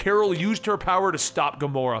before Carol used her power to stop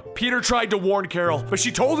Gamora. Peter tried to warn Carol, but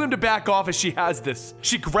she told him to back off as she has this.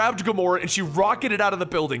 She grabbed Gamora and she rocketed out of the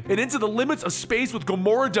building and into the limits of space with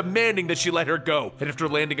Gamora demanding that she let her go. And after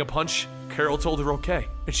landing a punch, Carol told her okay,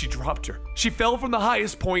 and she dropped her. She fell from the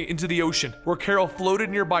highest point into the ocean, where Carol floated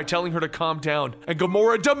nearby telling her to calm down, and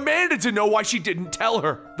Gamora demanded to know why she didn't tell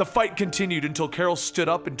her. The fight continued until Carol stood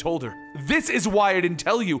up and told her, "This is why I didn't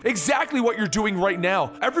tell you. Exactly what you're doing right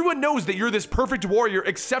now. Everyone knows that you're this perfect warrior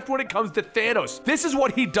except when it comes to Thanos. This is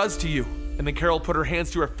what he does to you." And then Carol put her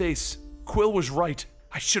hands to her face. Quill was right.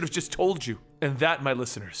 I should have just told you. And that, my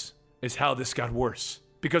listeners, is how this got worse.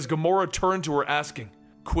 Because Gamora turned to her asking,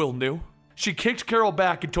 "Quill knew?" She kicked Carol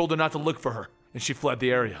back and told her not to look for her, and she fled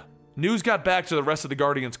the area. News got back to the rest of the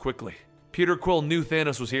Guardians quickly. Peter Quill knew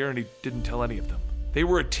Thanos was here and he didn't tell any of them. They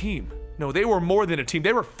were a team. No, they were more than a team.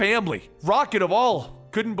 They were family. Rocket of all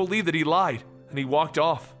couldn't believe that he lied, and he walked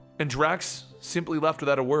off. And Drax simply left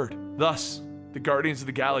without a word. Thus, the Guardians of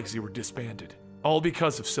the Galaxy were disbanded. All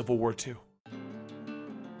because of Civil War II.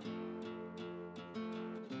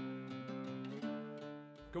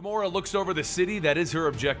 Gamora looks over the city that is her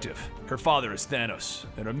objective. Her father is Thanos,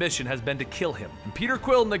 and her mission has been to kill him, and Peter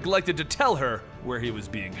Quill neglected to tell her where he was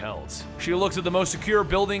being held. She looks at the most secure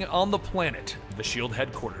building on the planet, the S.H.I.E.L.D.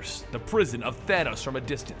 headquarters, the prison of Thanos from a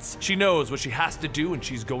distance. She knows what she has to do, and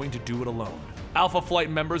she's going to do it alone. Alpha Flight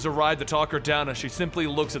members arrive to talk her down as she simply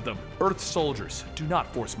looks at them. Earth soldiers, do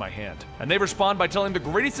not force my hand. And they respond by telling the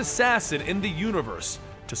greatest assassin in the universe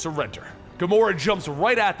to surrender. Gamora jumps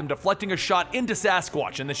right at them, deflecting a shot into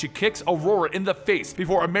Sasquatch, and then she kicks Aurora in the face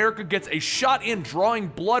before America gets a shot in, drawing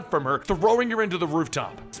blood from her, throwing her into the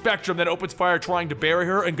rooftop. Spectrum then opens fire trying to bury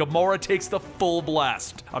her, and Gamora takes the full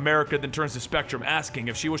blast. America then turns to Spectrum asking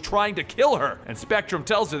if she was trying to kill her, and Spectrum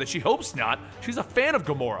tells her that she hopes not. She's a fan of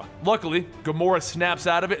Gamora. Luckily, Gamora snaps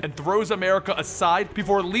out of it and throws America aside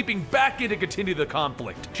before leaping back in to continue the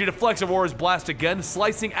conflict. She deflects Aurora's blast again,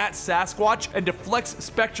 slicing at Sasquatch, and deflects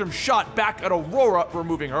Spectrum's shot back at Aurora,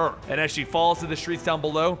 removing her. And as she falls to the streets down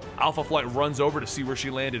below, Alpha Flight runs over to see where she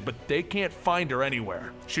landed, but they can't find her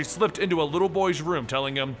anywhere. She slipped into a little boy's room,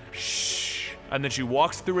 telling him, shh, and then she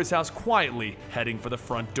walks through his house quietly, heading for the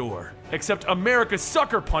front door. Except America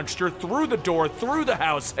sucker punched her through the door, through the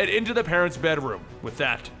house, and into the parents' bedroom. With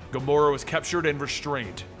that, Gamora was captured and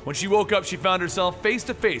restrained. When she woke up, she found herself face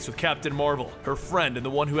to face with Captain Marvel, her friend and the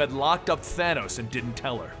one who had locked up Thanos and didn't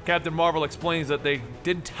tell her. Captain Marvel explains that they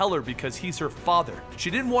didn't tell her because he's her father. She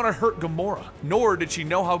didn't want to hurt Gamora, nor did she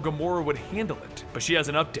know how Gamora would handle it. But she has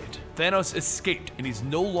an update. Thanos escaped and he's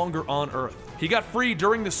no longer on Earth. He got free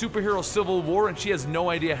during the superhero Civil War and she has no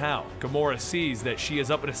idea how. Gamora sees that she is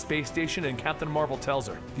up at a space station and Captain Marvel tells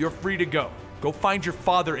her, "You're free to go. Go find your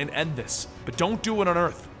father and end this, but don't do it on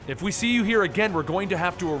Earth. If we see you here again, we're going to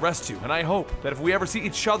have to arrest you, and I hope that if we ever see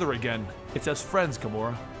each other again, it's as friends,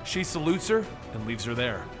 Gamora." She salutes her and leaves her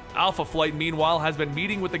there. Alpha Flight, meanwhile, has been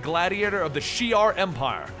meeting with the gladiator of the Shi'ar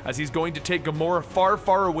Empire, as he's going to take Gamora far,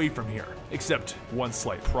 far away from here. Except one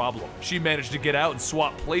slight problem. She managed to get out and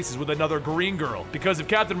swap places with another green girl, because if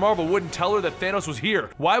Captain Marvel wouldn't tell her that Thanos was here,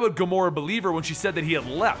 why would Gamora believe her when she said that he had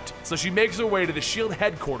left? So she makes her way to the S.H.I.E.L.D.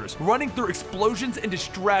 headquarters, running through explosions and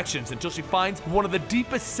distractions until she finds one of the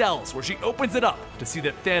deepest cells, where she opens it up to see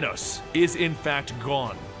that Thanos is in fact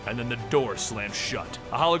gone. And then the door slams shut.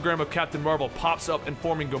 A hologram of Captain Marvel pops up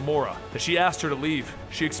informing Gamora that she asked her to leave.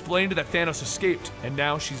 She explained that Thanos escaped, and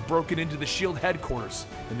now she's broken into the S.H.I.E.L.D. headquarters,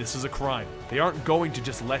 and this is a crime. They aren't going to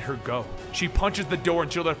just let her go. She punches the door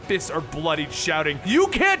until their fists are bloodied, shouting, "You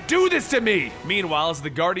can't do this to me!" Meanwhile, as the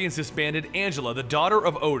Guardians disbanded, Angela, the daughter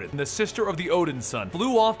of Odin, and the sister of the Odin son,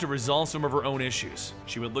 flew off to resolve some of her own issues.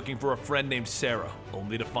 She went looking for a friend named Sarah,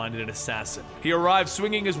 only to find an assassin. He arrives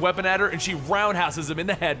swinging his weapon at her, and she roundhouses him in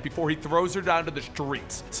the head before he throws her down to the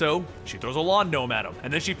streets. So, she throws a lawn gnome at him,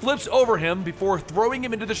 and then she flips over him before throwing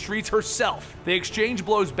him into the streets herself. They exchange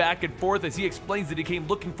blows back and forth as he explains that he came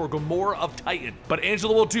looking for Gamora of Titan. But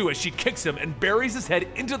Angela will do as she kicks him and buries his head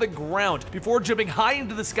into the ground before jumping high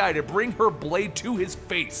into the sky to bring her blade to his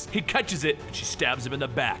face. He catches it, and she stabs him in the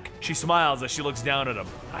back. She smiles as she looks down at him.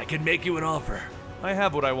 "I can make you an offer. I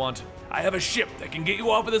have what I want. I have a ship that can get you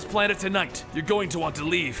off of this planet tonight. You're going to want to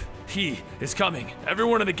leave. He is coming.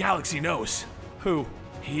 Everyone in the galaxy knows." "Who?"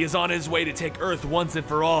 "He is on his way to take Earth once and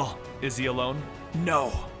for all." "Is he alone?"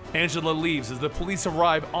 "No." Angela leaves as the police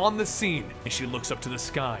arrive on the scene, and she looks up to the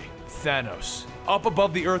sky. Thanos, up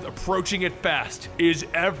above the Earth, approaching it fast, is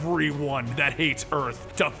everyone that hates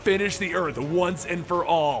Earth to finish the Earth once and for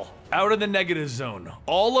all. Out of the negative zone,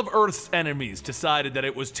 all of Earth's enemies decided that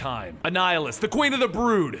it was time. Annihilus, the Queen of the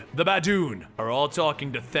Brood, the Badoon, are all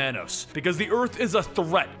talking to Thanos because the Earth is a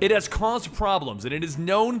threat. It has caused problems, and it is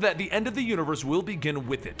known that the end of the universe will begin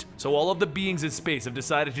with it. So all of the beings in space have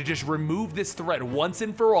decided to just remove this threat once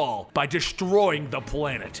and for all by destroying the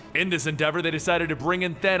planet. In this endeavor, they decided to bring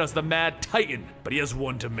in Thanos, the Mad Titan, but he has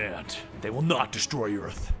one demand. They will not destroy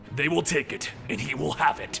Earth. They will take it, and he will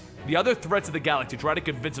have it. The other threats of the galaxy try to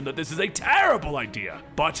convince him that this is a terrible idea,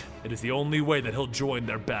 but it is the only way that he'll join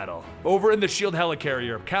their battle. Over in the S.H.I.E.L.D.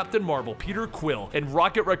 helicarrier, Captain Marvel, Peter Quill, and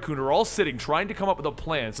Rocket Raccoon are all sitting trying to come up with a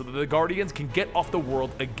plan so that the Guardians can get off the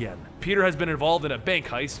world again. Peter has been involved in a bank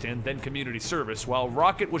heist and then community service, while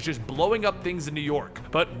Rocket was just blowing up things in New York.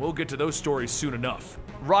 But we'll get to those stories soon enough.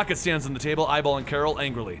 Rocket stands on the table, eyeballing Carol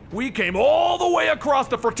angrily. "We came all the way across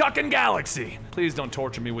the Fratuckin galaxy. Please don't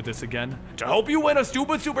torture me with this again. To help you win a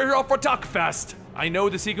stupid superhero Fratuck Fest. I know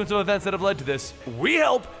the sequence of events that have led to this. We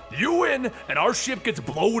help, you win, and our ship gets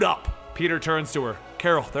blowed up." Peter turns to her.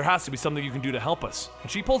 Carol, there has to be something you can do to help us. And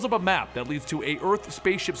she pulls up a map that leads to a Earth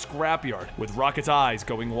spaceship scrapyard, with Rocket's eyes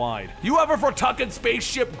going wide. You have a Fortucket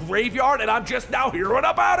spaceship graveyard and I'm just now hearing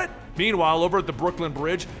about it? Meanwhile, over at the Brooklyn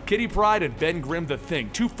Bridge, Kitty Pryde and Ben Grimm the Thing,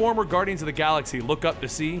 two former Guardians of the Galaxy, look up to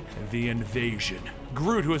see the invasion.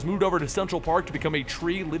 Groot, who has moved over to Central Park to become a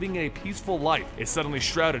tree living a peaceful life, is suddenly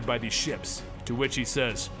shrouded by these ships, to which he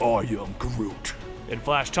says, I am Groot. In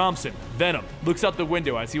Flash Thompson, Venom looks out the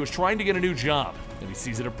window as he was trying to get a new job, and he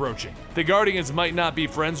sees it approaching. The Guardians might not be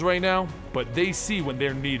friends right now, but they see when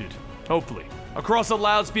they're needed. Hopefully. Across a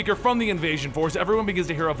loudspeaker from the invasion force, everyone begins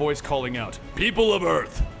to hear a voice calling out, People of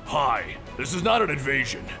Earth, hi. This is not an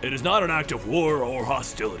invasion. It is not an act of war or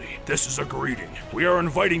hostility. This is a greeting. We are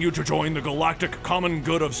inviting you to join the galactic common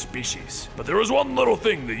good of species. But there is one little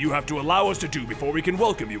thing that you have to allow us to do before we can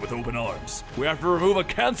welcome you with open arms. We have to remove a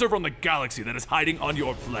cancer from the galaxy that is hiding on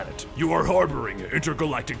your planet. You are harboring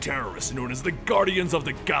intergalactic terrorists known as the Guardians of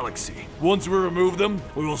the Galaxy. Once we remove them,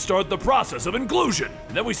 we will start the process of inclusion.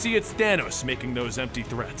 And then we see it's Thanos making those empty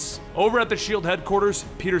threats. Over at the S.H.I.E.L.D. headquarters,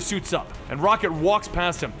 Peter suits up, and Rocket walks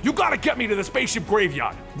past him. You gotta get me to the spaceship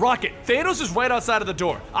graveyard. Rocket, Thanos is right outside of the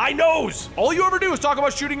door. I knows! All you ever do is talk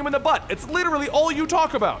about shooting him in the butt. It's literally all you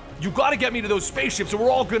talk about. You gotta get me to those spaceships or we're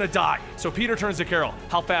all gonna die. So Peter turns to Carol.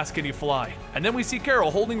 How fast can you fly? And then we see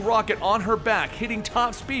Carol holding Rocket on her back, hitting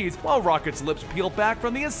top speeds, while Rocket's lips peel back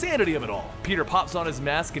from the insanity of it all. Peter pops on his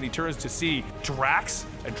mask and he turns to see Drax,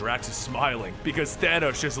 and Drax is smiling because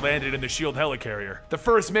Thanos just landed in the S.H.I.E.L.D. helicarrier. The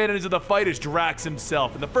first man into the fight is Drax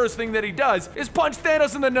himself, and the first thing that he does is punch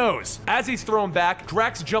Thanos in the nose. As he's thrown back,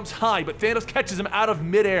 Drax jumps high, but Thanos catches him out of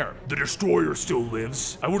midair. The Destroyer still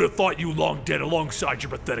lives. I would have thought you long dead alongside your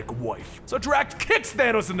pathetic wife. So Drax kicks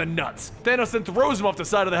Thanos in the nuts. Thanos then throws him off the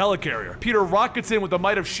side of the helicarrier. Peter rockets in with the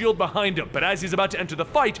might of S.H.I.E.L.D. behind him, but as he's about to enter the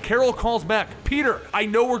fight, Carol calls back, Peter, I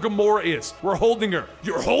know where Gamora is. We're holding her.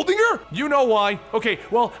 You're holding her? You know why. Okay,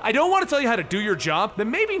 well, I don't want to tell you how to do your job, then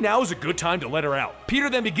maybe now is a good time to let her out. Peter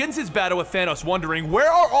then begins his battle with Thanos, wondering,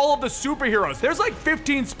 where are all of the superheroes? There's like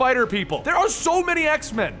 15 spider people. There are so many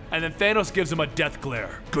X-Men. And then Thanos gives him a death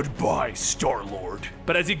glare. Goodbye, Star-Lord.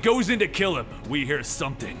 But as he goes in to kill him, we hear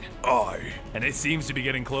something. And it seems to be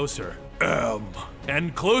getting closer.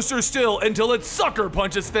 And closer still until it sucker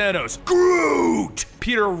punches Thanos. Groot!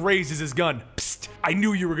 Peter raises his gun. Psst, I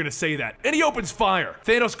knew you were gonna say that. And he opens fire.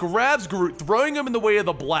 Thanos grabs Groot, throwing him in the way of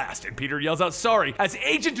the blast, and Peter yells out sorry as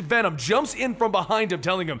Agent Venom jumps in from behind him,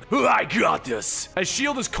 telling him, I got this. As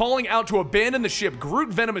S.H.I.E.L.D. is calling out to abandon the ship, Groot,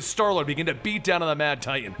 Venom, and Star-Lord begin to beat down on the Mad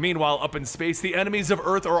Titan. Meanwhile, up in space, the enemies of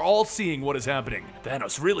Earth are all seeing what is happening.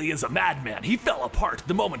 Thanos really is a madman. He fell apart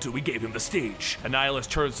the moment we gave him the stage. Annihilus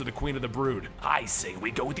turns to the Queen of the Brood. I say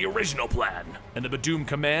we go with the original plan. And the Badoom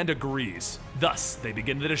Command agrees. Thus, they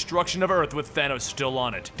begin the destruction of Earth with Thanos still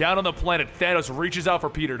on it. Down on the planet, Thanos reaches out for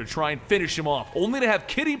Peter to try and finish him off, only to have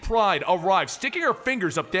Kitty Pryde arrive, sticking her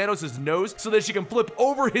fingers up Thanos' nose so that she can flip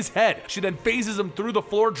over his head. She then phases him through the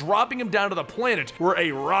floor, dropping him down to the planet where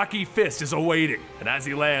a rocky fist is awaiting. And as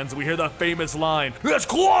he lands, we hear the famous line, it's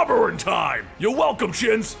clobbering time! You're welcome,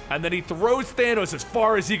 Shins! And then he throws Thanos as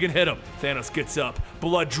far as he can hit him. Thanos gets up,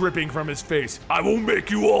 blood dripping from his face. I will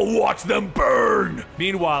make you all watch them burn!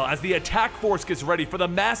 Meanwhile, as the attack force gets ready for the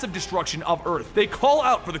massive destruction of Earth, they call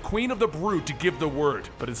out for the Queen of the Brood to give the word,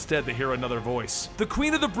 but instead they hear another voice. The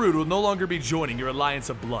Queen of the Brood will no longer be joining your alliance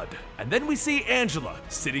of blood. And then we see Angela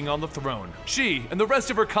sitting on the throne. She and the rest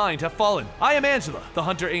of her kind have fallen. I am Angela, the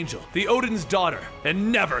Hunter Angel, the Odin's daughter,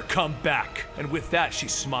 and never come back. And with that, she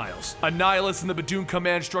smiles. Annihilus and the Badoom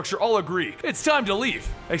Command structure all agree. It's time to leave.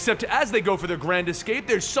 Except as they go for their grand escape,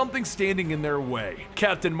 there's something standing in their way.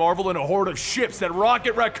 Captain Marvel and a horde of ships that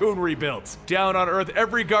Rocket Raccoon rebuilt. Down on Earth,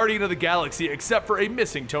 every Guardian of the Galaxy, except for a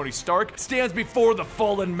missing Tony Stark, stands before the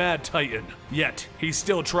fallen Mad Titan. Yet, he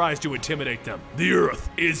still tries to intimidate them. The Earth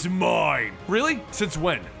is mine. Really? Since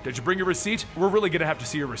when? Did you bring your receipt? We're really gonna have to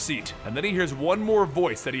see your receipt. And then he hears one more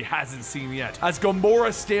voice that he hasn't seen yet, as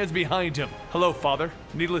Gamora stands behind him. Hello, Father.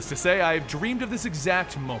 Needless to say, I have dreamed of this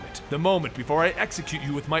exact moment. The moment before I execute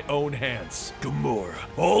you with my own hands. Gamora,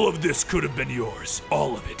 all of this could have been yours.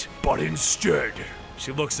 All of it. But instead...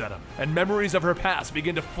 She looks at him, and memories of her past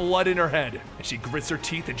begin to flood in her head, and she grits her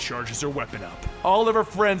teeth and charges her weapon up. All of her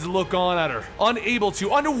friends look on at her,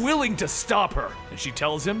 unwilling to stop her. And she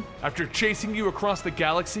tells him, after chasing you across the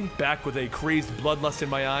galaxy, back with a crazed bloodlust in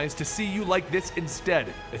my eyes, to see you like this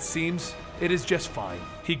instead, it seems it is just fine.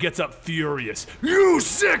 He gets up furious. You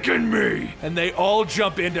sicken me! And they all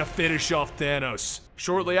jump in to finish off Thanos.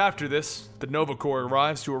 Shortly after this, the Nova Corps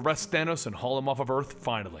arrives to arrest Thanos and haul him off of Earth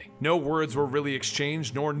finally. No words were really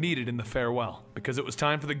exchanged nor needed in the farewell, because it was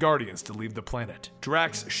time for the Guardians to leave the planet.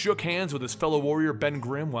 Drax shook hands with his fellow warrior Ben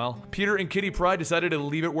Grimm, while Peter and Kitty Pryde decided to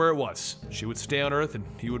leave it where it was. She would stay on Earth and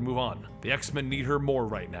he would move on. The X-Men need her more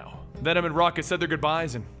right now. Venom and Rocket said their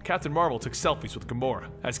goodbyes, and Captain Marvel took selfies with Gamora.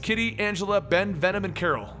 As Kitty, Angela, Ben, Venom, and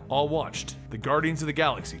Carol all watched, the Guardians of the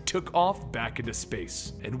Galaxy took off back into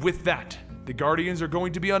space. And with that, the Guardians are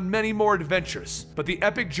going to be on many more adventures, but the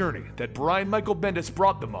epic journey that Brian Michael Bendis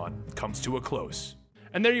brought them on comes to a close.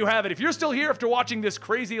 And there you have it. If you're still here after watching this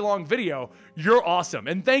crazy long video, you're awesome,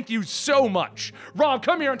 and thank you so much. Rob,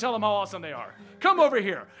 come here and tell them how awesome they are. Come over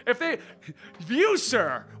here. If you,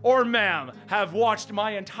 sir, or ma'am, have watched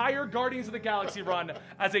my entire Guardians of the Galaxy run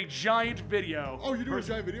as a giant video. Oh, you're doing a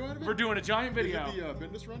giant video out of it? We're doing a giant video. Is it the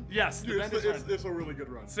Bendis run? Yes, dude, the Bendis run. It's a really good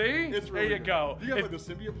run. See? It's really there you good. go. You got like the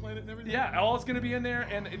symbiote planet and everything? Yeah, all it's gonna be in there,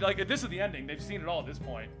 and like this is the ending. They've seen it all at this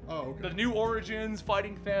point. Oh, okay. The new origins,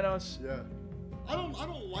 fighting Thanos. Yeah. I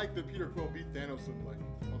don't like that Peter Quill beat Thanos in like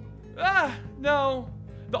on the moon. No.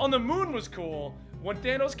 On the moon was cool. When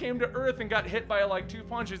Thanos came to Earth and got hit by like 2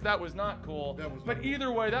 punches, that was not cool. That was but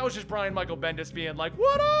either way, that was just Brian Michael Bendis being like,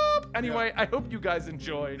 what up? Anyway, yeah. I hope you guys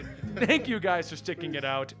enjoyed. Thank you guys for sticking it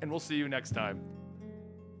out, and we'll see you next time.